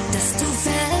Wort, das du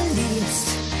verliebst,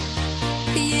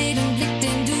 jeden Blick,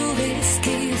 den du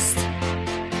riskierst,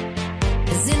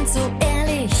 sind so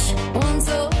ehrlich und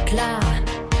so klar.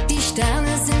 Die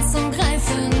Sterne sind zum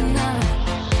Greifen nah.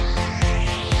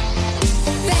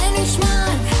 Wenn ich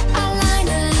mal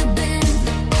alleine bin,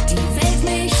 die Welt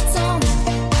mich zum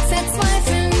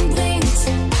Verzweifeln bringt,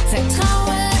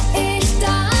 vertraue ich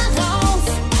darauf.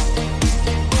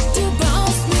 Du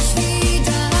baust mich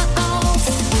wieder auf.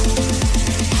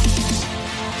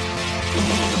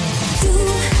 Du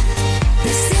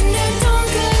bist in der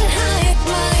Dunkelheit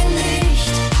mein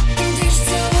Licht. Dich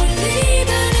zu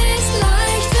lieben ist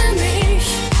leicht für mich,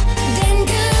 denn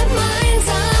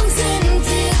gemeinsam sind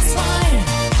wir zwei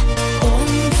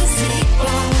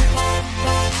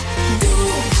unbesiegbar. Du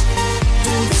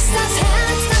bist das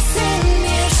Herz, das in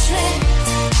mir schlägt,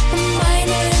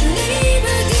 meine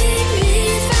Liebe, die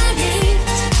nie vergeht.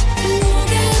 Nur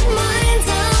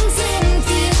gemeinsam sind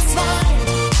wir zwei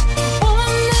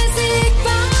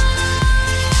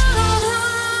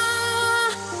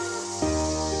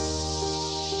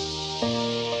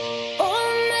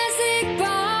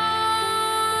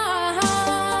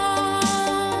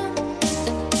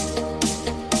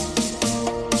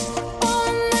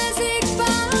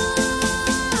unbesiegbar.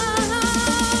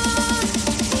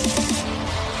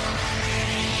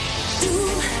 Du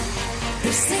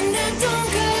bist in der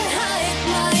Dunkelheit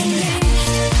mein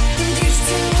Licht. Dich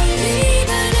zu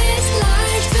lieben ist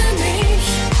leicht für mich,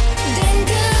 denn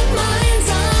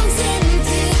gemeinsam sind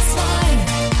wir zwei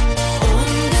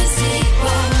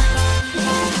unbesiegbar.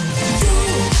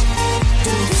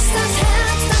 Du bist das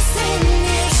Herz, das in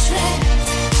mir schlägt,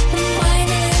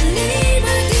 meine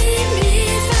Liebe, die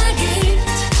nie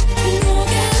vergeht. Nur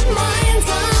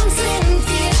gemeinsam sind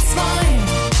wir zwei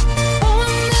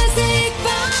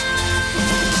unbesiegbar.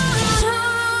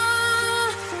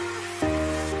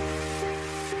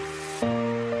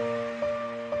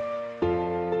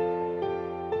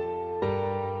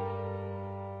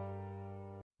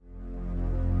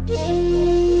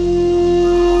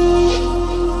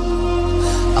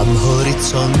 Am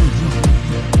Horizont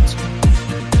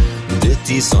wird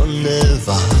die Sonne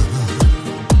warm.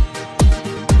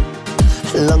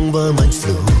 Lang war mein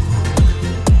Flug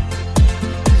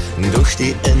durch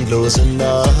die endlose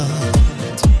Nacht.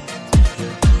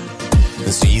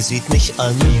 Sie sieht mich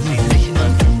an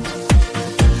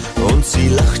und sie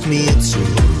lacht mir zu.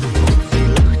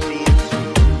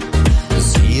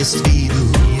 Sie ist wie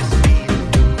du,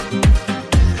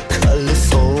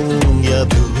 California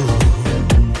Blue,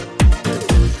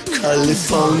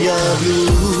 California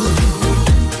Blue.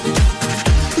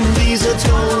 Dieser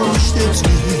Traum stirbt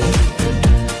nie,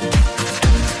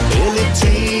 er lebt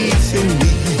tief in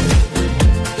mir,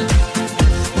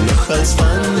 noch als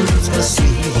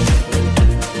Fantasie.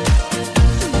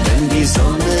 Wenn die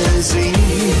Sonne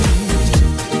singt,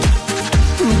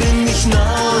 bin ich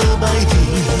nah bei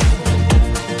dir.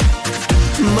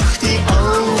 Mach die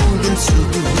Augen zu,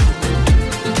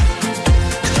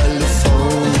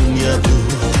 California Blue.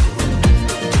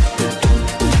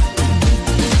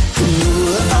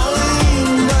 Nur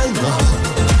einmal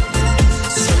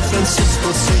San Francisco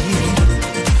sehen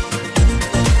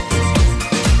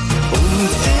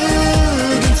und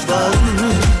irgendwann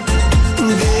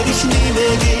werde ich nie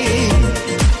mehr gehen,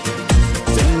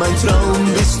 denn mein Traum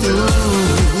bist du,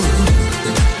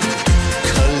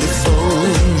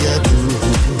 California Blue.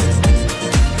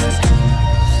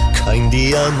 Kein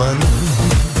Diamant,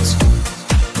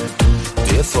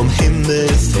 der vom Himmel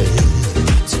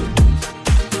fällt,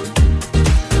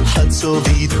 hat so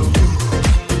wie du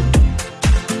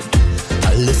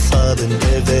alle Farben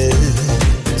der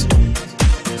Welt.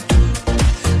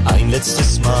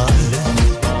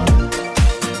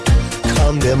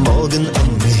 Morgen am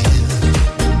Meer,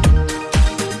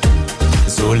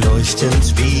 so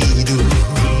leuchtend wie du.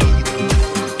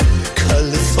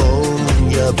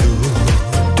 California Blue,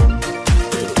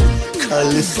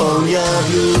 California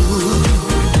Blue.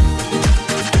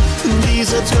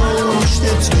 Dieser Traum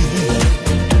stirbt nie,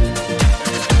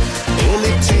 er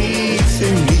lebt tief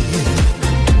in mir,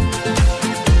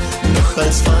 noch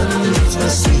als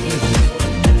Fantasie.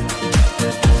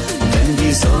 Wenn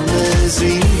die Sonne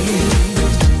singt,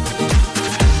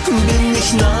 bin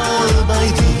ich nah bei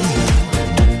dir.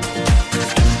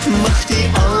 Mach die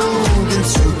Augen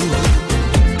zu,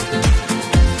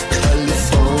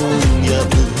 California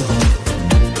Blue.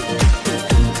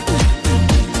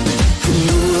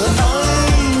 Nur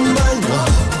einmal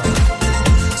noch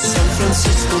San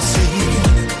Francisco sehen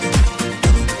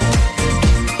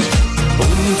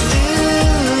und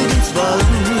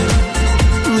irgendwann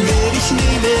werde ich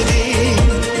nie mehr gehen,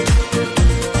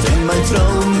 denn mein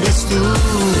Traum bist du,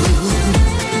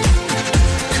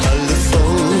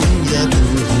 California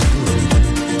Blue.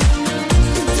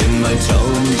 Denn mein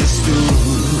Traum bist du,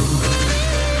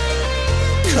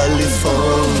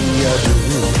 California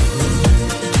Blue.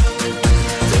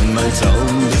 Denn mein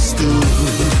Traum bist du,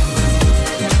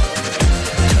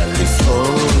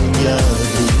 California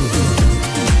Blue.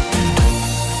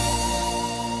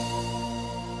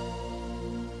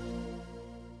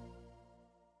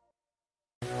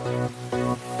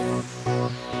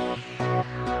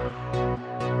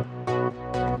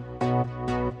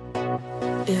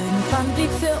 Irgendwann blieb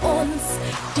für uns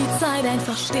die Zeit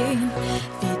einfach stehen.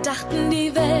 Wir dachten,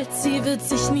 die Welt, sie wird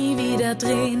sich nie wieder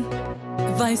drehen.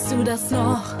 Weißt du das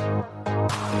noch?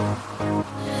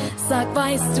 Sag,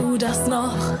 weißt du das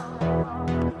noch?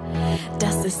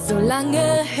 Das ist so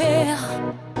lange her.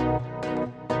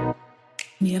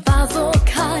 Mir war so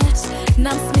kalt,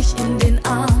 nahmst mich in den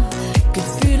Arm.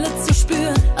 Gefühle zu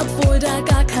spüren, obwohl da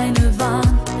gar keine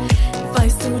waren.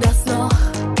 Weißt du das noch?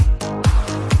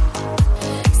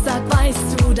 Sag,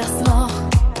 weißt du das noch?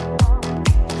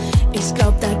 Ich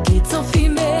glaub, da geht so viel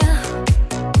mehr.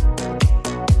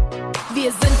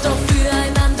 Wir sind doch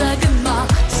füreinander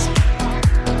gemacht.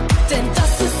 Denn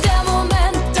das ist der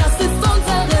Moment, das ist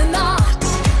unsere Nacht.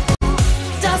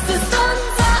 Das ist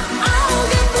unser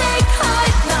Augenblick,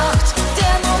 heute Nacht.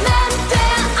 Der Moment,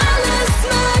 der alles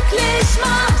möglich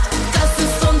macht. Das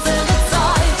ist unsere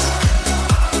Zeit.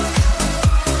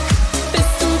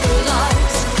 Bist du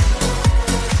bereit?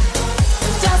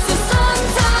 Das ist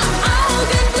unser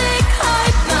Augenblick,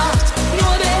 heute Nacht.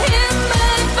 Nur der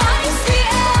Himmel weiß, wie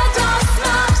er das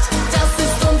macht. Das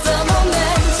ist unser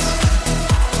Moment,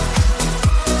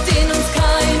 den uns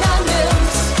keiner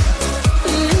nimmt.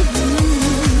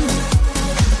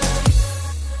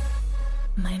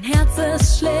 Mein Herz,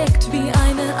 es schlägt wie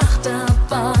eine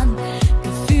Achterbahn.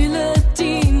 Gefühle,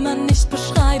 die man nicht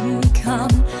beschreiben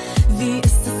kann. Wie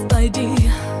ist es bei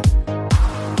dir?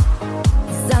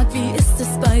 Sag, wie ist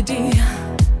es bei dir?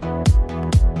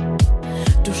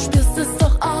 Du spürst es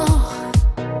doch auch.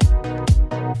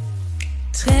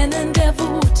 Tränen der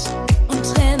Wut und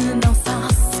Tränen aus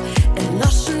Hass.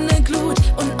 Erloschene Glut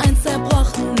und ein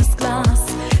zerbrochenes Glas.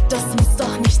 Das muss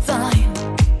doch nicht sein.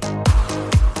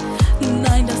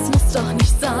 Nein, das muss doch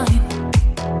nicht sein.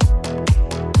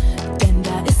 Denn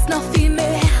da ist noch viel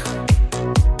mehr.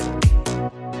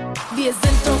 Wir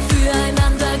sind doch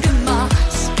füreinander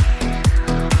gemacht.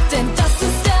 Denn das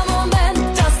ist der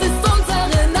Moment, das ist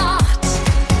unsere Nacht.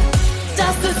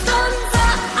 Das ist unser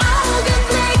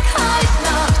Augenblick, heute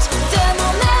Nacht. Der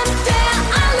Moment, der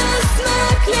alles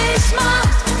möglich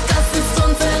macht. Das ist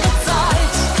unsere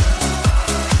Zeit.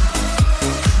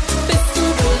 Bist du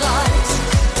bereit?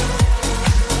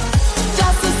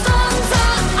 Das ist unser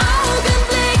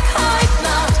Augenblick, heute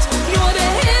Nacht. Nur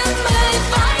der Himmel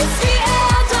weiß, wie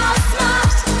er das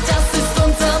macht. Das ist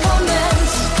unser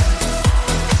Moment,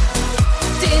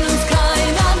 den uns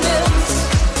keiner nimmt.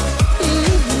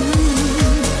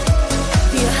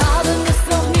 Wir haben es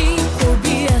noch nie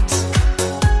probiert.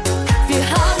 Wir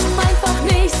haben einfach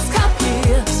nichts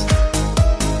kapiert.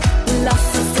 Lass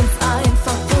es uns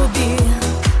einfach probieren.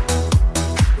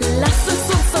 Lass es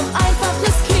uns doch einfach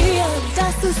riskieren.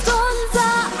 Das ist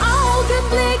unser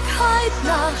Augenblick, heute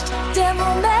Nacht. Der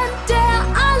Moment, der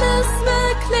alles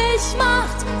möglich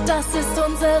macht. Das ist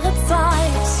unsere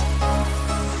Zeit.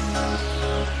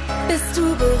 Bist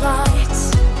du bereit?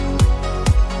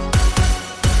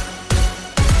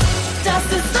 Das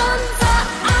ist unser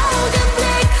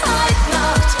Augenblick, heute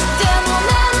Nacht. Der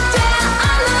Moment, der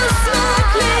alles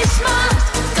möglich macht.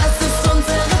 Das ist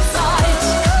unsere Zeit.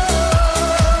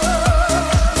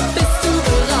 Bist du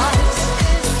bereit?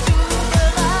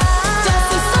 Das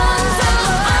ist unser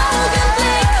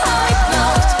Augenblick,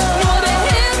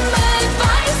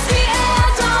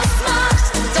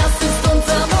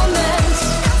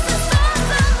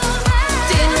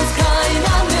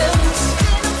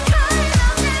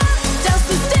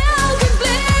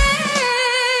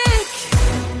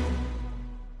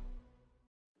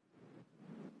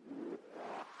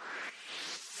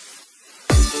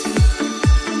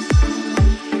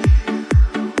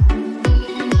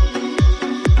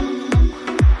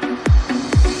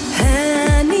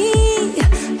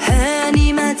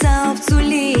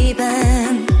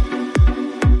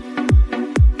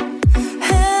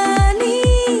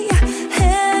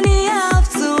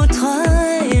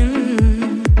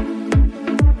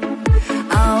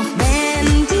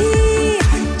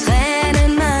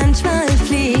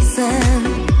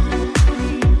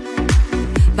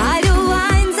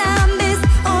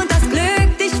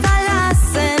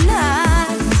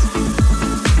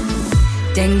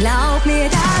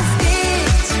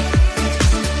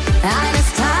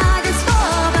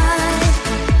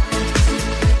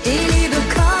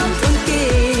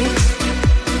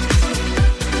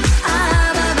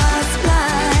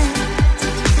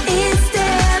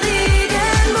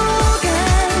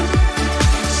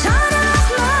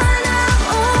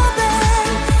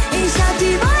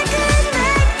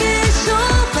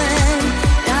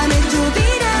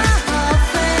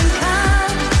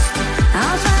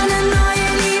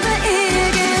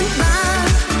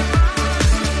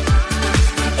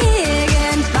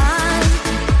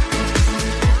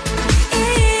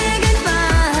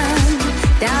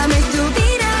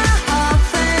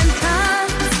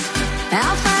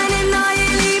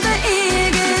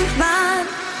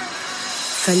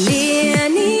 Verliere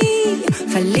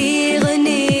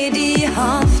nie die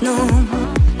Hoffnung.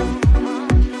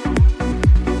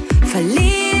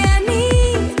 Verliere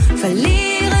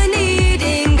nie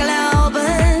den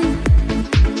Glauben.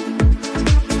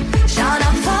 Schau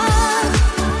nach vor,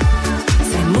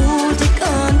 sei mutig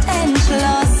und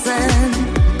entschlossen.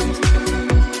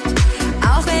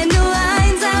 Auch wenn du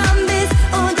einsam bist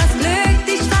und das Glück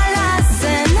dich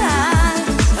verlassen hat.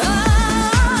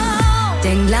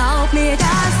 Denn glaub mir, das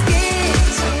geht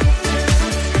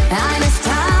eines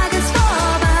Tages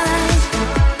vorbei.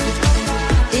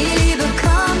 Die Liebe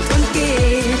kommt und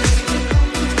geht,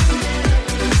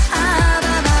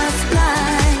 aber was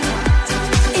bleibt,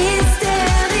 ist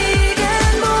der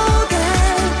Regenbogen.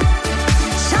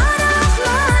 Schau doch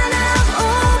mal nach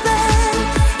oben,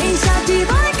 ich hab die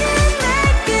Wolken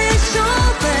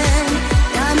weggeschoben,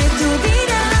 damit du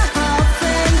wieder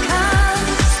hoffen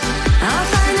kannst auf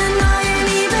eine neue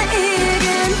Liebe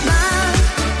irgendwann.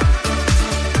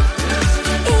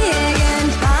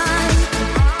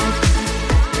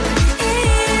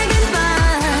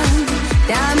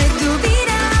 Damit du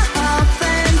wieder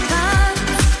hoffen kannst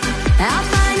auf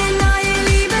eine neue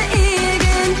Liebe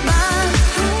irgendwann.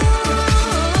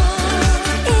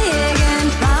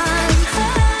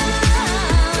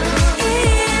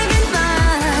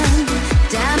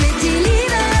 Damit die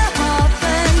Liebe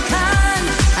hoffen kann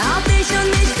auf dich und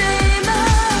mich für immer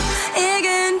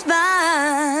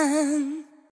irgendwann.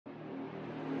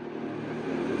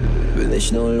 Will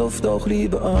nicht nur Luft, auch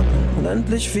Liebe atmen,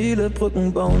 unendlich viele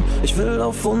Brücken bauen. Ich will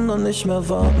auf Wunder nicht mehr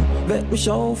warten, weck mich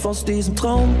auf aus diesem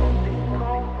Traum.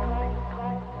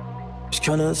 Ich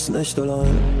kann es nicht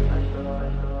allein.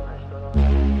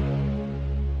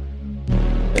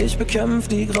 Ich bekämpf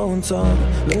die grauen Tage,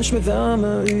 wünsch mir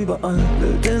Wärme überall,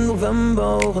 will den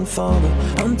November auch in Farbe.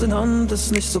 Hand in Hand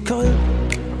ist nicht so kalt.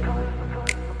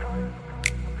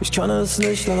 Ich kann es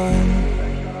nicht allein.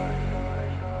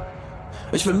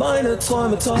 Ich will meine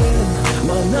Träume teilen,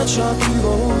 mein Herzschlag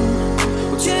überholen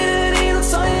und jede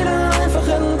Zeile einfach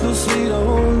endlos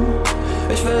wiederholen.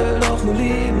 Ich will doch nur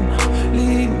lieben,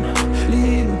 lieben,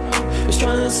 lieben. Ich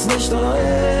kann es nicht allein.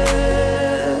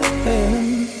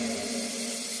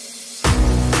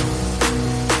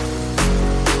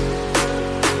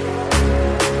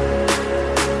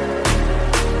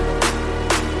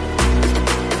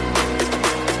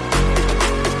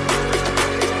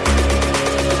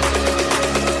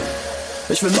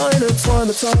 Ich will meine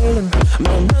Träume teilen,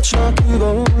 meinen Herzschlag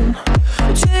überholen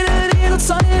und jede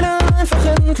Zeile einfach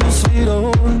endlos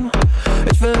wiederholen.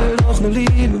 Ich will doch nur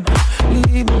lieben,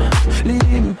 lieben,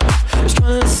 lieben. Ich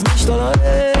kann es nicht allein.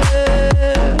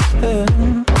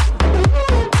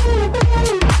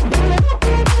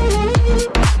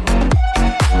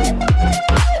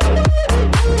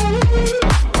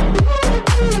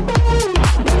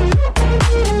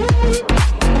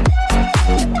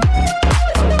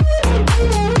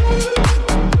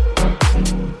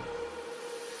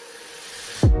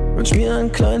 Wünsch mir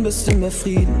ein klein bisschen mehr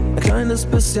Frieden, ein kleines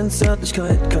bisschen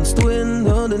Zärtlichkeit. Kannst du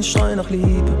hindern den Schrei nach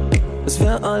Liebe? Es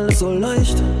wär alles so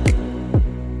leicht.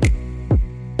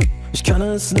 Ich kann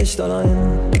es nicht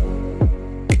allein.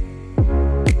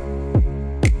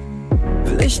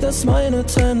 Will ich, dass meine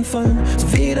Tränen fallen,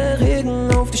 so wie der Regen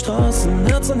auf die Straßen.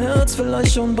 Herz an Herz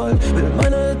vielleicht schon bald, will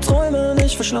meine Träume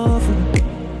nicht verschlafen.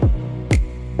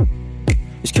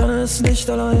 Ich kann es nicht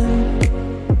allein.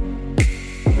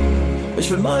 Ich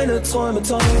will meine Träume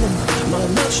teilen,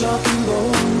 meinen Herzschlag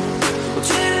überholen und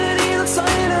jede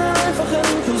Zeile einfach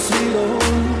endlos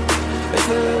wiederholen. Ich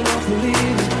will